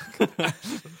 Yeah.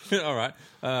 All right.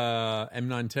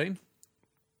 M19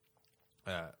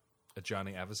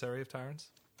 Ajani Adversary of Tyrants.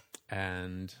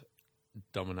 and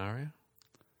Dominaria.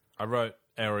 I wrote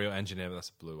Aerial Engineer, but that's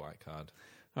a blue-white card.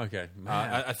 Okay.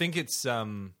 I think it's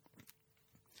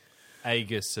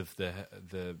Aegis of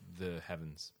the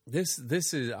heavens. This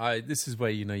is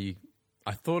where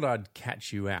I thought I'd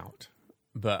catch you out,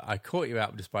 but I caught you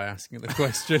out just by asking the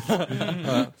question.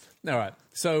 All right.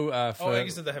 So for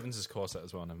Aegis of the heavens is Corset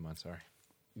as well. Never mind. Sorry.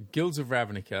 Guilds of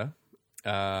Ravnica,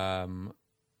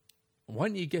 why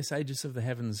don't you guess Aegis of the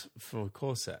Heavens for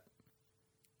Corset?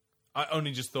 I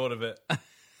only just thought of it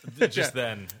just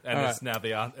then, and All it's now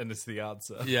the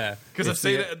answer. Yeah, Because I've it's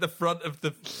seen the- it at the front of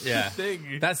the Yeah,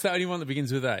 thing. that's the only one that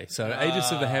begins with A. So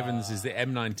Aegis of the Heavens is the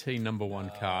M19 number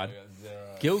 1 card.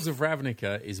 Guilds of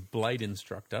Ravnica is Blade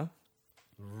Instructor.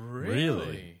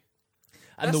 Really?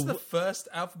 And That's the first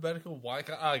alphabetical white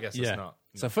card. I guess it's not.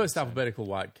 So first alphabetical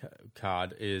white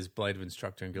card is Blade of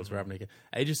Instructor and Guilds of Ravnica.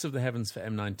 Aegis of the Heavens for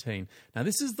M19. Now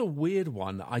this is the weird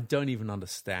one that I don't even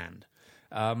understand.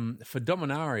 For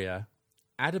Dominaria,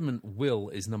 Adamant Will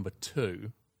is number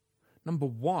 2. Number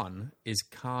 1 is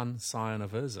Khan, Scion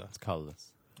of Urza. It's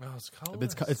colorless. Oh, it's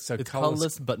colorless. It's So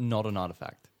colorless, but not an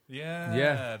artifact.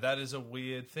 Yeah, that is a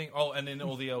weird thing. Oh, and in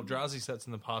all the Eldrazi sets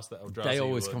in the past, that Eldrazi They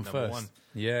always were come number first. 1.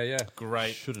 Yeah.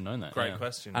 Great, Should have known that. great yeah.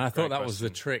 question. And I thought Great that was the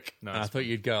question. trick. No, And I it's thought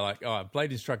you'd go like, oh,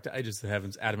 Blade Instructor, Aegis of the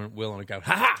Heavens, Adamant Will, and I'd go,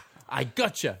 ha! I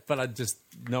gotcha! But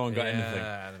no one got anything.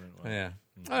 Adamant Will. Yeah.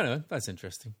 I don't know. That's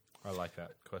interesting. I like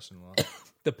that question a lot.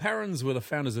 The Parents were the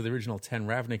founders of the original 10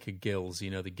 Ravnica guilds. You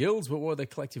know the guilds, but what were their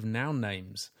collective noun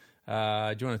names? Do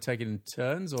you want to take it in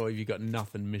turns, or have you got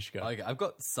nothing, Mishka? Okay, I've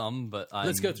got some, but I'm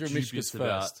Let's go through dubious Mishka's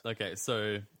about- first. Okay,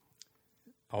 so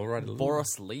I'll write a little.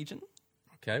 Boros Legion,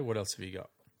 Okay, what else have you got?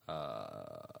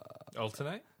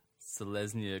 Alternate?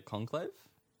 Selesnya Conclave,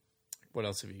 What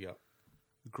else have you got?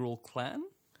 Gruul Clan,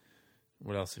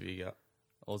 What else have you got?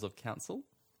 Orzhov Council,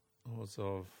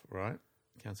 Orzhov, right?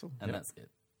 Council? and Yep. that's it.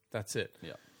 That's it.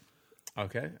 Yeah.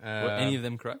 Okay. Were any of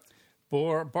them correct?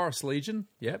 Boris Legion,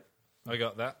 yep. I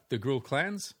got that. The Gruul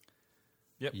clans,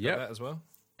 Yep, Yep. got that as well.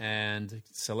 and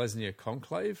Selesnya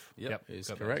Conclave Yep. is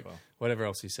got that correct. as well. Whatever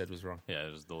else he said was wrong. Yeah,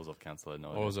 it was the Orzhov Council. I had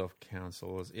no idea. Orzhov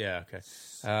Council. Yeah, okay.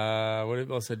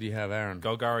 What else do you have, Aaron?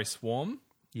 Golgari Swarm.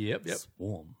 Yep.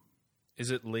 Swarm.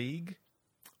 Is it League?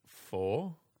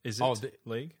 4. Is it Oh,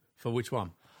 League? for which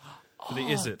one? For the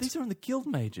Is it? These are on the guild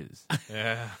mages.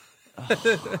 Yeah.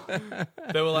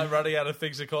 They were like running out of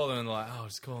things to call them, and they're like, oh,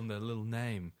 just call them their little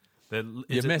name.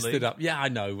 You messed it up. Yeah, I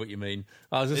know what you mean.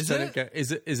 I was just Is trying it? to go.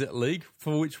 Is it League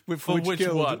for which which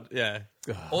guild? one? Yeah.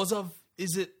 Orzhov,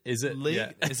 is it League?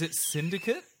 Yeah. Is it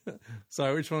Syndicate?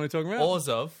 So which one are we talking about?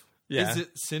 Orzhov, Yeah. is it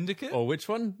Syndicate? Or which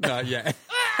one? No, yeah.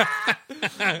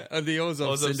 The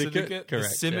Orzhov Orzhov Syndicate.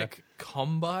 Correct. The Simic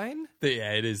Combine?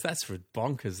 Yeah, it is. That's for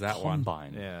bonkers. That one.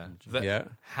 Combine. Yeah. Yeah.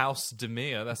 House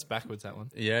Demir, that's backwards, that one.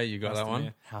 Yeah, you got that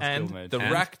one. House And Guildmage. the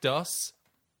And? Rakdos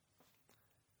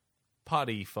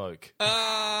Party Folk.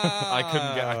 Ah! I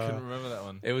couldn't remember that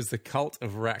one. It was the Cult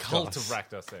of Rakdos. Cult of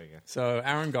Rakdos, there you go. So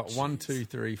Aaron got 1, 2,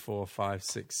 3, 4, 5,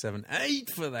 6, 7, 8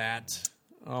 for that.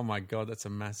 Oh my god, that's a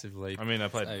massive lead. I mean, I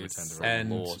played Hey, Pretender. it's- Right? And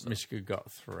Lord. Mishka got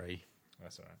 3.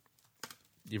 That's all right.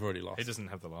 You've already lost. He doesn't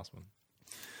have the last one.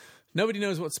 Nobody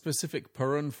knows what specific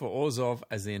Perun for Orzhov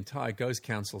as the entire Ghost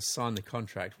Council signed the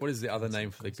contract. What is the other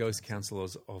name for the Ghost Council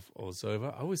of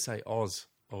Orzhova? I always say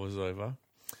Orzhova.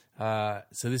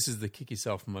 So this is the kick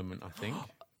yourself moment, I think.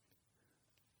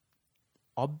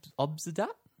 Obsidat?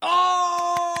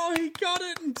 Oh, he got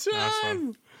it in time.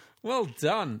 one. Well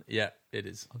done. Yeah, it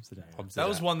is. Obsidat. That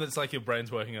was one that's like your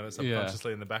brain's working on it Yeah.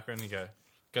 subconsciously in the background. And you go,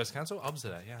 Ghost Council?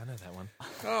 Obsidat. Yeah, I know that one.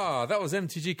 Oh, that was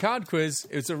MTG Card Quiz.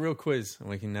 It was a real quiz. And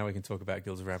we can talk about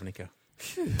Guilds of Ravnica.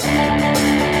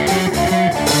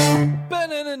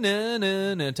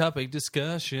 Ba-na-na-na-na, topic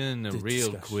discussion, a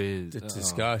real quiz.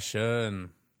 Discussion.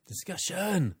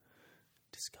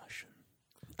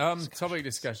 Topic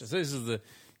discussion. So this is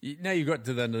now you got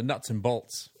to the nuts and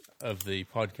bolts of the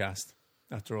podcast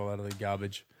after all that other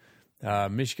garbage.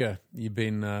 Mishka, you've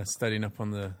been studying up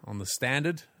on the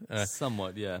standard.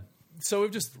 Somewhat, yeah. So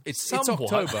we've just it's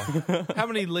Somewhat. October. How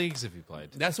many leagues have you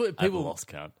played? That's what I've people lost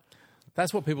count.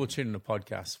 That's what people tune in a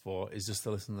podcast for, is just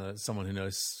to listen to someone who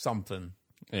knows something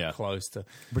Yeah. close to.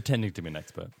 Pretending to be an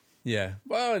expert. Yeah.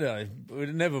 Well, no,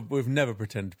 we've never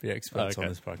pretended to be experts on Okay.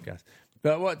 this podcast.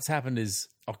 But what's happened is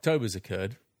October's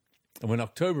occurred, and when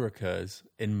October occurs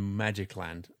in Magic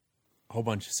Land, a whole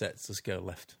bunch of sets just go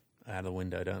left out of the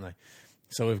window, don't they?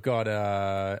 So we've got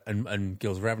and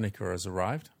Guilds of Ravnica has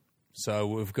arrived. So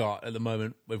we've got at the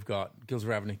moment Guilds of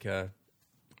Ravnica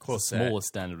core set. Smallest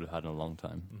standard we've had in a long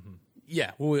time.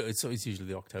 Yeah, well, it's usually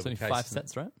the October. It's only case, 5 isn't it?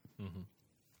 sets, right?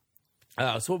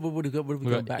 So what would we We've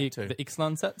go got back to? the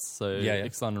Ixalan sets, so Yeah.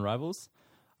 Ixalan and Rivals,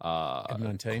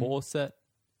 M19. core set,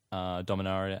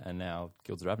 Dominaria, and now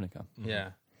Guilds of Ravnica.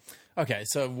 Yeah. Okay,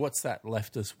 so what's that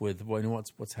left us with?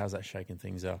 How's that shaking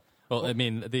things up? Well, I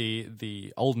mean,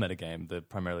 the old metagame, the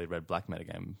primarily red-black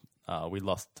metagame, we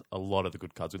lost a lot of the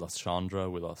good cards. We lost Chandra,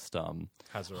 we lost Hazaret.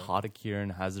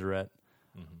 Hardikiran, Hazaret,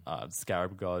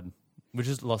 Scarab God. We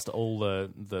just lost all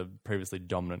the previously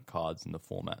dominant cards in the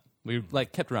format. We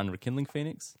kept around Rekindling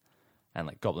Phoenix and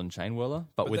Goblin Chain Whirler,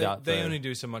 but without they the, only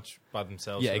do so much by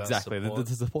themselves. yeah, without exactly. support.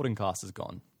 The supporting cast is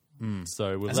gone,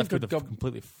 so we're Hasn't left with a Gob-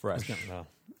 completely fresh. No.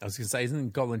 I was going to say,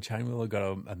 isn't Goblin Chainwheeler got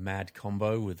a mad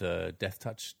combo with a Death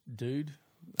Touch dude?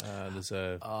 There's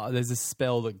There's a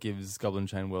spell that gives Goblin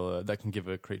Chain Whirler that can give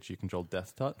a creature you control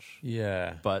Death Touch,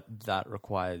 yeah. but that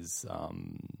requires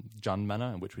Jund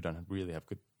mana, which we don't really have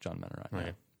good Jund mana right now.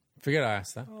 Okay. Forget I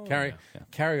asked that.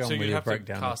 Carry on So with you your have to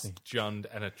breakdown. cast Jund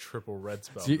and a triple red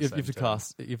spell. So you at the have to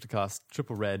same time. cast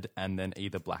triple red and then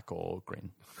either black or green,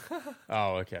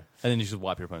 Oh, okay. and then you should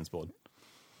wipe your opponent's board.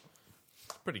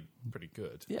 Pretty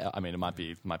good. Yeah, I mean it might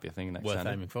be a thing next Worth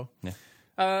standard. aiming for. Yeah.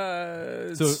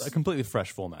 So a completely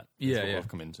fresh format. Is Yeah, what yeah. we've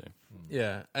come into.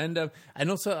 yeah, and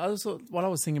also what I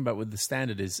was thinking about with the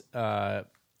standard is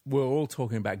we're all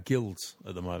talking about guilds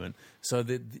at the moment, so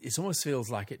it almost feels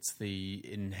like it's the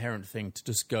inherent thing to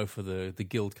just go for the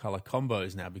guild color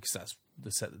combos now because that's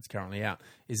the set that's currently out.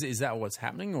 Is that what's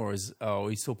happening, or are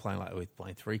we still playing are we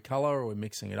playing 3 color, or are we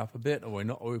mixing it up a bit, or we're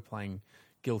not? Are we playing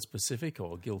guild specific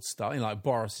or guild style? Like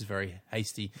Boris is very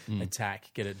hasty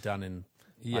attack, get it done in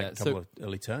a couple of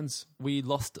early turns. We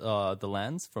lost the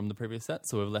lands from the previous set,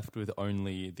 so we're left with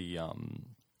only the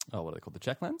what are they called? The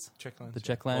check lands? Checklands. The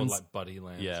check lands. Or like buddy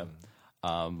lands. Yeah.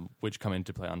 and- Which come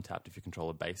into play untapped if you control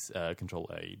one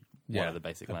of the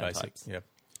basic land types. Yeah.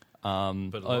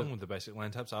 But along with the basic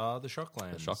land types are the shock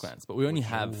lands. The shock lands, but we only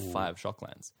have 5 shock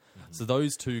lands. So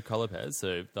those 2 color pairs,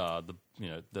 so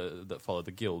that follow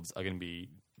the guilds, are going to be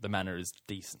the mana is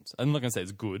decent. I'm not going to say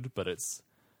it's good, but it's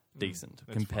decent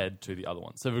compared to the other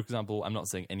ones. So, for example, I'm not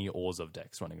seeing any Orzhov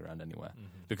decks running around anywhere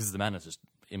because the mana is just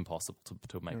impossible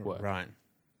to make work. Right.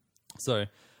 So,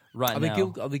 right Are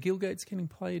now, the guild gates getting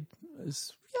played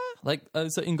as?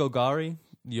 so in Golgari,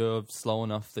 you're slow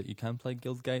enough that you can play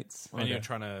guild gates. And you're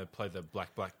trying to play the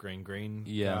black, green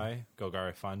Yeah. guy,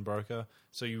 Golgari Fine Broker.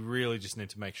 So you really just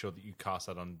need to make sure that you cast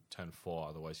that on turn 4.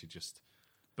 Otherwise, you're just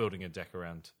building a deck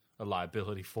around a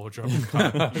liability 4-drop you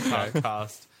can't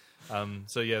cast.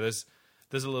 So yeah, there's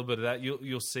a little bit of that.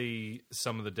 You'll see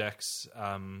some of the decks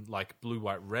like blue,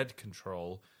 white, red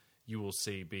control. You will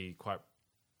see be quite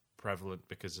prevalent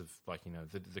because of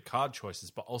the card choices,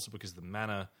 but also because the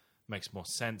mana makes more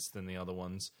sense than the other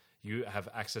ones. You have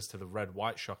access to the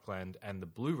red-white shockland and the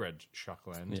blue-red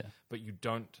shockland, but you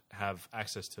don't have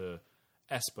access to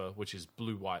Esper, which is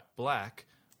blue-white-black,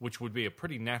 which would be a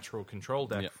pretty natural control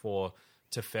deck for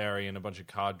Teferi and a bunch of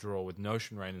card draw with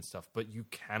Notion Rain and stuff, but you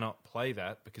cannot play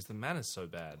that because the mana's so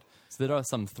bad. So there are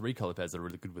some 3 color pairs that are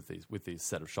really good with these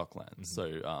set of shock lands.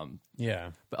 So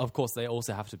but of course they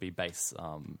also have to be base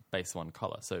 1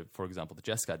 color. So for example, the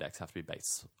Jeskai decks have to be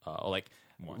base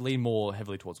lean more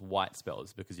heavily towards white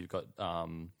spells because you've got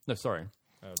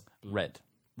red.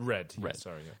 Red. Yeah,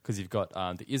 sorry. Yeah. Because you've got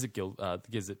the Izzet Guild, the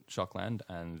Izzet Shockland,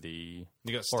 and the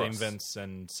You got Horus. Steam Vents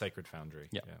and Sacred Foundry.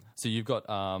 Yeah. So you've got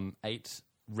 8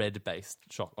 red-based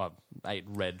 8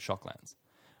 red Shocklands.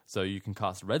 So you can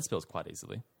cast red spells quite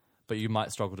easily, but you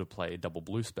might struggle to play double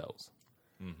blue spells.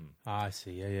 I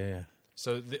see. Yeah.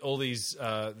 So all these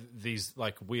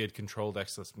like weird control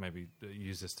decks. Let's maybe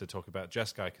use this to talk about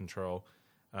Jeskai control.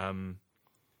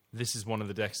 This is one of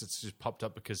the decks that's just popped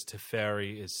up because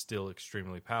Teferi is still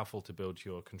extremely powerful to build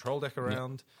your control deck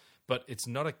around, but it's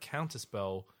not a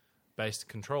counterspell-based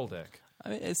control deck. I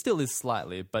mean, it still is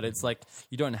slightly, but it's like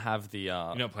you don't have the.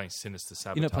 You're not playing Sinister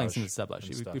Sabotage. You're not playing Sinister Sabotage.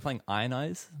 and You're stuff. playing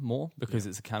Ionize more because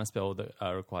it's a counterspell that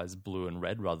requires blue and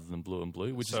red rather than blue and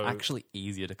blue, which is So- actually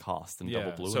easier to cast than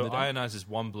double blue. So in the deck. Ionize is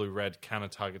 1 blue-red, counter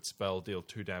target spell, deal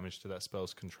 2 damage to that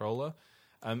spell's controller.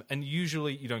 And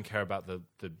usually you don't care about the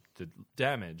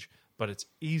damage, but it's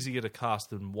easier to cast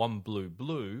than 1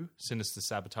 blue-blue, Sinister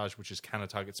Sabotage, which is counter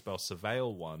target spell,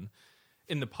 Surveil 1.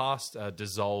 in the past,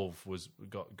 Dissolve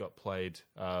got played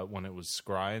when it was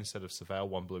Scry instead of Surveil.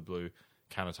 1 blue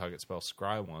counter target spell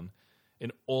Scry 1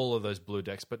 in all of those blue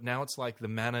decks. But now it's like the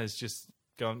mana is just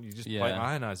gone. You just play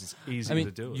Ionize. It's easy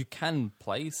to do it. You can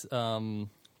place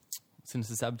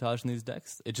Sinister Sabotage in these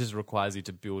decks. It just requires you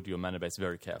to build your mana base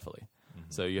very carefully.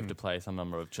 So you have to play some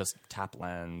number of just tap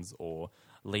lands or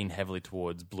lean heavily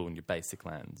towards blue in your basic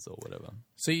lands or whatever.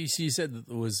 So you said that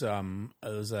there was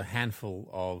a handful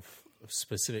of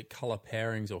specific color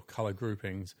pairings or color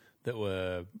groupings that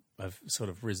have sort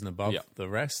of risen above the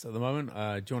rest at the moment.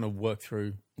 Do you want to work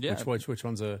through which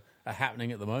ones are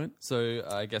happening at the moment? So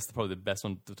I guess probably the best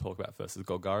one to talk about first is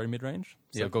Golgari midrange.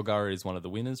 So Golgari is one of the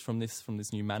winners from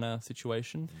this new mana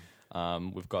situation.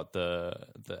 We've got the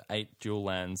 8 dual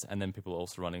lands, and then people are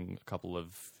also running a couple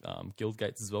of guild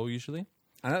gates as well, usually.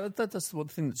 And that's one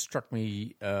thing that struck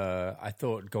me. I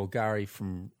thought Golgari,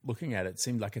 from looking at it,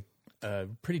 seemed like a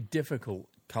pretty difficult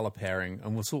color pairing,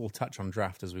 and we'll touch on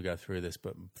draft as we go through this,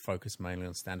 but focus mainly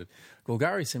on standard.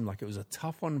 Golgari seemed like it was a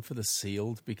tough one for the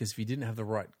sealed, because if you didn't have the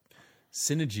right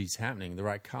synergies happening, the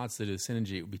right cards to do the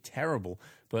synergy, it would be terrible.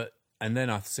 And then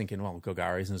I was thinking, well,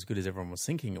 Golgari isn't as good as everyone was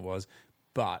thinking it was,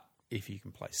 but if you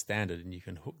can play standard and you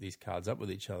can hook these cards up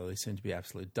with each other, they seem to be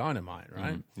absolute dynamite,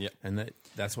 right? Yeah. And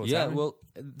that's what's happening? Well,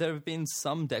 there have been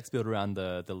some decks built around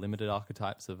the limited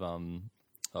archetypes of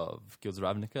Guilds of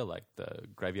Ravnica, like the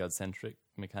graveyard-centric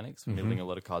mechanics, milling a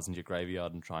lot of cards into your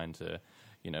graveyard and trying to,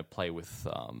 play with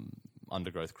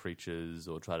undergrowth creatures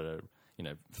or try to,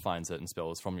 find certain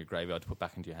spells from your graveyard to put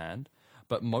back into your hand.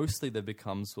 But mostly they've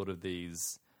become sort of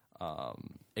these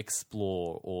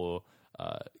explore or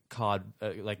card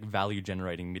like value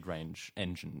generating mid-range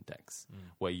engine decks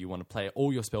where you want to play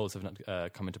all your spells have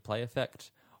not come into play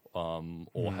effect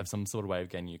or have some sort of way of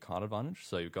gaining your card advantage.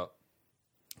 So you've got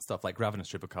stuff like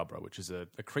Ravenous Chupacabra, which is a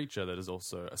creature that is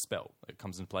also a spell. It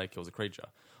comes into play, kills a creature.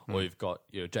 Or you've got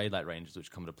your Jadelight Rangers,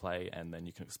 which come into play, and then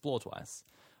you can explore twice.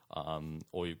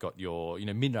 Or you've got your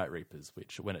Midnight Reapers,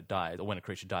 which when it dies, or when a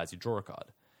creature dies, you draw a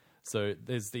card. So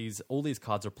there's all these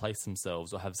cards replace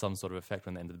themselves or have some sort of effect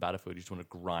when they enter the battlefield. You just want to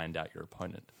grind out your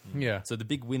opponent. Yeah. So the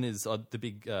big winners, or the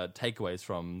big takeaways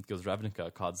from Guilds of Ravnica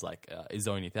are cards like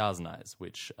Izoni Thousand Eyes,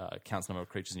 which counts the number of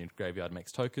creatures in your graveyard and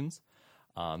makes tokens.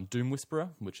 Doom Whisperer,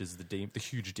 which is the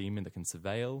huge demon that can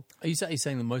surveil. Are you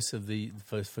saying that most of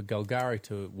for Golgari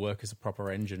to work as a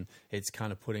proper engine, it's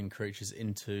kind of putting creatures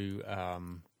into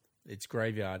its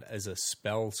graveyard as a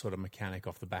spell sort of mechanic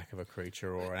off the back of a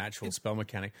creature, or an actual spell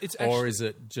mechanic? Or is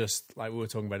it just like we were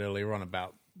talking about earlier on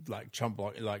about like chump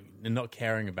block, like not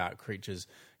caring about creatures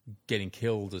getting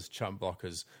killed as chump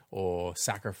blockers or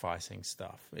sacrificing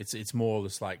stuff? It's more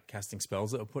just like casting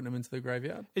spells that are putting them into the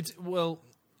graveyard?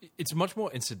 It's much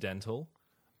more incidental,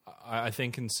 I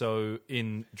think. And so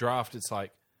in draft, it's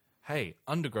like, hey,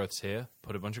 Undergrowth's here,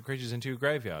 put a bunch of creatures into your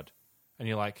graveyard. And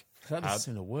you're like, that doesn't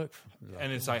seem to work.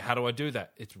 And it's like, how do I do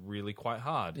that? It's really quite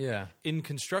hard. Yeah. In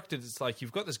Constructed, it's like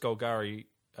you've got this Golgari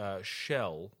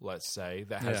shell, let's say,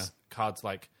 that has cards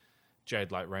like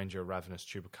Jadelight Ranger, Ravenous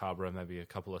Chupacabra, maybe a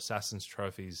couple Assassin's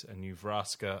Trophies, a new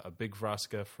Vraska, a big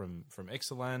Vraska from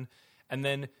Ixalan. And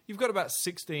then you've got about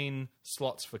 16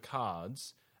 slots for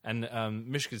cards. And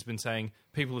Mishka's been saying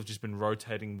people have just been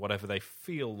rotating whatever they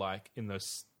feel like in that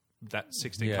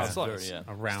 16 card slots.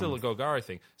 Still a Golgari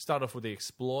thing. Start off with the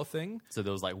Explore thing. So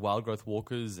there was like Wild Growth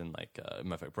Walkers and like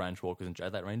Merfolk Branch Walkers and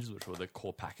Jadelight Rangers, which were the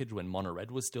core package when Mono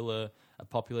Red was still a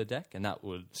popular deck, and that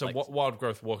would. So Wild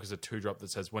Growth Walker is a 2-drop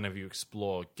that says whenever you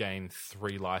explore, gain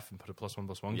 3 life and put a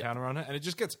 +1/+1 counter on it, and it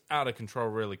just gets out of control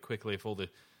really quickly if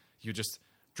you're just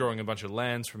drawing a bunch of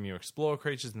lands from your Explore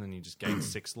creatures, and then you just gain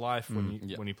 6 life when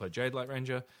you play Jadelight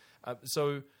Ranger.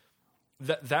 So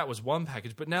that was one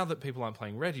package, but now that people aren't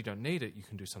playing red, you don't need it. You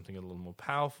can do something a little more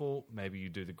powerful. Maybe you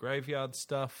do the graveyard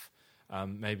stuff.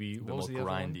 Maybe a bit more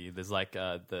grindy. There's like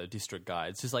the district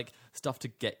guides, just like stuff to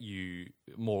get you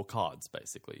more cards.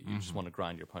 Basically, you just want to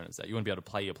grind your opponents out. You want to be able to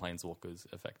play your planeswalkers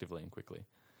effectively and quickly.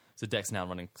 So decks now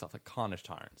running stuff like Carnage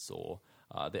Tyrants or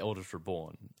the Eldritch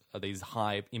Reborn are these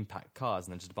high impact cards,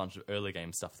 and then just a bunch of early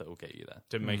game stuff that will get you there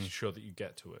to make sure that you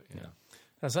get to it. Yeah.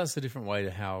 That's a different way to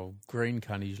how green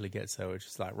kind of usually gets there, which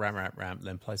is like ramp,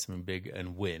 then play something big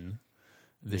and win.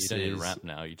 You don't need a ramp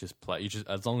now. You just play.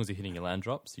 As long as you're hitting your land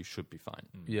drops, you should be fine.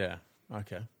 Yeah.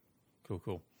 Okay.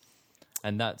 Cool.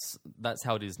 And that's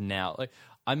how it is now. Like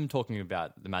I'm talking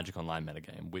about the Magic Online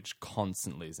metagame, which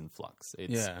constantly is in flux.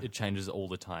 It changes all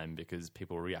the time because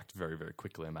people react very, very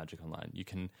quickly on Magic Online. You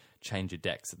can change your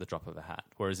decks at the drop of a hat,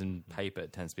 whereas in paper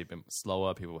it tends to be a bit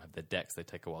slower. People have their decks; they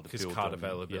take a while to build. Because card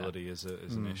availability is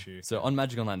an issue. So on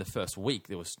Magic Online, the first week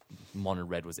there was Mono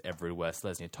Red was everywhere,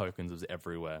 Selesnya Tokens was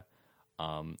everywhere.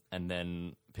 And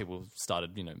then people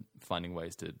started, finding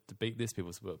ways to beat this.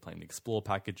 People were playing the Explore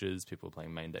packages. People were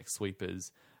playing main deck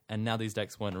sweepers. And now these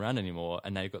decks weren't around anymore.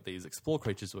 And now you've got these Explore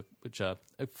creatures, which are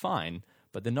fine,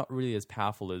 but they're not really as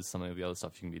powerful as some of the other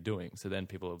stuff you can be doing. So then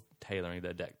people are tailoring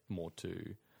their deck more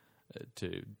to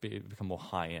become more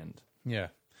high-end. Yeah.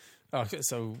 Okay,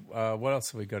 so what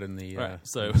else have we got in the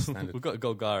so in the standard? we've got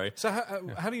Golgari. So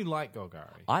how do you like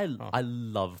Golgari? I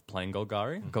love playing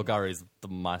Golgari. Golgari is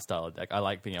my style of deck. I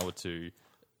like being able to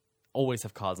always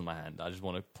have cards in my hand. I just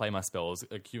want to play my spells,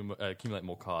 accumulate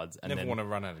more cards, and Never then want to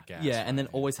run out of gas. and then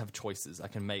always have choices. I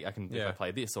can if Yeah. I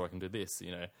play this or I can do this,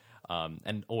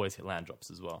 and always hit land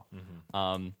drops as well.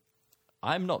 Mm-hmm.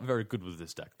 I'm not very good with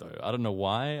this deck though. I don't know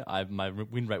why. My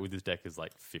win rate with this deck is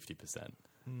like 50%.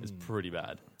 It's pretty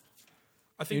bad.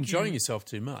 I You're think enjoying yourself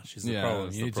too much is the Yeah, problem.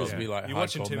 that's You the need to just problem. be like you're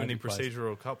watching hardcore too many Magic players.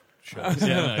 procedural cop shows.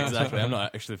 Yeah, no, exactly. I'm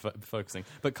not actually focusing.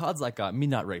 But cards like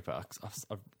Midnight Reaper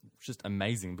are just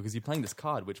amazing because you're playing this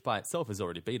card, which by itself is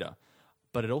already beater.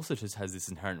 But it also just has this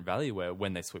inherent value where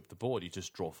when they sweep the board, you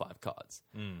just draw 5 cards.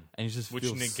 And you just Which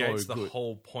feel negates so the good.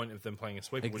 whole point of them playing a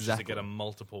sweeper, which is to Exactly. get a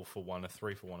multiple for 1, a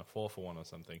 3 for 1, a 4 for 1 or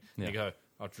something. Yeah. You go,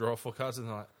 I'll draw 4 cards, and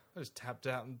they're like, I just tapped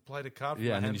out and played a card from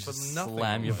Yeah, my and then hand you for just nothing.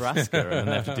 slam your Vraska and then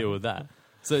they have to deal with that.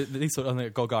 So these sort of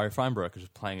Golgari Frinebroker is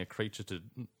just playing a creature to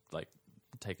like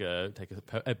take a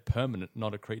permanent,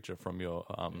 not a creature from your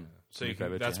So you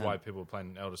can, that's why people are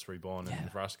playing Eldest Reborn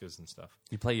and Vraskas and stuff.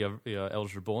 you play your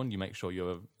Eldritch Reborn. You make sure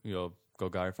your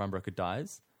Golgari Frinebroker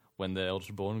dies. When the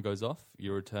Eldritch Reborn goes off,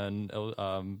 you return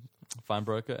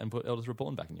Frinebroker and put Eldritch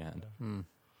Reborn back in your hand.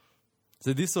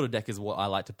 So this sort of deck is what I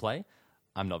like to play.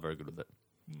 I'm not very good with it.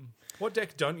 What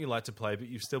deck don't you like to play, but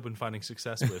you've still been finding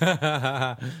success with?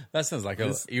 That sounds like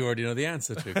you already know the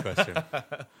answer to a question.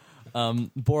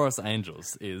 Boros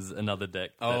Angels is another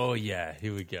deck. that- Oh yeah,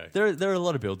 here we go. There are a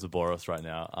lot of builds of Boros right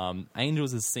now.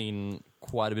 Angels has seen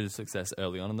quite a bit of success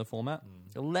early on in the format.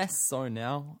 Less so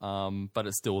now, but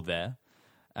it's still there.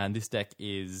 And this deck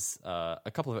is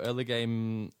a couple of early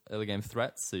game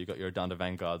threats. So you've got your Adanda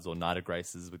Vanguards or Knight of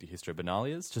Graces with your History of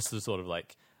Benalias, just to sort of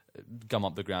like gum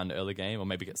up the ground early game or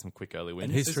maybe get some quick early wins.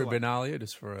 And History of Benalia,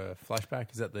 just for a flashback,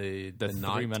 is that the The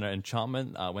knight? 3-mana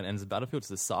enchantment when it ends the battlefield is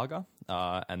the Saga,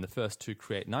 and the first 2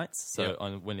 create knights. So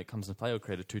Yep. when it comes to play, it'll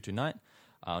create a 2/2 knight.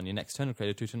 On your next turn, it'll create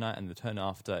a 2/2 knight, and the turn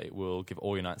after, it will give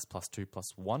all your knights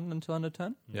 +2/+1 until end of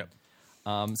turn. Yep.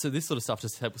 So this sort of stuff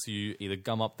just helps you either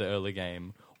gum up the early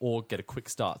game or get a quick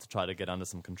start to try to get under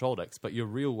some control decks. But your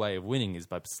real way of winning is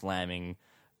by slamming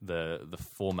the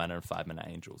 4-mana and 5-mana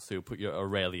angels. So you put your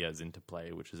Aurelias into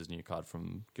play, which is a new card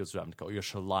from Guilds of Ravnica, or your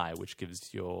Shalai, which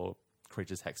gives your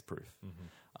creatures hexproof.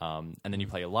 And then you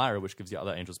play a Lyra, which gives your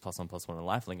other angels +1/+1 and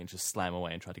lifelink, and just slam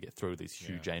away and try to get through these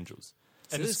huge angels.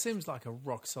 So this seems like a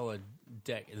rock solid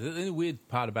deck. The weird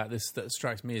part about this that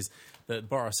strikes me is that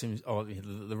Boros seems, or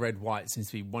the red white seems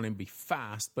to be wanting to be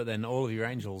fast, but then all of your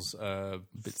angels are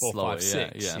Bit 4, slower, 5,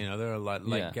 6. yeah. You know, they're like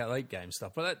Yeah. late game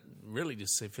stuff. But that really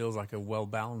just it feels like a well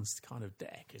balanced kind of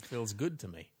deck. It feels good to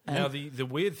me. Now, the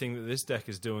weird thing that this deck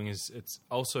is doing is it's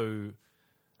also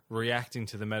reacting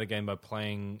to the metagame by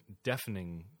playing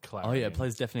Deafening Clarion. Oh yeah, it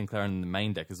plays Deafening Clarion in the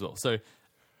main deck as well. So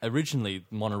originally,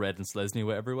 Mono Red and Selesnya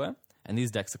were everywhere, and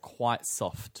these decks are quite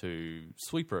soft to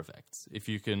sweeper effects. If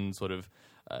you can sort of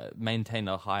maintain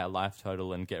a higher life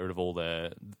total and get rid of all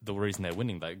the reason they're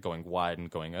winning, like going wide and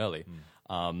going early,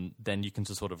 then you can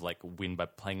just sort of like win by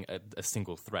playing a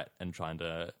single threat and trying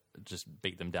to just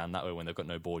beat them down that way when they've got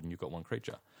no board and you've got one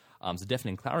creature. So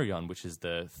Deafening Clarion, which is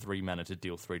the 3 mana to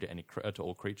deal 3 to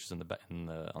all creatures on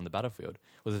the battlefield,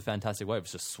 was a fantastic way of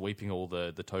just sweeping all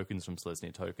the tokens from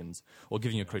Selesnya tokens, or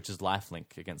giving your creatures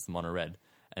lifelink against the mono red,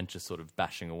 and just sort of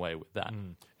bashing away with that.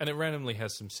 And it randomly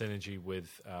has some synergy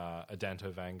with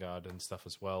Adanto Vanguard and stuff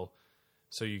as well.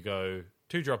 So you go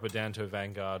 2-drop Adanto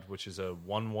Vanguard, which is a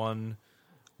 1/1.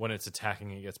 When it's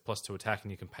attacking, it gets +2 attack, and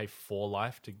you can pay 4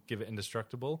 life to give it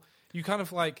indestructible. You kind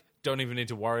of like don't even need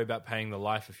to worry about paying the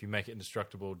life if you make it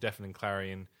indestructible. Deafening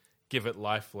Clarion, give it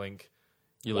lifelink,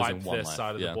 You're wipe losing 1 their life,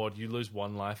 side of yeah. the board. You lose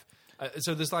 1 life.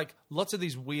 So there's like lots of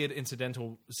these weird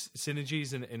incidental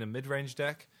synergies in a mid-range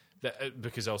deck that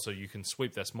because also you can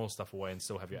sweep that small stuff away and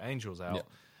still have your angels out. Yeah.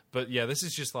 But yeah, this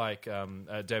is just like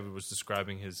David was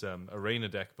describing his arena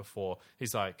deck before.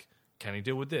 He's like, can he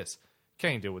deal with this?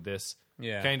 Can he deal with this?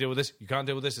 Yeah. Can you deal with this? You can't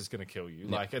deal with this. It's going to kill you.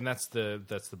 Like, and that's the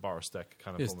Boros deck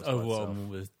kind of Just almost by itself. overwhelmed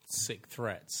with sick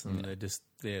threats, and they're just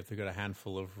if they've got a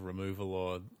handful of removal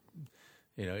or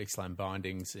Ixalan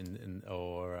bindings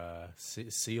or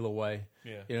seal away.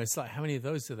 Yeah. It's like how many of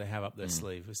those do they have up their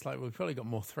sleeve? It's like we've probably got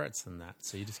more threats than that.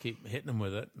 So you just keep hitting them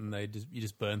with it, and you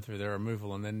just burn through their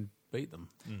removal and then beat them.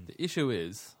 The issue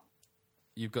is,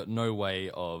 you've got no way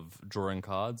of drawing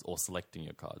cards or selecting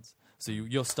your cards. So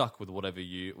you're stuck with whatever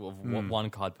one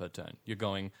card per turn. You're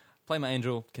going, play my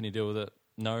angel, can you deal with it?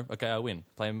 No? Okay, I win.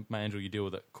 Play my angel, you deal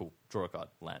with it. Cool. Draw a card,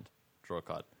 land. Draw a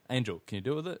card. Angel, can you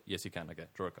deal with it? Yes, you can. Okay,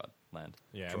 draw a card, land.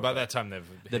 Yeah, Draw and a by card. that time they've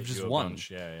hit just you a won. bunch.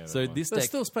 Yeah, So they've this They're deck,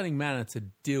 still spending mana to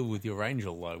deal with your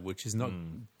angel, though, which is not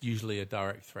usually a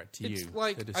direct threat to It's you.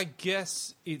 like, They're just- I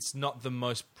guess it's not the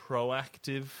most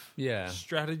proactive Yeah.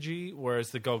 strategy, whereas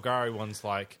the Golgari one's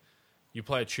like, you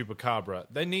play a Chupacabra.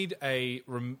 They need a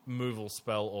removal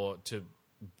spell or to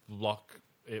block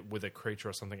it with a creature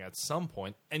or something at some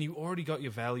point, and you already got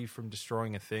your value from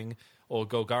destroying a thing. Or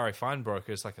Golgari Finebroker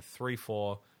is like a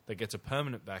 3/4 that gets a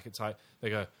permanent back. It's like, they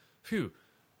go, phew,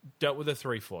 dealt with a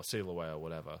 3/4, seal away or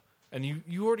whatever. And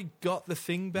you already got the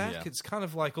thing back. Yeah. It's kind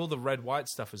of like all the red-white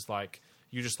stuff is like,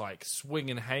 you just like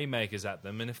swinging haymakers at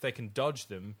them, and if they can dodge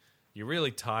them, you're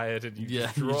really tired and you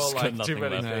just you draw just got like too nothing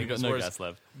many left. things. You've got no Whereas gas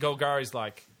left. Golgari's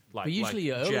like But usually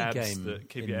your early jabs game that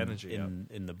keep your energy up.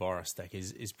 in the Boros deck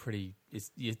is pretty.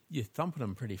 You're thumping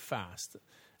them pretty fast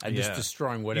and just Yeah.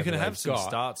 destroying whatever You can have they've some got.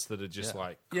 starts that are just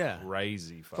like Yeah.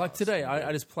 crazy fast. Like today,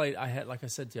 I just played. I had, like I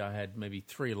said to you, I had maybe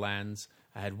 3 lands.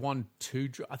 I had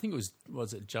 1/2. I think it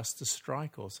was it Justice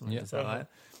Strike or something? Yeah. Is that right?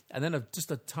 And then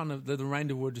just a ton of the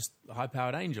remainder were just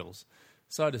high-powered angels.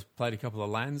 So I just played a couple of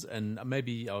lands, and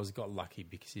maybe I got lucky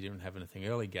because he didn't have anything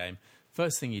early game.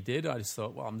 First thing he did, I just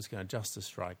thought, well, I'm just going to Justice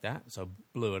Strike that. So I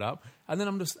blew it up. And then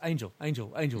I'm just angel. And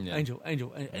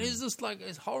it's just like,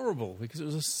 it's horrible because it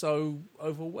was just so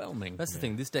overwhelming. That's the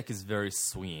thing. This deck is very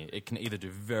swingy. It can either do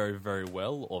very, very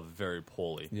well or very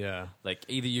poorly. Yeah. Like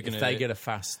either you're going If to they get a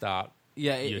fast start,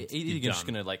 either you're you're just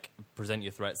done. going to like present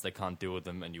your threats, they can't deal with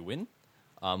them, and you win.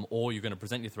 Or you're going to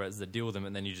present your threats, they deal with them,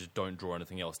 and then you just don't draw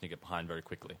anything else, and you get behind very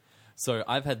quickly. So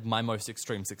I've had my most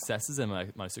extreme successes and my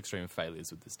most extreme failures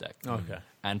with this deck. Okay.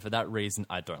 And for that reason,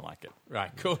 I don't like it.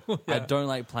 Right, cool. I don't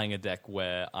like playing a deck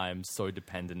where I'm so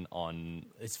dependent on...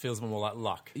 It feels more like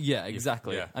luck. Yeah,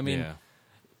 exactly. yeah. I mean,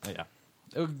 Yeah.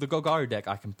 The Golgari deck,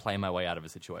 I can play my way out of a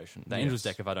situation. The Angels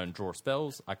Yes. deck, if I don't draw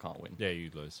spells, I can't win. Yeah, you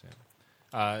lose.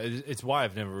 Yeah. It's why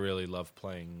I've never really loved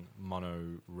playing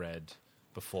mono red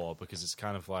before, because it's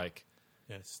kind of like,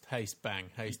 Yes, haste, bang,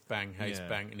 Yeah.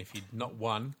 bang. And if you're not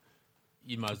one,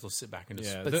 you might as well sit back and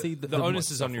just... yeah, But the, see, the the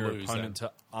onus is on stuff your lose, opponent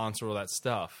to answer all that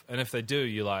stuff, and if they do,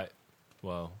 you're like,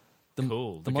 well,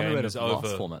 cool. The game mono red is of the last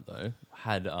over. format, though,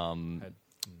 had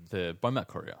the Bomat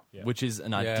Courier, Yeah. which is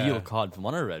an Yeah. ideal card for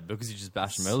mono red because you just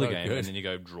bash them So early game good. and then you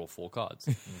go draw 4 cards.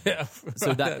 yeah,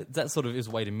 So that sort of is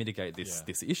a way to mitigate Yeah.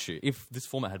 this issue. If this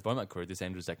format had Bomat Courier, this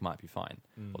Angels deck might be fine.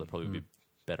 Well, they'd probably be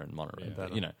better in mono red. Yeah.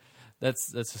 But, you know,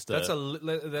 that's just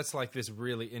That's like this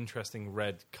really interesting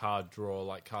red card draw,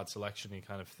 like card selection-y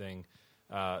kind of thing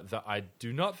that I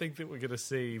do not think that we're going to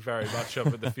see very much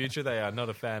of in the future. They are not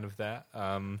a fan of that.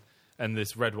 And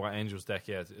this red-white Angels deck,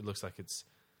 yeah, it looks like it's...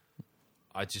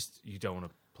 you don't want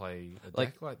to play a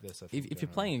Like, deck like this. I think, if you're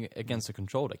generally. playing against a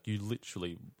control deck, you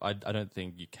literally... I don't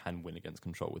think you can win against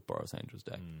control with Boros Angels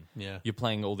deck. yeah. You're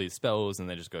playing all these spells and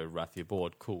they just go wrath your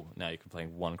board. Cool. Now you can play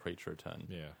 1 creature a turn.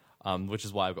 Yeah. Which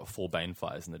is why I've got 4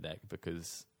 Banefires in the deck,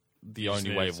 because the just only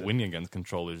need way to of sit- winning against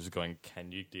control is just going,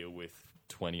 can you deal with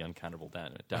 20 uncountable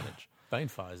damage?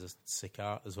 Banefire is a sick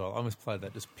art as well. I almost played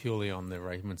that just purely on the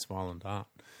Raymond Swiland art.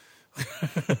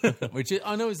 Which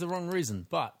I know is the wrong reason,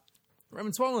 but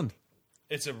Raymond Swiland.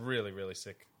 It's a really, really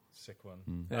sick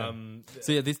one. Yeah.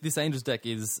 So yeah, this Angels deck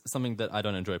is something that I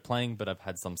don't enjoy playing, but I've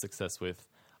had some success with.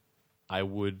 I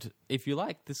would, if you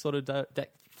like this sort of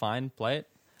deck, fine, play it.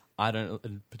 I don't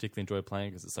particularly enjoy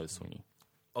playing because it's so swingy.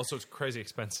 Also, it's crazy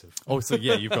expensive. Oh, so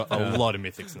yeah, you've got a lot of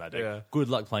mythics in that deck. Yeah. Good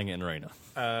luck playing it in Arena.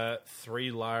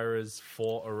 3 Lyras,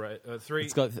 4 Array... 3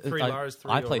 It's got 3 Lyras,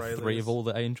 3 I play Aurelias. 3 of all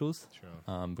the Angels,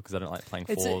 Sure. because I don't like playing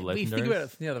 4 If you legendaries. think about it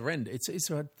from the other end,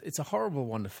 it's a horrible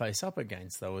one to face up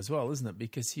against, though, as well, isn't it?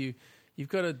 Because you've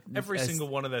got to Every single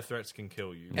one of their threats can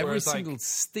kill you. every Whereas, like, single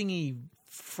stingy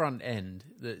front end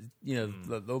that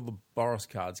all the Boros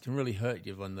cards can really hurt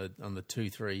you on the 2,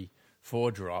 3,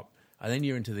 4 drop. And then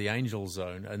you're into the Angel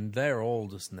zone, and they're all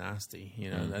just nasty,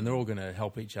 and they're all going to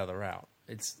help each other out.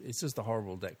 It's just a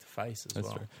horrible deck to face as That's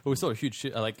well. true. Well, we saw a huge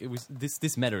shit. Like it was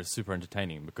this meta is super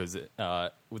entertaining because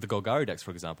with the Golgari decks,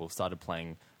 for example, started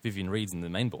playing Vivian Reeds in the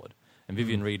main board, and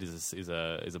Vivian Reed is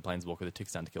a planeswalker that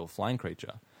ticks down to kill a flying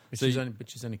creature. But So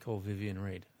she's only called Vivian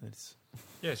Reed. It's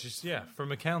Yeah, she's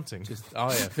from accounting.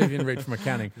 Vivian Reed from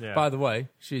accounting. Yeah. By the way,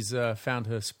 she's found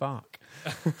her spark.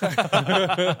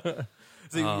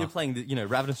 So you're playing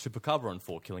Ravenous Chupacabra on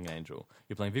 4, killing an angel.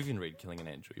 You're playing Vivian Reed, killing an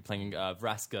angel. You're playing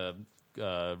Vraska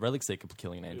Relic Seeker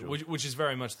killing an angel. Which is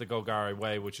very much the Golgari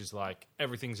way, which is like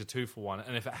everything's a 2-for-1,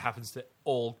 and if it happens to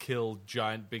all kill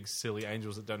giant, big, silly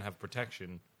angels that don't have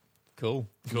protection, Cool.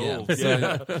 cool. Yeah.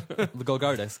 Yeah. The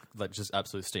Golgari decks like just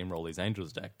absolutely steamroll these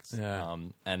angels decks. Yeah.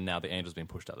 And now the angels being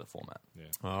pushed out of the format.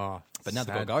 Oh, But now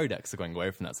sad. the Golgari decks are going away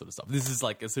from that sort of stuff. This is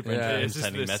like a super Yeah. It's just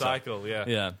entertaining this meta. cycle, yeah.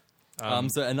 Yeah.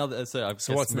 So what's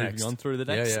what's moving next? on through the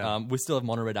decks? Yeah, yeah. We still have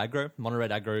Mono Red Aggro. Mono Red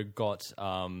Aggro got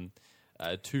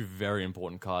two very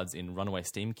important cards in Runaway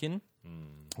Steamkin,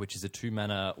 which is a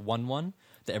 2-mana 1/1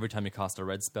 that every time you cast a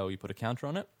red spell, you put a counter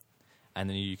on it, and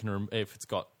then you can if it's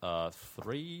got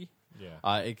 3.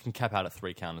 Yeah. It can cap out at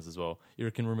 3 counters as well.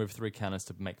 You can remove 3 counters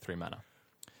to make 3 mana.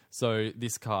 So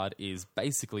this card is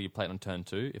basically you play it on turn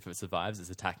 2. If it survives, it's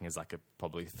attacking as like a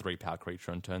probably 3-power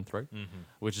creature on turn 3,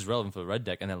 which is relevant for the red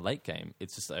deck. And then late game,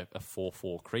 it's just a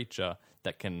 4/4 creature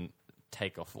that can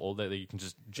take off all that you can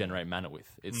just generate mana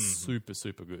with. It's super,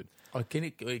 super good. Oh,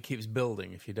 it keeps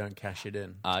building if you don't cash it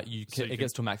in. It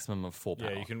gets to a maximum of 4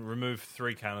 power. Yeah, you can remove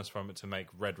 3 counters from it to make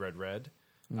red, red, red.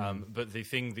 But the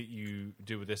thing that you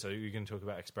do with this, are you going to talk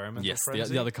about Experimental Yes,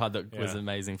 Frenzy? the other card that was Yeah.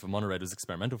 amazing for Mono Red was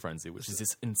Experimental Frenzy, which is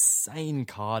this insane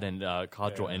card and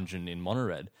card draw engine in Mono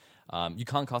Red. You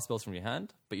can't cast spells from your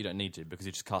hand, but you don't need to because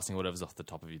you're just casting whatever's off the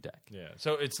top of your deck. Yeah,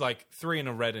 so it's like 3 in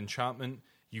a red enchantment.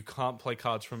 You can't play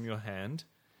cards from your hand.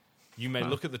 You may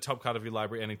look at the top card of your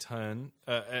library any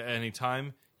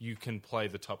time. You can play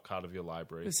the top card of your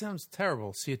library. It sounds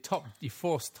terrible. So you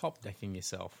force top decking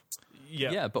yourself.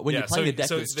 Yeah, but when you play the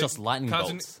deck, it's just lightning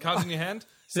bolts. Cards in your hand,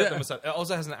 set them aside. It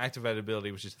also has an activated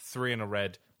ability, which is 3 in a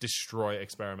red, destroy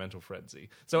Experimental Frenzy.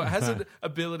 So it has an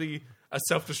ability, a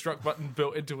self-destruct button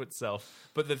built into itself.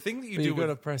 But the thing that you But do you've got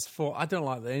with... to press 4. I don't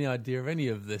like any idea of any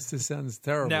of this. This sounds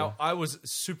terrible. Now, I was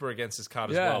super against this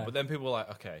card as Yeah. well, but then people were like,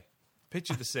 okay,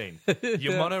 picture the scene.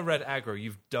 Your mono red aggro,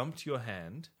 you've dumped your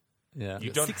hand. yeah. You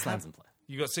You've don't got 6 have- lands in play.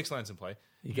 You got 6 lands in play.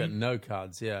 You got no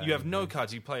cards, yeah. You have no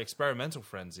cards. You play Experimental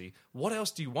Frenzy. What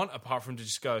else do you want apart from to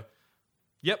just go,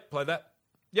 yep, play that.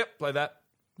 Yep, play that.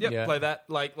 Yep, Yeah. play that.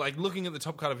 Like looking at the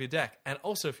top card of your deck. And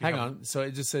also, if you Hang have- on. So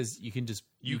it just says you can just...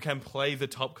 you can play the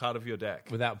top card of your deck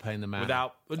without paying the mana.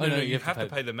 No, you have to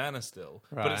pay the mana still.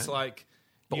 But Right. it's like,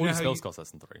 But you all know your how spells you- cost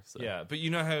less than 3. So. yeah, but you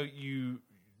know how you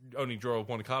only draw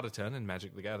 1 card a turn in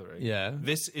Magic the Gathering. Yeah.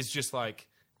 This is just like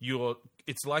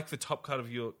it's like the top card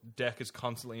of your deck is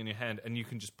constantly in your hand, and you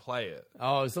can just play it.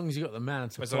 Oh, as long as you got the mana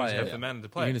to As play long as you it. have the mana to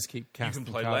play You it. can just keep You casting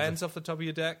can play cards. lands off the top of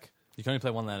your deck. You can only play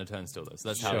 1 land a turn still, though. So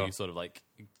that's how Sure. you sort of like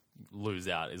lose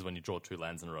out, is when you draw 2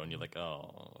 lands in a row and you're like,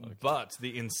 oh. Okay. But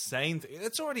the insane thing,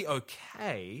 it's already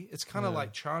okay. It's kind of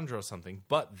like Chandra or something.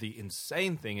 But the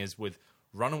insane thing is with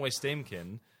Runaway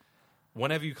Steamkin,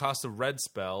 whenever you cast a red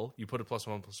spell, you put a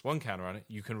 +1/+1 counter on it.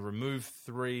 You can remove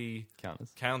 3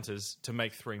 counters to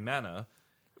make 3 mana,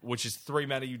 which is 3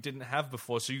 mana you didn't have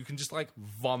before. So you can just like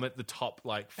vomit the top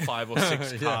like 5 or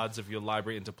 6 cards of your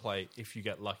library into play if you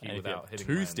get lucky And if you without have hitting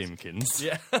 2 lands. Steamkins.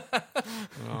 Yeah.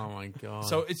 Oh, my God.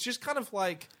 So it's just kind of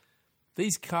like,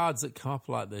 these cards that come up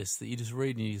like this that you just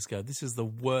read and you just go, this is the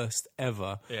worst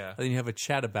ever. Yeah. And then you have a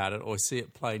chat about it or see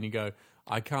it play and you go,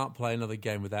 I can't play another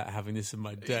game without having this in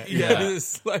my deck. Yeah.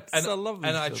 It's like, and, so lovely.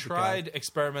 and I tried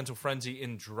Experimental Frenzy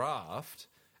in draft,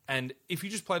 and if you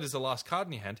just played as the last card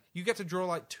in your hand, you get to draw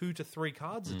like 2 to 3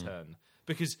 cards a turn.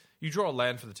 Because you draw a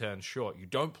land for the turn, sure. You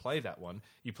don't play that one.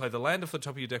 You play the land off the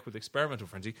top of your deck with Experimental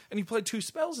Frenzy, and you play 2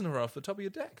 spells in a row off the top of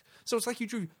your deck. So it's like you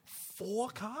drew 4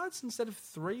 cards instead of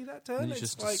 3 that turn. And you It's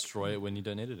just like, destroy it when you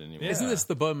don't need it anymore. Yeah. Isn't this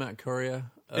the Beaumont Courier?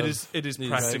 It is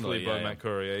practically similar, yeah, Beaumont yeah.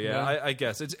 Courier. Yeah, I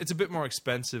guess it's a bit more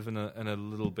expensive and a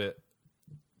little bit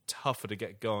tougher to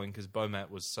get going because Beaumont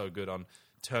was so good on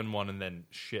turn 1 and then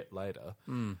shit later.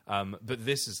 But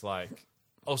this is like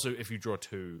also if you draw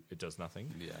 2, it does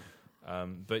nothing. Yeah.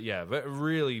 But yeah,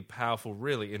 really powerful,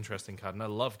 really interesting card, and I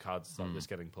love cards like this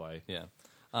getting play. Yeah.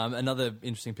 Another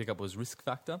interesting pickup was Risk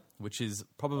Factor, which is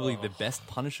probably the best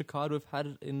Punisher card we've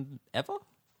had in ever.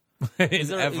 Is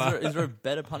there a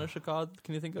better Punisher card?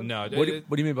 Can you think of? No, What do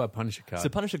you mean by Punisher card? So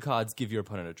Punisher cards give your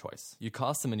opponent a choice. You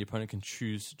cast them and your opponent can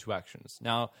choose 2 actions.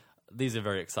 Now, these are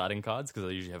very exciting cards because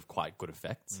they usually have quite good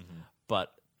effects.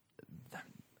 But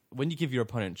when you give your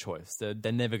opponent choice,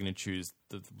 they're never going to choose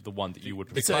the one that you would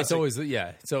prefer. It's always,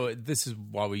 yeah. So this is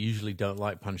why we usually don't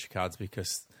like Punisher cards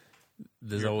because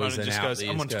there's Your always opponent an just out goes, that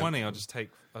you I'm on just go, 20, I'll just take.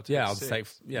 I'll just take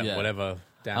 6. Yeah. whatever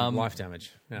life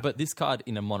damage. Yeah. But this card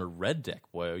in a mono red deck,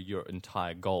 where your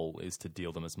entire goal is to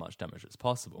deal them as much damage as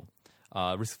possible,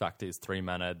 Risk Factor is 3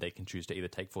 mana. They can choose to either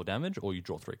take 4 damage or you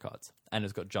draw 3 cards, and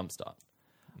it's got Jumpstart.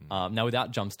 Now,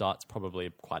 without Jumpstart, it's probably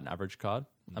quite an average card.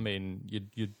 I mean,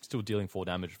 you're still dealing 4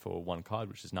 damage for 1 card,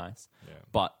 which is nice. Yeah.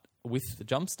 But with the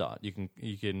Jumpstart,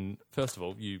 you can first of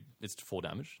all, it's 4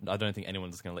 damage. I don't think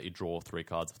anyone's going to let you draw 3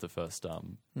 cards off the first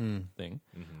thing.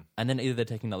 Mm-hmm. And then either they're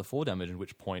taking another 4 damage, at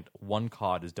which point 1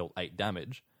 card is dealt 8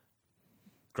 damage.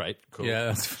 Great, cool. Yeah,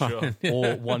 that's fine.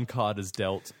 Or 1 card is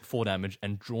dealt 4 damage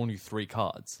and drawn you 3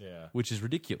 cards. Yeah. Which is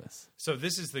ridiculous. So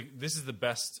this is the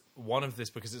best one of this,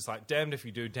 because it's like damned if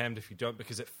you do, damned if you don't,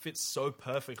 because it fits so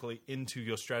perfectly into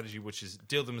your strategy, which is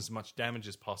deal them as much damage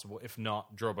as possible. If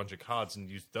not, draw a bunch of cards and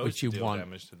use those Which to you deal want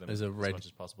damage to them as a red much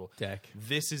as possible. deck.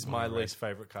 This is my least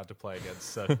favorite card to play against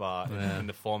so far in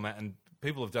the format, and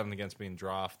people have done it against me in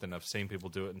draft, and I've seen people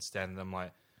do it in standard. I'm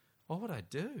like, what would I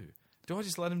do? Do I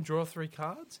just let him draw 3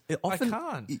 cards? I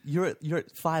can't. You're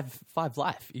at 5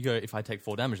 life. You go, if I take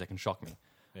 4 damage, they can shock me.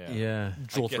 Yeah.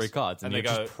 Draw 3 cards, and you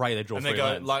just pray they draw 3 And they go,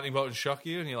 lands. lightning bolt and shock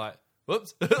you, and you're like,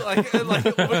 whoops. But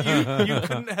you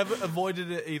couldn't have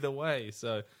avoided it either way.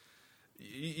 So,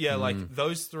 yeah, like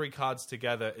those 3 cards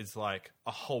together is like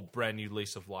a whole brand new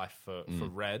lease of life for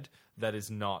red that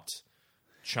is not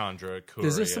Chandra, Courier.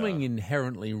 There's just something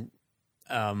inherently,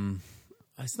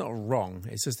 it's not wrong.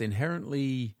 It's just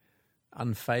inherently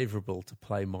unfavorable to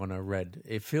play mono red.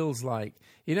 It feels like,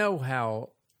 you know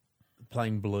how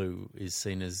playing blue is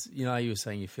seen as, you know, you were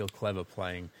saying you feel clever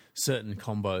playing certain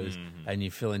combos and you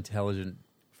feel intelligent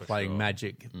playing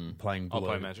magic, playing blue. I'll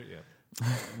play magic, yeah.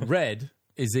 Red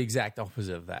is the exact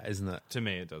opposite of that, isn't it? To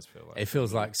me, it does feel like It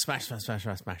feels like smash, smash, smash,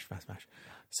 smash, smash, smash, smash.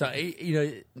 So, you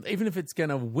know, even if it's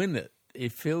going to win it,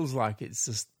 it feels like it's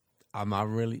just, am I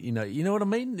really, you know what I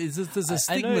mean? There's a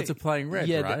stigma to playing red,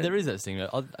 yeah, right? there is that stigma.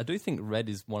 I do think red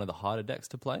is one of the harder decks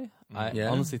to play. I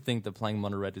honestly think that playing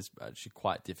mono red is actually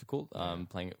quite difficult,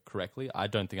 playing it correctly. I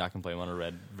don't think I can play mono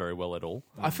red very well at all.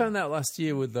 I found that last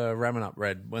year with the Ramen Up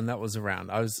Red when that was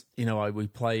around. I was, we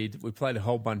played a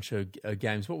whole bunch of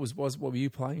games. What were you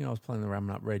playing? I was playing the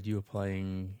Ramen Up Red. You were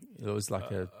playing. It was like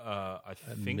a I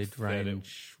think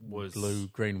mid-range was blue,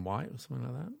 green, white, or something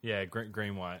like that. Yeah,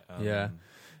 green, white.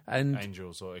 And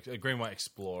Angels or green, white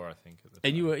Explorer, I think. At the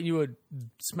and time. you were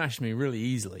smashing me really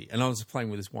easily. And I was playing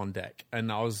with this one deck,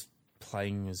 and I was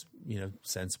playing as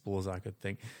sensible as I could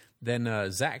think.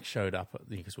 Then Zach showed up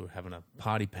because we were having a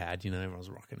party pad. Everyone was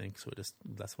rocking in, so that's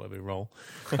the way we roll.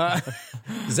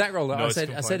 Zach rolled up. I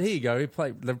said, here you go.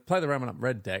 Play the Ramen Up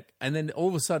Red deck, and then all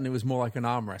of a sudden it was more like an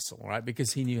arm wrestle, right?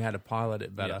 Because he knew how to pilot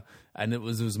it better, and it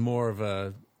was more of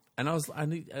a. And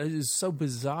it was so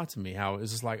bizarre to me how it was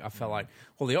just like I felt like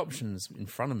the options in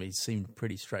front of me seemed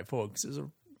pretty straightforward because it was a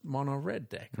mono red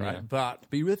deck, right? Yeah. But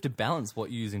you really have to balance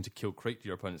what you're using to kill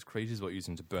your opponent's creatures, what you're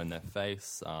using to burn their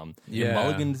face. Yeah. Your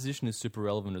mulligan decision is super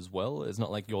relevant as well. It's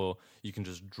not like you can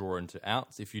just draw into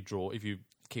outs. If you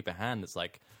keep a hand that's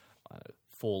like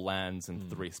 4 lands and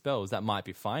 3 spells, that might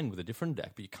be fine with a different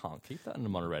deck, but you can't keep that in a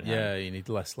mono red hand. Yeah, you need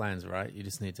less lands, right? You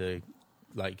just need to.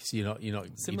 So you don't need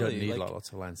lots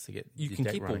of lands to get. You your can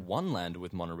deck keep running. a 1 lander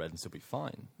with mono red and still be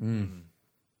fine.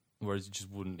 Whereas you just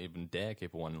wouldn't even dare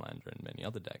keep a 1 lander in many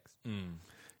other decks.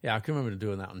 Yeah, I can remember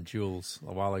doing that on Duels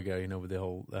a while ago. With the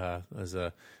whole as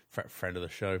a friend of the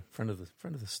show, friend of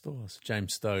the stores,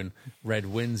 James Stone, Red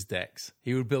Winds decks.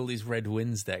 He would build these Red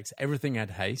Winds decks. Everything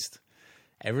had haste.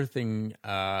 Everything,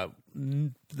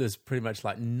 there's pretty much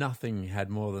like nothing had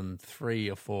more than 3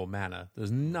 or 4 mana.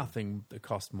 There's nothing that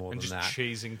cost more and than just that.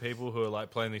 cheesing people who are like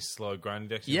playing these slow grinding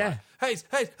decks. Yeah. Like,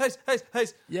 haste.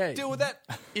 Yeah. Deal with that.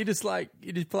 You just play,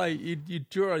 you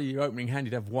draw your opening hand,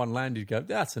 you'd have 1 land, you'd go,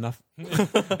 that's enough.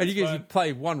 And you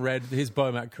play 1 red, here's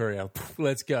Bomat Courier,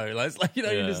 let's go.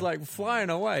 You're just like flying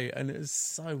away. And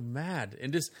it's so mad.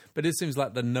 But it seems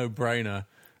like the no-brainer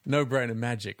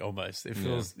magic almost. It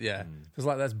feels, feels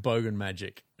like that's Bogan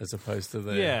magic as opposed to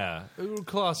the...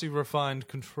 classy, refined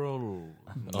control.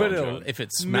 But if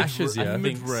it smashes you... I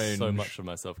think so much for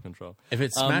my self-control. If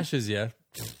it smashes you...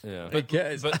 Yeah. Who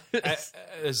cares? But a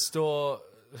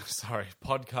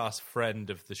podcast friend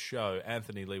of the show,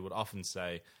 Anthony Lee, would often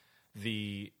say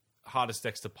the hardest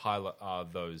decks to pilot are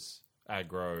those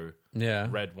aggro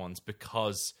red ones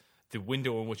because the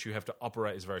window in which you have to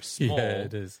operate is very small. Yeah,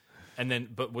 it is. And then,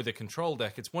 but with a control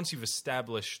deck, it's once you've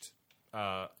established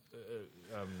what's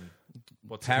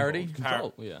Parity? it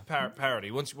called? Control,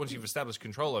 Parity. Once you've established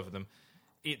control over them,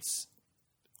 it's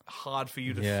hard for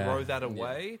you to Yeah. throw that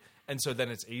away, and so then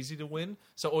it's easy to win.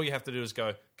 So all you have to do is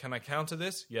go, can I counter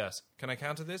this? Yes. Can I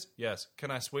counter this? Yes.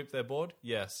 Can I sweep their board?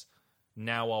 Yes.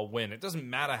 Now I'll win. It doesn't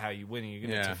matter how you win. You're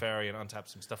going to Teferi and untap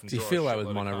some stuff. And Do you draw feel a that with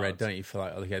shitload of mono red, cards. don't you? Feel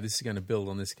like, okay, this is going to build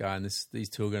on this guy, and these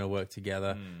two are going to work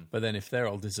together. But then if they're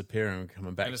all disappearing and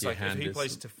coming back And it's to your like hand... if he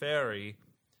plays Teferi,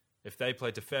 if they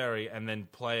play Teferi and then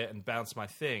play it and bounce my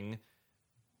thing,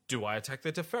 do I attack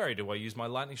their Teferi? Do I use my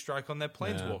Lightning Strike on their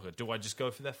Planeswalker? Do I just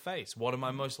go for their face? What am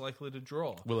I most likely to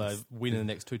draw? Will I win in the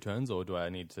next 2 turns, or do I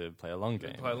need to play a long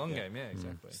game? Play a long game, yeah,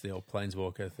 exactly. It's the old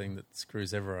Planeswalker thing that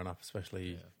screws everyone up,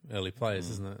 especially early players,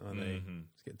 isn't it? When they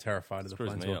get terrified of the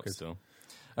Screws me up Planeswalkers. still.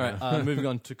 All right, moving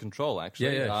on to control,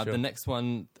 actually. Yeah, sure. The next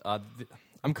one,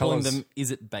 I'm calling them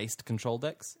Is It Based control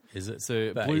decks. Is it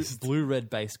So based? blue-red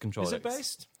based control Is it decks.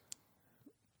 based?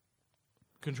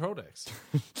 Control decks.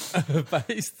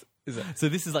 Based? Is it? So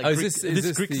this is like Oh, is Grixis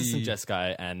this Grixis and the-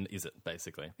 Jeskai, and Is It,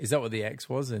 basically. Is that what the X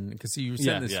was? Because you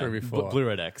sent this through before.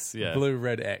 Blue-red X, yeah. Blue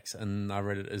Red X, and I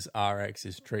read it as RX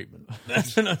is treatment.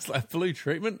 And I was like, blue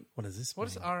treatment? What is this? What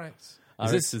is RX?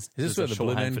 Is this, is this just where a the blue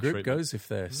shorthand man for grip treatment. goes if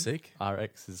they're sick?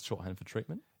 RX is shorthand for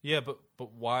treatment. Yeah, but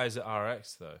why is it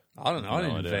RX though? I don't know. I No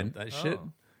didn't idea. invent that shit.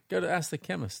 Go to Ask the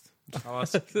Chemist. I'll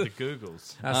ask the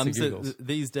Googles. Ask the So Googles.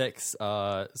 these decks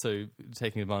are so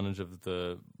taking advantage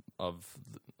of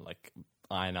like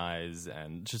Iron Eyes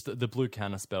and just the blue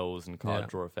counter spells and card Yeah.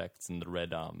 draw effects and the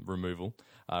red removal.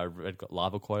 Red got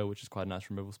Lava Coil, which is quite a nice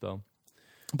removal spell.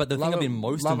 But the thing I've been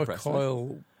most Lava impressed with,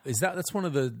 Coil, that's one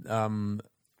of the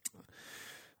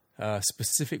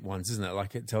specific ones, isn't it?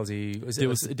 Like it tells you, is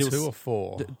it 2 or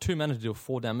 4? 2 mana to deal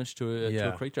 4 damage to a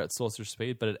Yeah. creature at sorcerer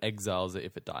speed, but it exiles it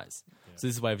if it dies. So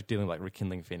this is a way of dealing with like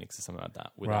Rekindling Phoenix or something like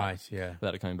that. Right, yeah.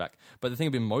 Without it coming back. But the thing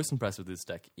I've been most impressed with this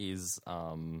deck is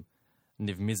Niv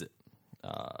Mizzet.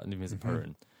 Niv Mizzet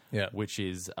Perun. Yeah. Which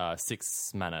is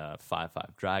 6 mana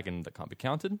 5/5 dragon that can't be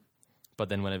countered. But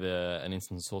then whenever an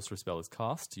instant sorcerer spell is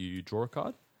cast, you draw a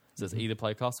card. So it's either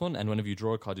play cast one, and whenever you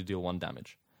draw a card, you deal 1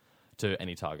 damage to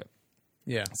any target.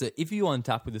 Yeah. So if you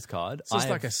untap with this card, So it's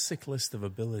like a sick list of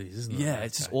abilities, isn't it? yeah,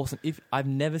 it's just awesome. If I've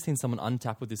never seen someone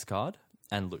untap with this card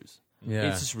and lose. Yeah.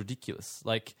 It's just ridiculous.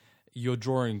 Like you're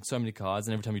drawing so many cards,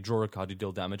 and every time you draw a card, you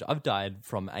deal damage. I've died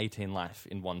from 18 life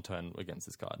in 1 turn against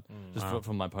this card, just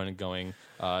from my opponent going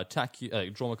attack you,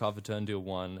 draw my card for turn, deal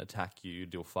 1, attack you,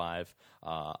 deal 5.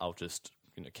 I'll just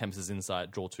Chemist's Insight,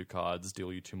 draw 2 cards,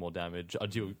 deal you 2 more damage. I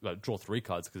draw 3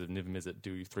 cards because of Niv Mizzet,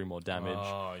 deal you 3 more damage.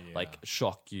 Oh, yeah. Like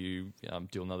shock you,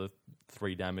 deal another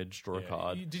 3 damage, draw a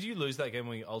card. Did you lose that game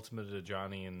when you ultimated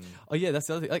Ajani and... Oh yeah, that's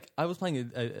the other thing. Like I was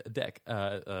playing a deck,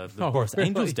 the Oh, Boris really?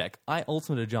 Angels deck. I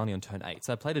ultimated Ajani on turn 8,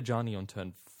 so I played Ajani on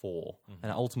turn 4,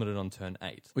 and I ultimated on turn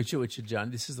 8. Which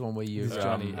John? This is the one where you...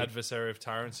 Johnny. Adversary of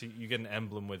Tyrants, you get an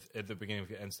emblem with at the beginning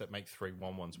of your end step, make 3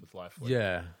 1/1s with life.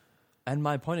 yeah. And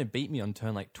my opponent beat me on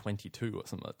turn like 22 or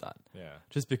something like that. Yeah.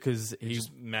 Just because He he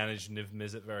just managed Niv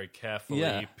Mizzet very carefully.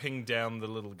 Yeah. He pinged down the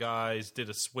little guys, did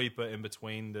a sweeper in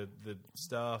between the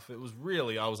stuff. It was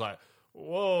really, I was like,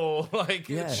 whoa, like,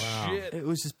 it's shit. It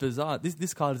was just bizarre.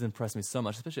 This card has impressed me so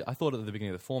much. Especially, I thought at the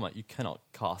beginning of the format, you cannot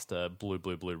cast a blue,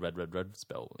 red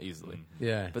spell easily.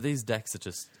 Yeah. But these decks are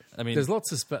just. I mean, There's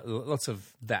lots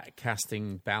of that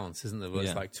casting balance, isn't there? Where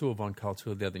it's Yeah. like 2 of one card,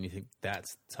 2 of the other, and you think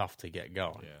that's tough to get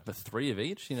going. but 3 of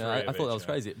each. You know, 3 I of thought that each, was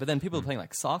crazy. But then people are playing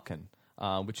like Sarkhan.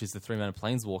 Which is the 3 mana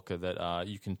planeswalker that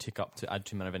you can tick up to add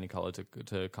 2 mana of any color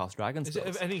to cast dragon Is it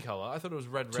spells. of any color? I thought it was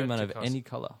red. 2 mana to of cast- any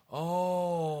color.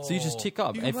 Oh. So you just tick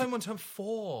up. You can play him on turn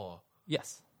 4.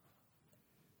 Yes.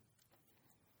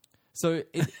 So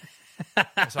it,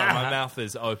 Sorry, my mouth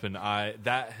is open.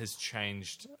 That has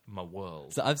changed my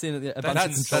world. so I've seen a bunch of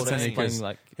That's control decks insane. playing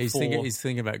like He's 4.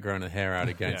 thinking about growing a hair out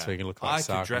again so he can look like I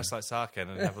Sarkhan. could dress like Sarkhan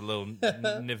and have a little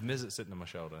Niv Mizzet sitting on my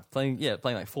shoulder. playing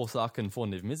like 4 Sarkhan, 4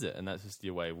 Niv Mizzet, and that's just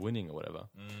your way of winning or whatever.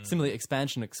 Similarly,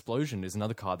 Expansion Explosion is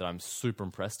another card that I'm super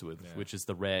impressed with, which is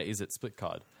the rare Is It split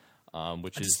card,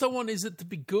 which I is just don't want Is It to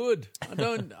be good.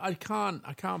 I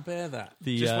can't bear that.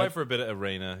 the Just wait for a bit of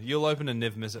Arena. You'll open a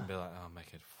Niv Mizzet and be like, oh,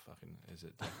 make it fucking Is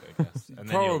It deck, I guess. And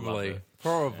then you'll love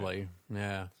Probably. it.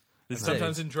 Yeah. And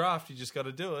sometimes in draft, you just got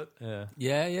to do it.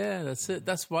 Yeah, that's it.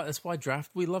 That's why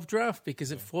draft. We love draft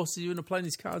because it forces you into playing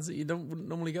these cards that you wouldn't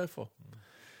normally go for.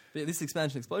 But this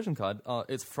Expansion Explosion card,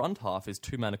 its front half is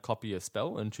 2 mana copy a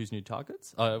spell and choose new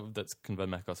targets. That's convert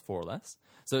mana cost 4 or less.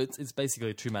 So it's basically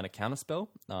a 2 mana counter spell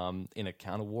in a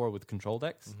counter war with control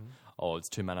decks. Or it's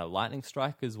 2 mana Lightning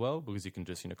Strike as well, because you can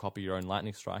just copy your own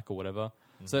Lightning Strike or whatever.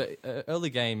 So early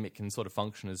game, it can sort of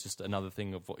function as just another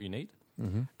thing of what you need.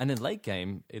 And then late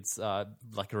game, it's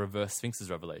like a reverse Sphinx's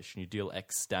Revelation. You deal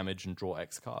X damage and draw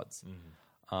X cards,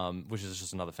 which is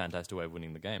just another fantastic way of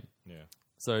winning the game. Yeah.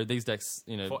 So these decks,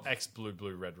 For X blue,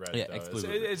 red. yeah, though. X blue.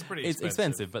 It's pretty It's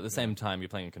expensive, but at the same time, you're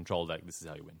playing a control deck. This is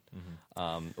how you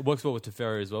win. It works well with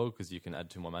Teferi as well because you can add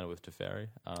 2 more mana with Teferi.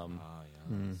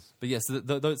 But yes, yeah,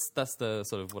 so that's the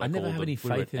sort of what I never call have the any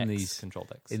blue-red faith in X these control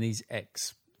decks. In these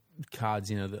X cards,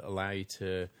 that allow you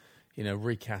to,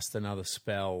 recast another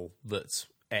spell that's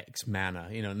X mana.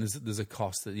 And there's a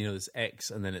cost that there's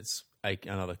X, and then it's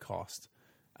another cost.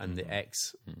 And the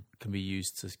X can be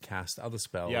used to cast other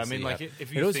spells. Yeah, I mean, So like, have-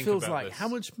 if you it always think feels about like, this- how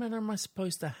much mana am I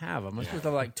supposed to have? Am I supposed to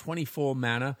have like 24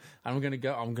 mana? I'm going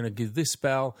to give this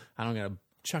spell, and I'm going to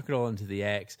chuck it all into the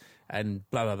X, and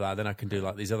blah, blah, blah. Then I can do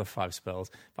like these other 5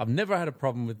 spells. I've never had a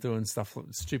problem with doing stuff,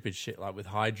 stupid shit like with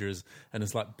Hydras, and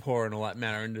it's like pouring all that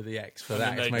mana into the X for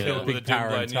that. They It's making kill a it with big a power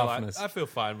Doomblade, and and you're like, toughness. I feel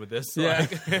fine with this. Yeah.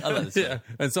 Like, I like this. Yeah,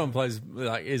 and someone plays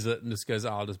like is it and just goes,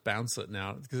 I'll just bounce it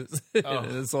now because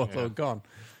it's all gone.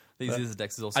 These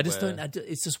decks is also. I just where- don't.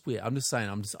 It's just weird. I'm just saying.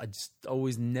 I just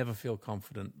always never feel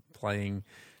confident playing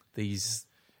these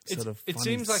sort of. It funny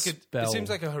seems like spell. it seems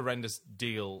like a horrendous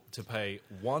deal to pay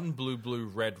 1 blue,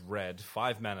 red,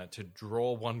 5 mana to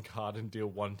draw 1 card and deal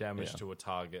 1 damage to a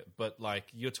target. But like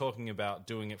you're talking about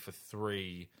doing it for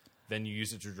 3, then you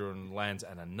use it to draw in lands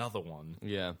and another 1.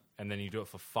 Yeah. And then you do it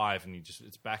for 5, and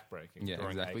it's backbreaking. Yeah,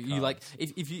 drawing exactly. 8 You like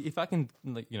cards. if I can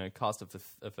cast it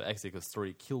for X equals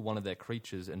 3, kill one of their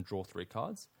creatures and draw 3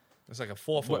 cards. It's like a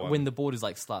 4/1. When the board is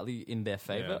like slightly in their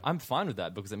favor, Yeah. I'm fine with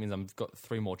that because it means I've got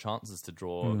 3 more chances to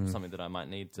draw something that I might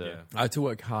need to. Yeah. I had to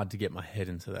work hard to get my head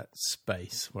into that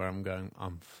space where I'm going.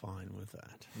 I'm fine with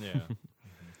that.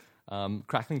 Yeah.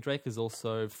 Crackling Drake is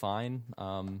also fine.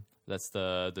 That's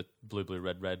the blue,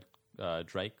 red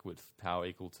Drake with power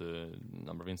equal to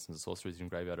number of instants of sorceries in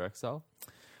graveyard or exile.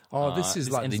 Oh, this is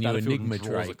this like the enters new battlefield and Enigma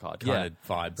draws a Drake card. kind Yeah. of vibe,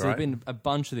 So right? there've been a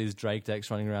bunch of these Drake decks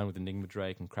running around with Enigma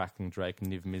Drake and Crackling Drake and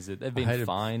Niv Mizzet. They've been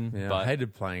fine, Yeah, but I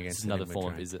hated playing it's against another Enigma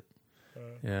form of Drake.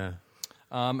 Izzet. Yeah,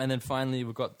 And then finally,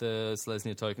 we've got the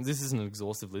Selesnya tokens. This isn't an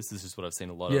exhaustive list. This is just what I've seen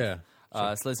a lot Yeah.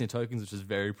 of. Selesnya tokens, which is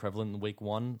very prevalent in week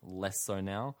 1, less so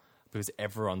now because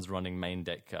everyone's running main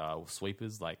deck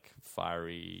sweepers like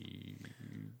Fiery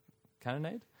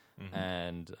Cannonade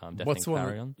and Deafening what's the one?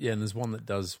 Clarion. Yeah, and there's one that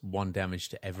does 1 damage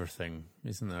to everything,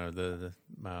 isn't there? The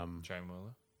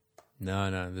Chainwhirler.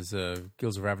 no, there's a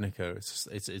Guilds of Ravnica.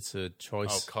 It's a Oh,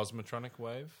 choice. Cosmotronic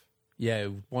Wave. Yeah,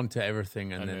 1 to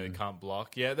everything, and And then they can't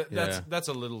block. Yeah, that's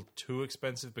a little too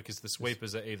expensive because the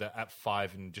sweepers are either at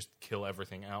 5 and just kill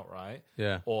everything outright.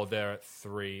 Yeah. Or they're at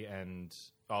 3 and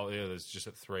there's just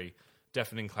at 3.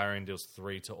 Deafening Clarion deals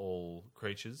 3 to all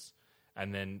creatures.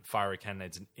 And then Fiery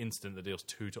Cannonade's an instant that deals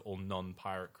 2 to all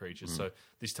non-pirate creatures. So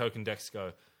these token decks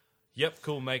go, yep,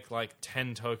 cool, make like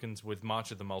 10 tokens with March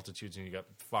of the Multitudes and you got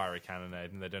Fiery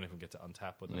Cannonade and they don't even get to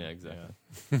untap with them. Yeah,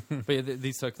 exactly. But yeah,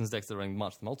 these tokens decks are running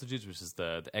March of the Multitudes, which is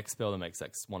the X spell that makes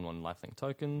X 1/1 lifelink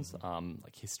tokens.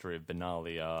 Like History of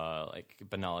Benalia, like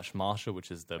Benalish Marshal,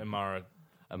 which is the Amara.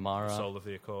 Soul of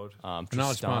the Accord. Knowledge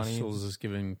Tristani. Marshals is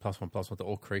giving +1/+1 to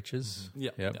all creatures. Yeah,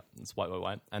 Yep. yeah, it's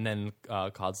white. And then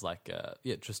cards like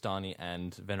Tristani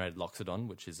and Venerated Loxodon,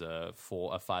 which is a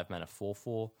 5 mana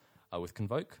 4/4 with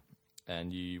Convoke.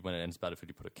 And when it ends battlefield,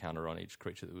 you put a counter on each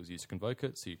creature that was used to convoke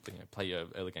it. So you play your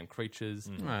early game creatures,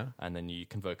 Yeah. and then you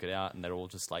convoke it out, and they're all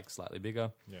just like slightly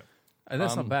bigger. Yeah. And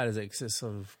that's not bad, is it? 'Cause it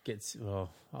sort of gets.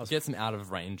 Well, Gets them out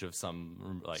of range of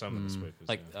some like Some of the sweepers.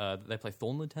 like yeah. they play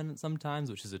Thorn Lieutenant sometimes,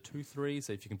 which is a 2/3.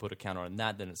 So if you can put a counter on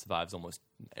that, then it survives almost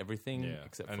everything Yeah,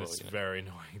 except and for it's very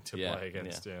annoying to play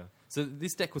against. Yeah, So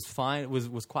this deck was fine.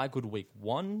 Was quite good week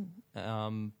 1,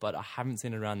 but I haven't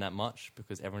seen it around that much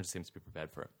because everyone just seems to be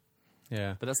prepared for it.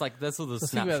 yeah. But that's sort of the So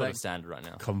think about snapshot that of standard right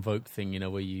now. Convoke thing,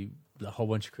 where a whole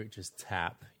bunch of creatures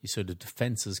tap, you sort of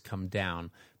defenses come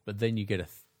down, but then you get a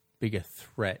bigger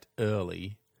threat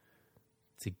early.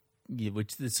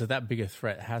 So that bigger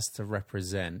threat has to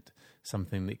represent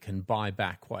something that can buy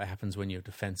back what happens when your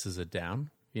defenses are down.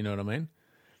 You know what I mean?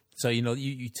 So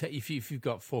if you've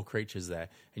got 4 creatures there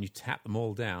and you tap them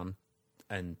all down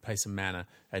and pay some mana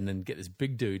and then get this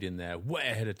big dude in there way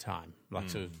ahead of time, like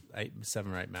sort of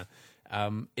 7 or 8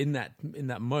 mana. In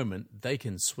that moment, they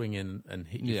can swing in and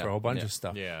hit you Yeah, for a whole bunch yeah. of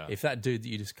stuff. Yeah. If that dude that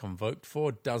you just convoked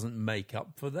for doesn't make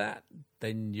up for that,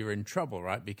 then you're in trouble,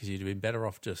 right? Because you'd have been better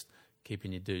off just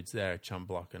keeping your dudes there, chump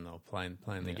blocking or playing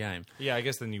the game. Yeah, I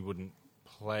guess then you wouldn't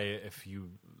play it if you.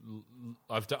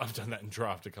 I've done that in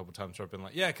draft a couple of times where I've been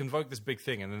like, yeah, convoke this big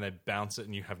thing, and then they bounce it,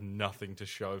 and you have nothing to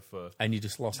show for. And you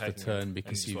just lost the taking it. turn And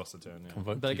because just you lost the turn. Yeah.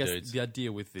 convoked But I your guess dudes. the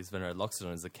idea with this Venerated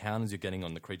Loxodon is the counters you're getting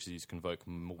on the creatures you convoke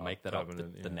will make that up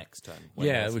permanent, the yeah. next turn.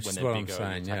 Yeah, they're- which is they're what I'm bigger,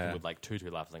 saying, you're attacking yeah. with like 2/2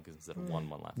 lifelink instead of 1/1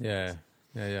 lifelink.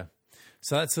 Yeah.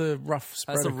 So that's a rough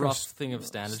spread. That's a rough across thing of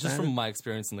standard. Just from my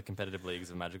experience in the competitive leagues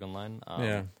of Magic Online.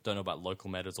 Yeah. Don't know about local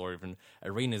metas or even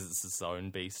arenas. It's its own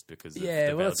beast because of Yeah,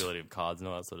 the well, that's- availability of cards and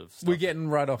all that sort of stuff. We're getting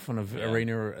right off on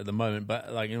arena at the moment,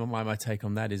 but my take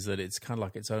on that is that it's kind of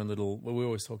like its own little. Well, we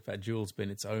always talk about Duels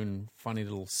being its own funny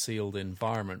little sealed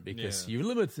environment because Yeah. you're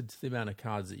limited to the amount of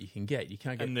cards that you can get. You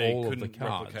can't get And they all of the couldn't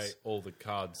cards. replicate all the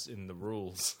cards in the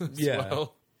rules as Yeah.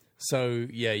 well. So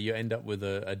yeah, you end up with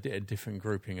a different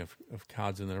grouping of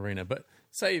cards in the arena. But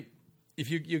say if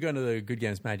you're going to the Good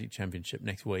Games Magic Championship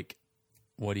next week,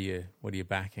 what are you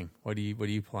backing? What are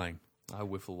you playing? I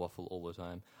whiffle waffle all the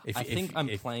time. If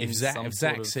Playing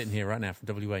Zach's sitting here right now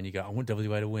from WA and you go, I want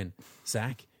WA to win.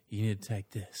 Zach, you need to take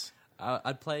this.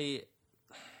 I'd play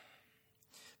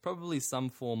probably some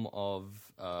form of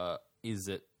is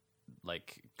it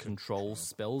like control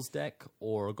spells deck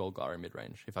or a Golgari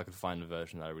midrange if I could find a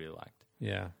version that I really liked.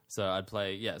 Yeah. So I'd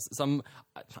play I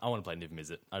want to play Niv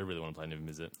Mizzet. I really want to play Niv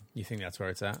Mizzet. You think that's where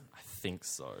it's at? I think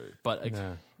so, but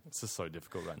No. it's just so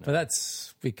difficult right now. But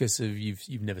that's because of you've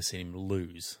never seen him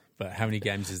lose. But how many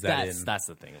games is that in? That's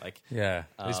the thing. Like, Yeah.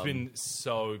 It's been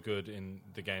so good in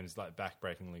the games, like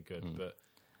backbreakingly good. But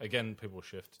again, people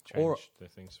change their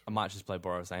things. I might just play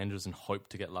Boros Angels and hope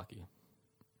to get lucky.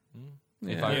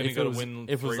 Yeah. You only got to win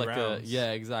if it was 3 like rounds.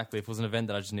 exactly. If it was an event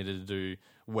that I just needed to do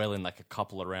well in like a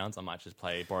couple of rounds, I might just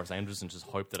play Boros Angels and just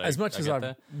hope that As much as get I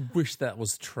there. wish that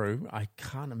was true, I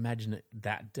can't imagine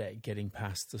that deck getting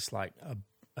past just like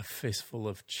a fistful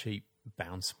of cheap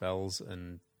bounce spells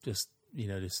and just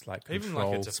like Even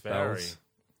control like a Teferi. spells.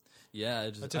 Yeah,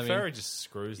 A Teferi just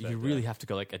screws that. you really have to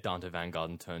go like a Dante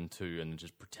Vanguard in turn 2 and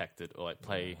just protect it, or like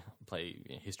play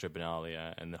Histria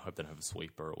Benalia and then hope they don't have a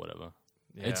sweeper or whatever.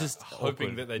 Yeah, It's just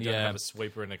hoping awkward. that they don't have a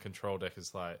sweeper in a control deck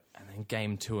is like... And then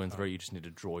game 2 and 3, you just need to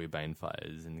draw your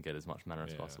Banefires and get as much mana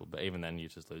as Yeah. possible. But even then, you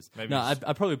just lose. Maybe No, it's-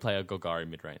 I'd probably play a Golgari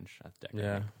midrange deck. I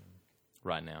Yeah. think,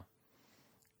 right now.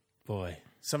 Boy,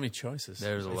 so many choices.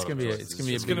 There's a lot it's of gonna be choices. it's gonna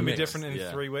be It's a going to big be mix. different in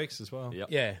Yeah. 3 weeks as well. Yep.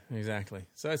 Yeah, exactly.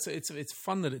 So it's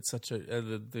fun that it's such a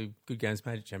the Good Games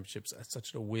Magic Championships are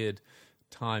such a weird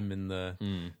time in the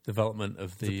development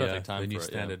of the perfect time new for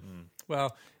it, yeah. standard.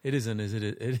 Well, it isn't, is it?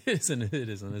 It isn't. It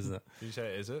isn't, isn't it? Did you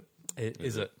say, is it?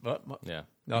 Is it? What? Yeah.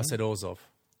 No, I said Orzhov.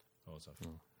 Oh,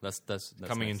 it's That's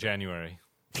coming in next. January.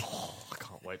 I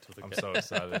can't wait till the I'm so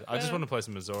excited. I just want to play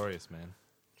some Azorius, man.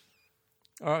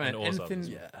 All right, man. And Orzhov as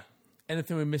Anything?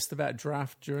 Anything we missed about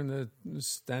draft during the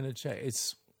standard check?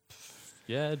 It's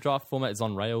Yeah, draft format is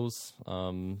on rails.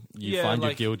 You Yeah, find your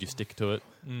like- guild, you stick to it.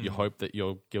 You hope that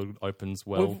your guild opens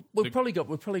well. we've probably got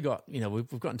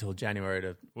we've got until January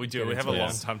to. We do. get We have a into long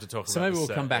this. time to talk about So maybe the we'll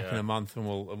set, come back yeah. in a month and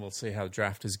we'll see how the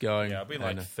draft is going. Yeah, I'll be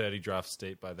like And, 30 drafts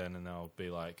deep by then, and I'll be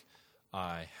like,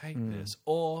 I hate this,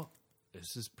 or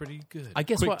this is pretty good. I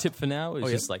guess Quick what tip for now is Oh,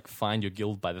 yeah. just like find your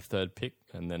guild by the 3rd pick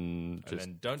and then just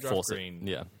then don't draft force green.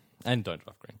 It. Yeah, and don't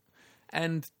draft green.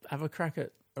 and have a crack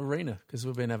at Arena because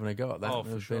we've been having a go at that. Oh,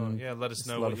 for It's sure. been- Yeah, let us it's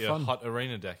know a lot what of your fun. hot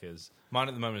arena deck is. Mine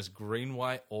at the moment is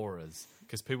green-white auras,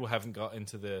 because people haven't got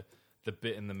into the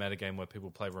bit in the metagame where people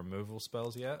play removal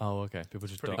spells yet. Oh, okay. People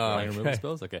just pretty don't play cool. removal Okay.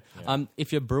 spells. Okay.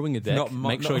 If you're brewing a deck, Not my-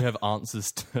 make sure not- you have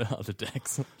answers to other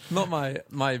decks. Not my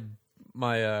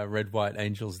red white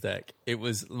angels deck. It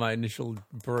was my initial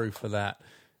brew for that.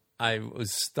 I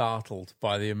was startled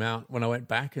by the amount when I went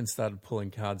back and started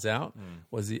pulling cards out.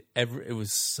 It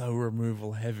was so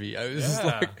removal heavy. I was just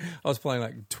Yeah. like I was playing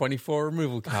like 24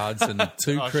 removal cards and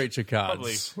 2 I should creature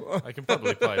cards. I can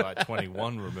probably play like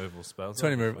 21 removal spells.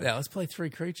 20 removal. Yeah, let's play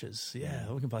 3 creatures.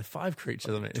 Yeah, we can play 5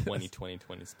 creatures. I mean,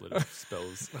 20 split of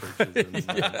spells. Creatures,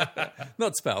 and,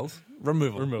 not spells,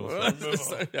 removal. Removal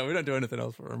So, yeah, we don't do anything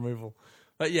else for removal.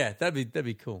 But yeah, that'd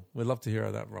be cool. We'd love to hear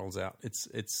how that rolls out. It's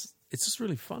just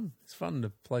really fun. It's fun to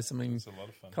play something a lot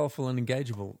of fun. colourful and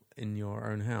engageable in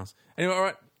your own house. Anyway, all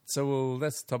right. So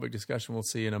that's topic discussion. We'll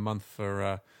see you in a month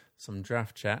for some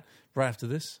draft chat. Right after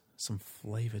this, some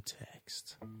flavor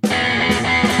text.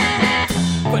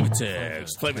 Flavor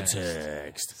text. Flavor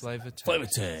text. Flavor text. Flavor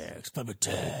text. Flavor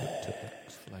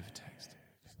text. Flavor text.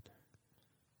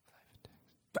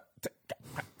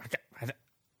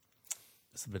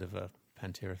 It's a bit of a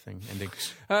Pantera thing ending.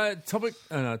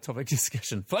 Topic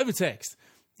discussion. Flavor text.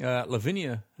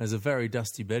 Lavinia has a very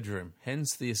dusty bedroom,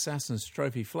 hence the Assassin's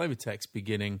Trophy flavor text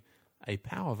beginning a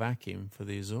power vacuum for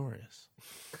the Azorius.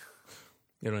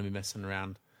 You don't want to be messing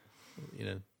around,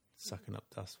 sucking up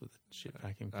dust with a shit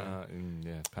vacuum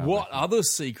cleaner. Power What vacuum. other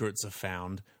secrets are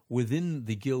found within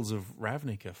the Guilds of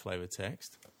Ravnica flavor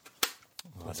text?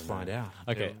 Let's find out.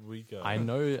 okay. Here we go. I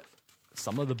know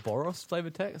some of the Boros flavor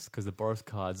text because the Boros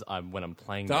cards, when I'm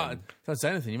playing them, Don't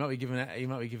say anything. You might be giving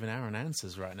Aaron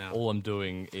answers right now. all I'm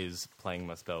doing is playing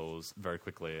my spells very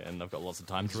quickly, and I've got lots of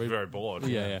time to Just read. very bored.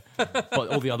 Yeah. But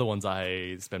all the other ones,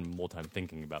 I spend more time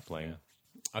thinking about playing.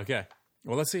 Okay.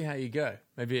 Well, let's see how you go.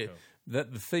 Maybe the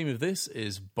theme of this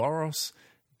is Boros,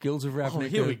 Guilds of Ravnica. Oh,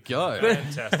 here we go.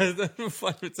 Fantastic.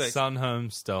 Flavor text.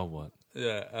 Sunhome Stalwart.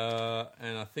 Yeah,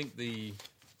 and I think the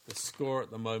score at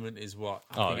the moment is what?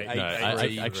 Oh, I think no, I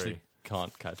 8-3. actually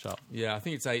can't catch up. Yeah, I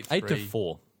think it's 8-3. 8 to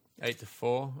 4.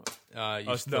 8-4. You Oh,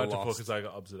 it's still 9 to 4 lost. because I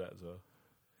got ups to that as well.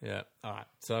 Yeah. All right.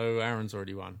 So Aaron's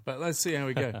already won. But let's see how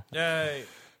we go. Yay!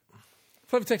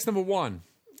 Flavor text number 1.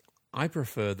 I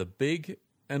prefer the big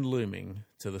and looming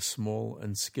to the small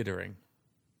and skittering.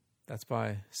 That's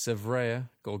by Sevrea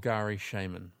Golgari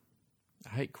Shaman. I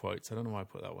hate quotes. I don't know why I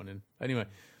put that one in. Anyway,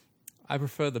 I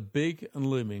prefer the big and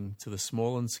looming to the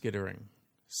small and skittering.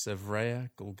 Sevrea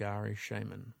Golgari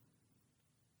Shaman.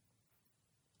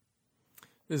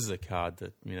 This is a card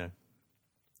that,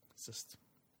 it's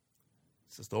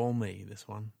just all me, this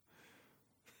one.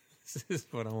 This is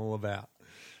what I'm all about.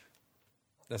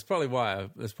 That's probably why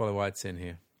it's in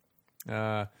here.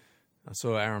 I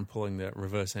saw Aaron pulling the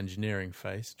reverse engineering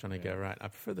face, trying to go, right, I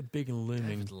prefer the big and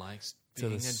looming David likes to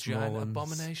being the a small giant and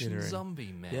abomination skittering.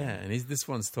 zombie, man. Yeah, and this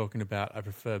one's talking about I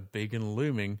prefer big and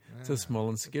looming to small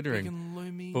and skittering. Big and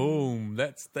loomy. Boom,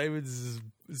 that's David's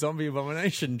zombie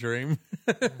abomination dream.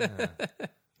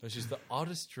 Which is the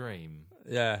oddest dream.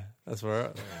 Yeah, that's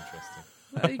right. Very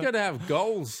interesting. You got to have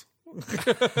goals.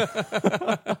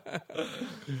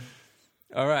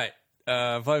 All right.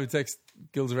 Flavor text,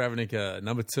 Guilds of Ravnica,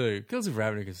 number 2. Guilds of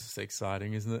Ravnica is just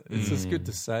exciting, isn't it? It's just good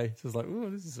to say. It's just like, oh,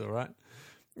 this is all right.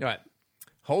 All right.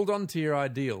 Hold on to your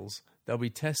ideals. They'll be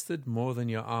tested more than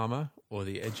your armor or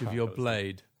the edge of your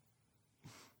blade.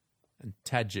 And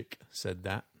Tajik said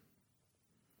that.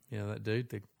 You know that dude,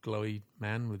 the glowy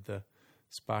man with the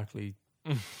sparkly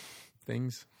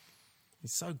things?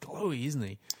 He's so glowy, isn't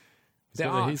he? He's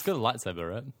got a lightsaber,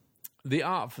 right? The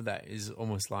art for that is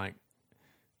almost like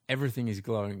everything is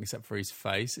glowing except for his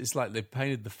face. It's like they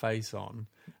painted the face on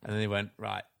and then they went,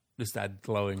 right, just add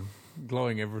glowing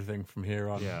everything from here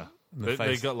on. Yeah. And the They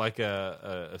face. got like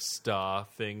a star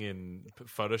thing in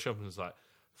Photoshop and it's like,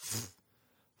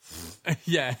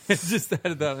 Yeah, it's just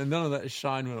added that, and none of that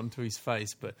shine went onto his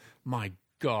face, but my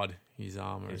God, his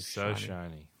armor is it's so shiny.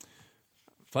 shiny.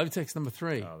 Flavor text number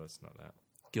 3. Oh, that's not that.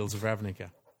 Guilds of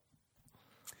Ravnica.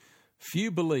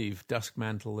 Few believe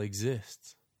Duskmantle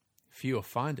exists. Fewer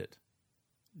find it.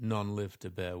 None live to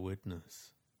bear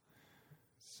witness.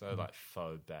 So like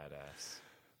faux badass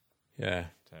Yeah.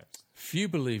 text. Few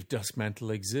believe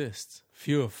Duskmantle exists.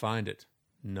 Fewer find it.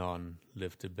 None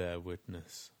live to bear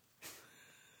witness.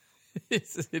 It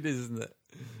is, isn't it?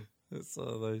 It's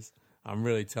all those. I'm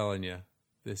really telling you,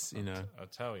 this, I'll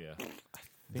tell you.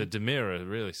 The Demir are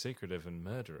really secretive and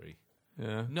murdery.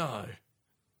 yeah. No.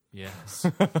 Yes.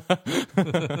 No,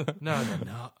 they're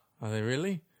not. Are they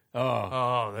really? Oh,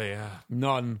 Oh, they are.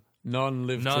 none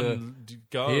live None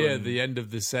go to hear and, the end of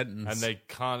the sentence. and they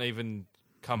can't even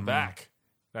come back.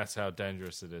 That's how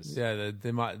dangerous it is. yeah,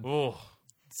 they might. Oh,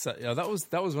 So, yeah, that was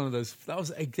one of those. That was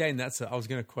again. I was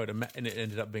going to quote, and it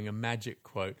ended up being a magic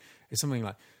quote. It's something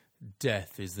like,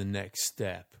 "Death is the next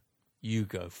step. You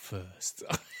go first."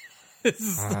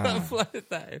 It's stuff like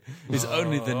that. It's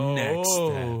only the next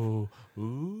step.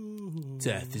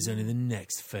 Death is only the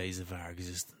next phase of our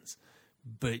existence,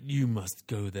 but you must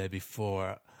go there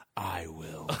before I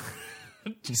will.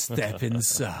 Step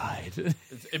inside.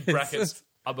 in brackets,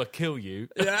 I'ma kill you.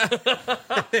 All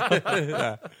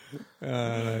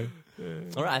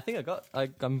right, I think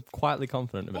I'm quietly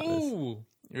confident about this. Ooh,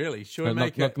 really? Should we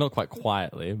Not, make not quite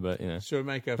quietly, but Should we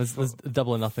make a let's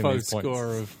double or nothing faux these points.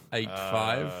 score of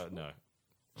 8-5? No.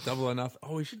 Double enough.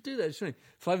 Oh, we should do that, shouldn't we?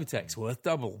 Flavor text worth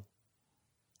double.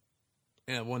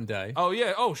 Yeah, one day. Oh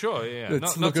yeah. Oh sure. Yeah.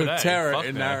 Let's not look today. of terror Fuck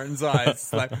in no. Aaron's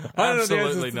eyes. Like, I don't know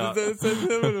Absolutely the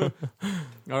answers.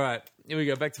 All right, here we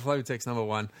go. Back to flavor text number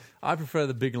 1. I prefer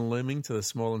the big and looming to the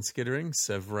small and skittering.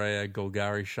 Sevrea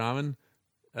Golgari Shaman.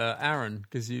 Aaron,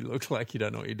 because you look like you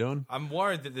don't know what you're doing. I'm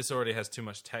worried that this already has too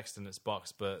much text in its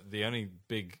box, but the only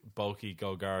big, bulky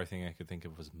Golgari thing I could think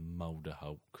of was Mulder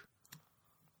Hulk.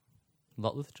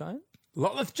 Lotleth Giant?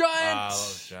 Lotleth Giant! Ah, that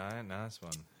was giant. Nice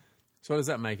one. So what does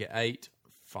that make it?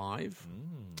 8-5?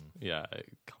 Yeah, I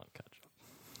can't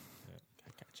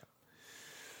catch up.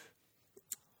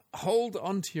 Hold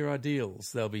on to your ideals.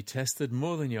 They'll be tested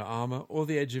more than your armor or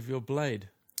the edge of your blade.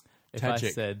 If I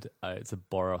Tajik. said it's a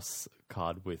Boros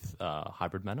card with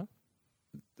hybrid mana,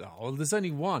 Oh, well, there's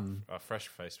only one. A fresh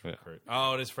face recruit.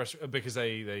 Oh, it is fresh because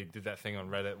they did that thing on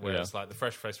Reddit where Yeah. it's like the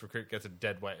fresh face recruit gets a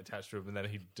dead weight attached to him and then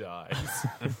he dies.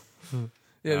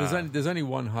 Yeah, there's only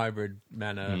one hybrid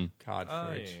mana card for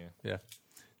Oh, each. yeah. Yeah.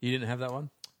 You didn't have that one?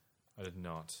 I did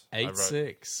not.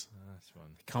 8-6. Nice one.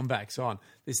 Comebacks on.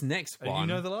 This next one. You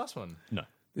know the last one? no.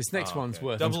 This next one's okay.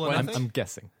 worth Double or 20 nothing? I'm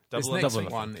guessing. This Double or next nothing?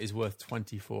 one is worth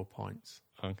 24 points.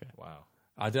 Okay. Wow.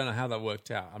 I don't know how that worked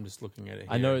out. I'm just looking at it here.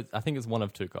 I know. I think it's one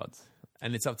of 2 cards.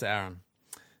 And it's up to Aaron.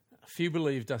 Few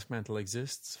believe Duskmantle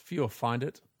exists. Fewer find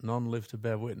it. None live to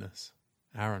bear witness.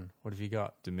 Aaron, what have you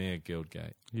got? Demir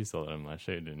Guildgate. You saw that in my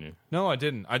sheet, didn't you? No, I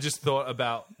didn't. I just thought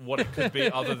about what it could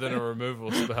be other than a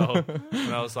removal spell.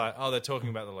 And I was like, oh, they're talking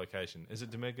about the location. Is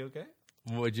it Demir Guildgate?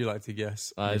 What would you like to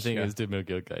guess? I think Mishka? it's Demir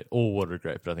Guildgate or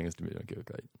Watergrave, but I think it's Demir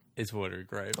Guildgate. It's Watery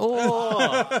Grave.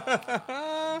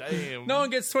 Damn. No one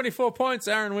gets 24 points.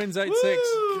 Aaron wins 8-6.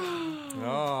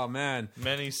 Oh, man.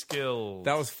 Many skills.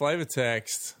 That was flavor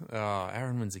text. Oh,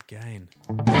 Aaron wins again.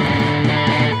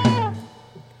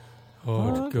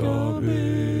 Hot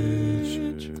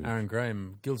garbage. Aaron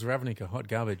Graham, Guilds of Ravnica, hot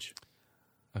garbage.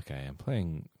 Okay, I'm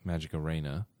playing Magic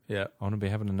Arena. Yeah. I want to be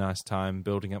having a nice time,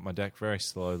 building up my deck very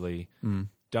slowly.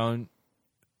 Don't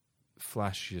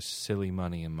flash your silly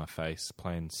money in my face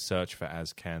playing Search for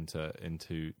Azcanta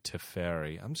into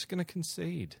Teferi. I'm just going to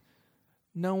concede.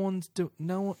 No one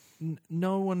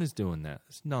is doing that.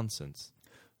 It's nonsense.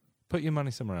 Put your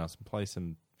money somewhere else and play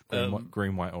some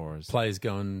green-white auras. Players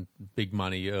going big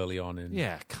money early on. And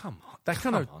Yeah, come on.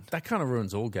 that kind of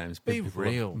ruins all games. Be People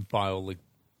real. buy all the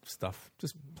stuff.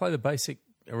 Just play the basic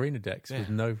arena decks with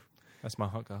no... That's my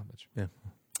hot garbage.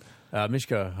 Yeah.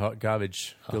 Mishka, hot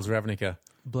garbage, Guilds of Ravnica.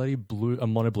 Bloody a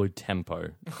mono blue tempo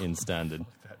in standard.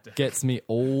 Gets me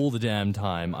all the damn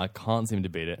time. I can't seem to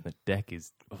beat it. The deck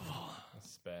is...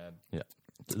 That's bad. Yeah.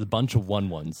 There's a bunch of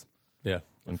 1/1s Yeah.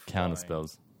 and counter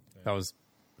spells. That was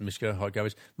Mishka, hot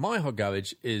garbage. My hot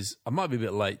garbage is, I might be a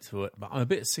bit late to it, but I'm a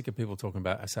bit sick of people talking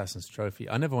about Assassin's Trophy.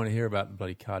 I never want to hear about the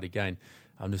bloody card again.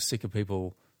 I'm just sick of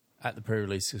people at the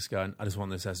pre-release just going, I just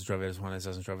want the Assassin's Trophy, I just want the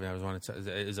Assassin's Trophy, I just want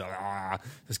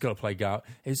it's got to play Go.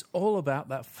 It's all about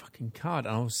that fucking card,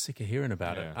 and I was sick of hearing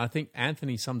about it. I think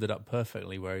Anthony summed it up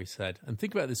perfectly where he said, and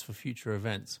think about this for future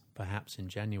events, perhaps in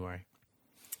January,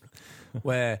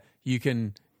 where you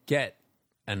can get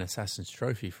an Assassin's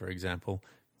Trophy, for example,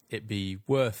 it be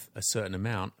worth a certain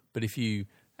amount, but if you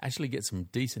actually get some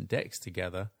decent decks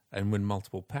together and win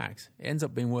multiple packs, it ends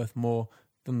up being worth more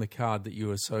than the card that you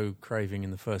were so craving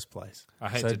in the first place. I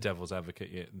hate to devil's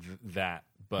advocate that,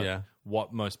 but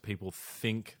what most people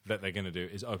think that they're going to do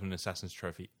is open an Assassin's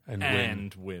Trophy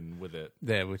and win with it.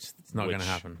 There, which is not going to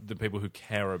happen. The people who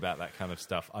care about that kind of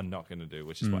stuff are not going to do,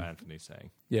 which is what Anthony's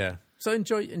saying. Yeah. So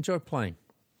enjoy playing.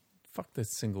 Fuck the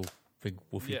single big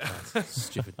woofy cards.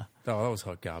 Stupid. Oh, that was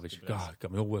hot garbage. God,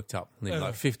 got me all worked up. I need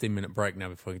like 15-minute break now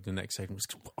before I get to the next segment.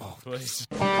 Oh.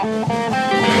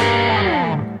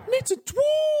 It's a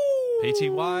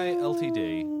PTY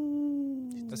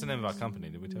Ltd. That's the name of our company.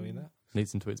 Did we tell you that?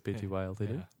 Needs and Tweets PTY Ltd.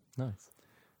 Yeah. Nice.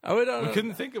 Oh, We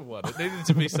couldn't think of one. It needed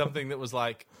to be something that was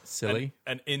like silly,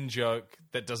 an in-joke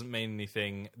that doesn't mean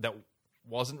anything, that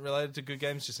wasn't related to good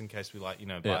games, just in case we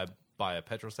buy a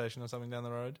petrol station or something down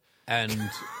the road. and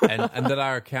that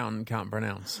our accountant can't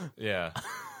pronounce. Yeah.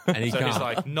 And he So can't. he's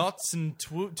like, knots and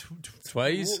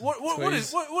Tways? What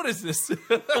is this?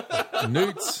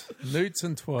 Newts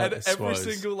and tways. And every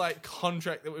single like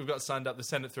contract that we've got signed up to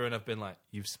send it through, and I've been like,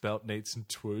 you've spelt neats and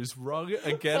twoos wrong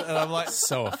again, and I'm like,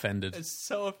 So offended. it's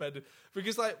so offended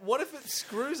because like, what if it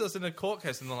screws us in a court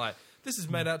case and they're like, this is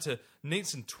made out to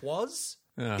neats and twas?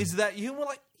 Yeah. Is that you? And we're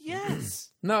like, yes.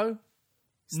 No.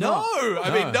 No,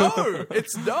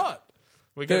 it's not.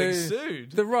 We're getting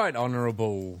sued. The Right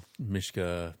Honourable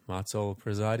Mishka Matzol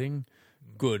presiding.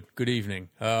 Good evening.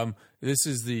 This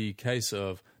is the case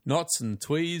of Knots and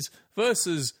Tweez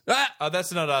versus... Oh,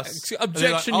 that's not us.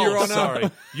 Objection, And they're Your like, Honour.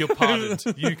 Sorry, you're pardoned.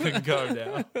 You can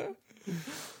go now.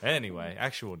 Anyway,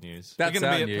 actual news. That's we're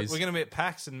gonna our be news. We're going to be at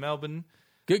PAX in Melbourne.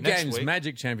 Good next games, week.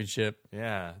 Magic Championship.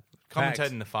 Yeah. PAX.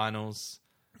 Commentating the finals.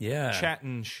 Yeah.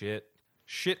 Chatting shit.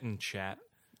 Shit and chat.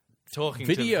 Talking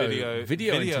Video to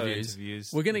video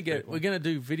interviews. We're gonna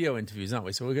do video interviews, aren't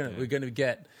we? So we're gonna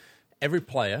get every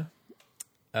player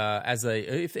as they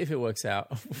if it works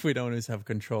out. We don't always have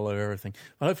control over everything.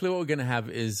 But hopefully, what we're gonna have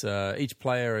is each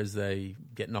player as they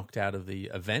get knocked out of the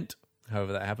event,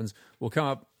 however that happens, will come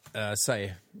up,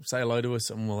 say hello to us,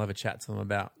 and we'll have a chat to them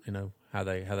about how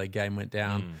their game went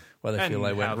down, where they And feel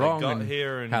they went how they wrong, got and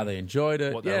here and how they enjoyed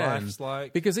it, what their and life's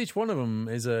like. because each one of them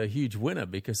is a huge winner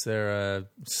because they're a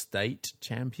state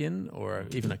champion or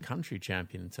even a country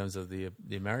champion in terms of the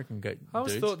American dudes. I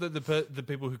always thought that the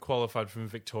people who qualified from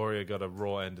Victoria got a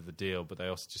raw end of the deal, but they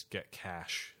also just get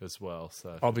cash as well.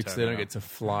 So Obviously, they don't get to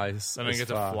fly. They don't get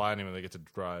to fly anywhere. They get to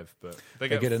drive, but they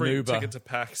get an free Uber. ticket to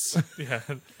PAX. Yeah,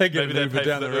 They get maybe an they Uber pay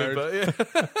down for the road. Uber.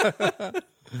 Yeah.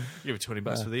 Give you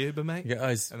 $20 for the Uber, mate, Yeah,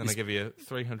 and then they give you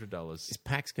 $300. is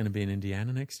PAX going to be in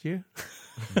Indiana next year?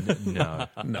 No,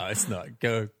 No, it's not.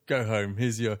 Go home.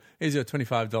 Here's your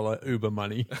 $25 Uber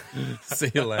money.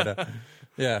 See you later.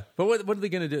 Yeah, but what are they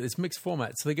going to do? It's mixed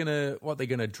format. So they're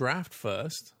going to draft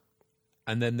first,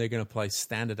 and then they're going to play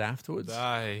standard afterwards.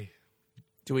 I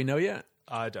Do we know yet?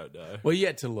 I don't know. We're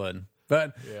yet to learn.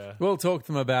 But Yeah. we'll talk to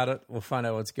them about it. We'll find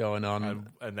out what's going on.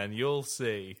 And then you'll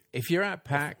see. If you're at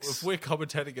PAX, If we're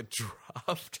commentating a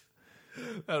draft,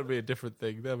 that'll be a different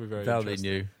thing. That'll be very that'll be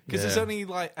interesting. new. Because Yeah. there's only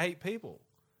like 8 people.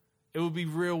 It would be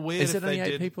real weird Is if it only they 8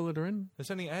 did. people that are in?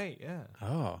 There's only 8, yeah.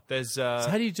 Oh. There's So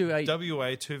how do you do 8?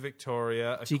 WA, 2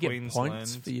 Victoria, a Do you get Queensland,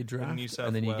 points for your draft? and New South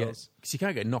and then you get... Wales. Because you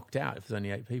can't get knocked out if there's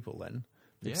only 8 people then.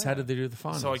 Because Yeah. how did they do the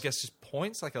finals? So I guess just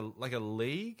points like a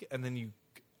league, and then you.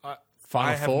 Final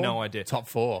I have 4? no idea. Top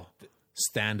 4.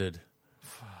 Standard.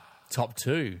 Top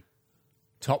 2.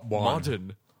 Top 1.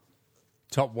 Modern.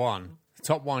 Top 1.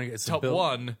 Top 1 gets Top a bill.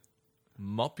 1.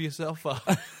 Mop yourself up.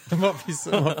 mop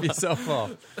yourself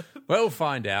off. We'll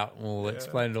find out. We'll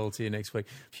explain it all to you next week.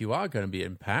 If you are going to be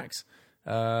in PAX,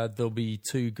 there'll be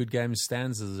 2 Good Games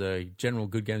stands. There's a general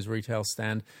Good Games retail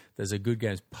stand. There's a Good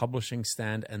Games publishing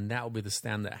stand, and that will be the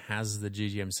stand that has the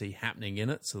GGMC happening in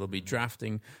it. So they'll be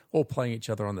drafting or playing each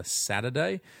other on the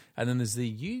Saturday. And then there's the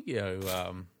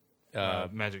Yu-Gi-Oh!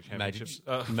 Magic Championships.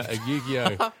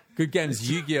 Yu-Gi-Oh! Good Games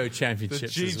Yu-Gi-Oh! The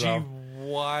Championships as well.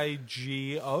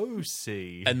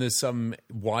 GGYGOC. And there's some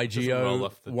roll YGO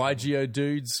off the YGO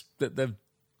dudes that they've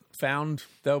found.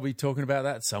 They'll be talking about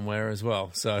that somewhere as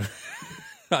well. So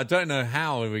I don't know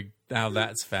how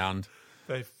that's found.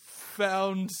 They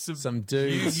found Some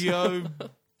dudes Yu-Gi-Oh!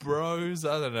 Bros.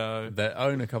 I don't know. that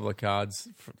own a couple of cards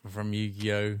from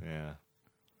Yu-Gi-Oh! Yeah.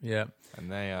 Yeah.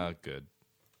 And they are good.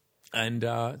 And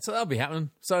so that'll be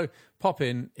happening. So pop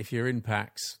in if you're in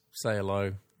PAX. Say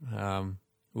hello.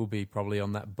 We'll be probably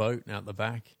on that boat out the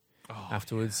back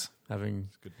afterwards, having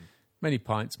Good. many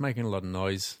pints, making a lot of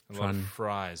noise. A lot of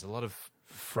fries. A lot of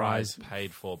Fries. fries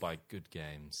paid for by Good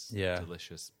Games. Yeah.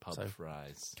 Delicious pub So-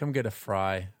 fries. Come get a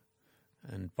fry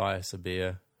and buy us a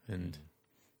beer and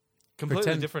Completely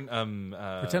Pretend- different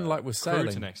pretend like we're crew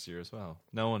sailing. to next year as well.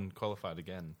 No one qualified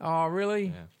again. oh, really?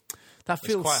 Yeah. That It's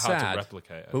feels quite hard sad. to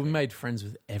replicate. I But we think. made friends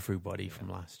with everybody from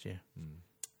last year.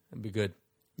 That'd be good.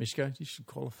 Mishko, you should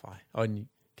qualify. Oh, and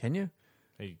can you?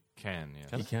 You can,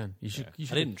 yeah. You can. You should. Yeah. You I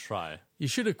should. didn't try. You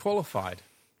should have qualified.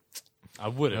 I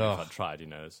would have Oh. if I tried, you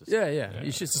know. It's just, Yeah, yeah.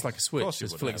 You should just like a switch. course you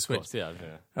Just would, flick yeah, a of switch. course,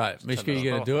 yeah. All right, Mishko, you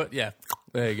going to do it? Yeah.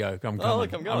 There you go. I'm coming.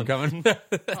 look, I'm going. coming. Oh,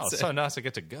 it's so nice I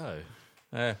get to go.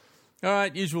 Yeah. All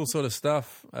right, usual sort of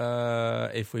stuff.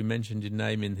 If we mentioned your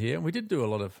name in here, we did do a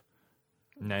lot of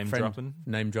Name friend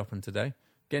dropping. today.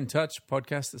 Get in touch,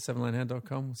 podcast at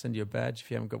 7lanehand.com. We'll send you a badge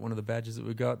if you haven't got one of the badges that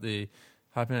we got. The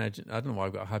Hyper Magic, I don't know why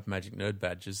we've got Hyper Magic Nerd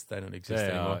badges. They don't exist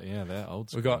anymore. They're old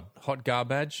school. We've got Hot Gar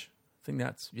badge. I think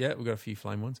we've got a few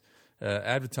flame ones.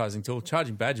 Advertising tool,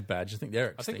 charging badge. I think they're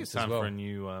extinct I think it's as time well. for a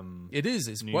new. It is.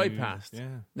 It's new- way past. Yeah.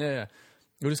 Yeah.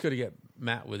 We've just got to get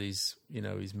Matt with his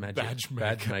magic Badge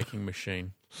badge maker. making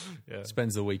machine. Yeah.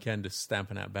 Spends the weekend just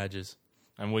stamping out badges.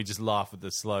 And we just laugh at the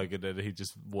slogan and he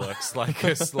just works like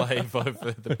a slave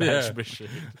over the badge Yeah. machine.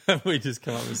 We just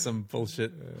come up with some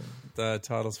bullshit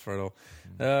titles for it all.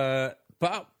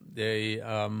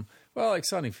 But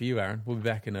exciting for you, Aaron. We'll be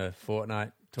back in a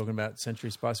fortnight talking about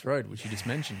Century Spice Road, which you just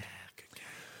mentioned.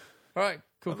 All right,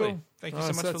 cool. Thank you All so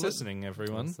right, much that's for it. listening,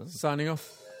 everyone. Signing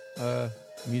off.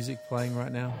 Music playing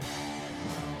right now.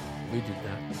 We did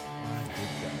that. I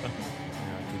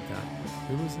did that.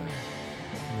 Who was that?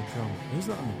 On the drum. Who's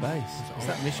that on the bass? Is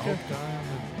that Mishka? Old guy on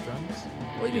the drums?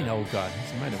 What do you mean old guy?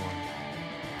 He's a mate of mine.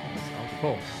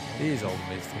 Paul. He is older than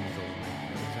me. He's older than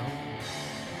me.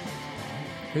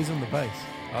 Who's on the bass?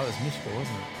 Oh, it's Mishka,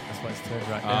 wasn't it? That's why it's turned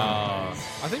right now.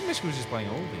 I think Mishka was just playing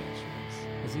all the instruments.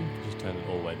 Is he? Just turn it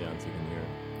all the way down so you can hear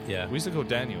it. Yeah. We used to call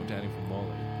Daniel from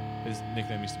Morley. His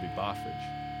nickname used to be Barfridge.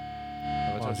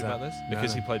 Have I told is you about that? this? No,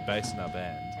 Because no. he played bass in our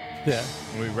band. Yeah.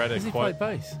 We read a Does he quote.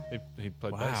 play bass? He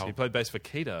played Wow. bass. He played bass for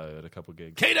Keto at a couple of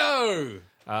gigs. Keto!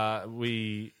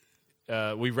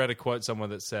 We read a quote somewhere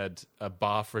that said, "A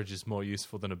bar fridge is more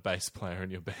useful than a bass player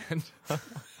in your band."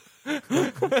 And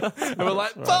we're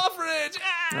like, "Bar fridge!"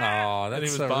 Ah! Oh, And he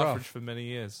that's was so bar rough. fridge for many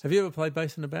years. Have you ever played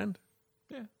bass in a band?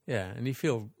 Yeah. Yeah, and you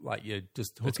feel like you're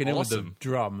just hooking in with awesome. the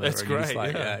drum. That's and you're great. just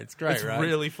like, yeah. it's great, It's right?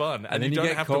 really fun, and then you you don't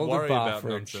get have to called a worry bar about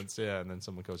fridge. nonsense. Yeah, and then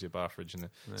someone calls you a bar fridge, and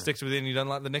it sticks with you, and you don't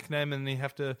like the nickname, and you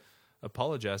have to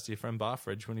apologize to your friend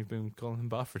Barfridge when you've been calling him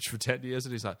Barfridge for 10 years,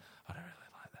 and he's like, "I don't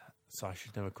really like that." So I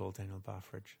should never call Daniel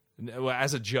Barfridge. Well,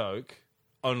 as a joke,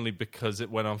 only because it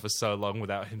went on for so long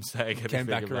without him saying anything came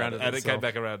back about around it. it And it came itself.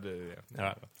 back around. Yeah. All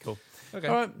right, cool. Okay.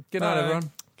 All right, good night, Bye.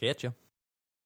 everyone. Catch ya.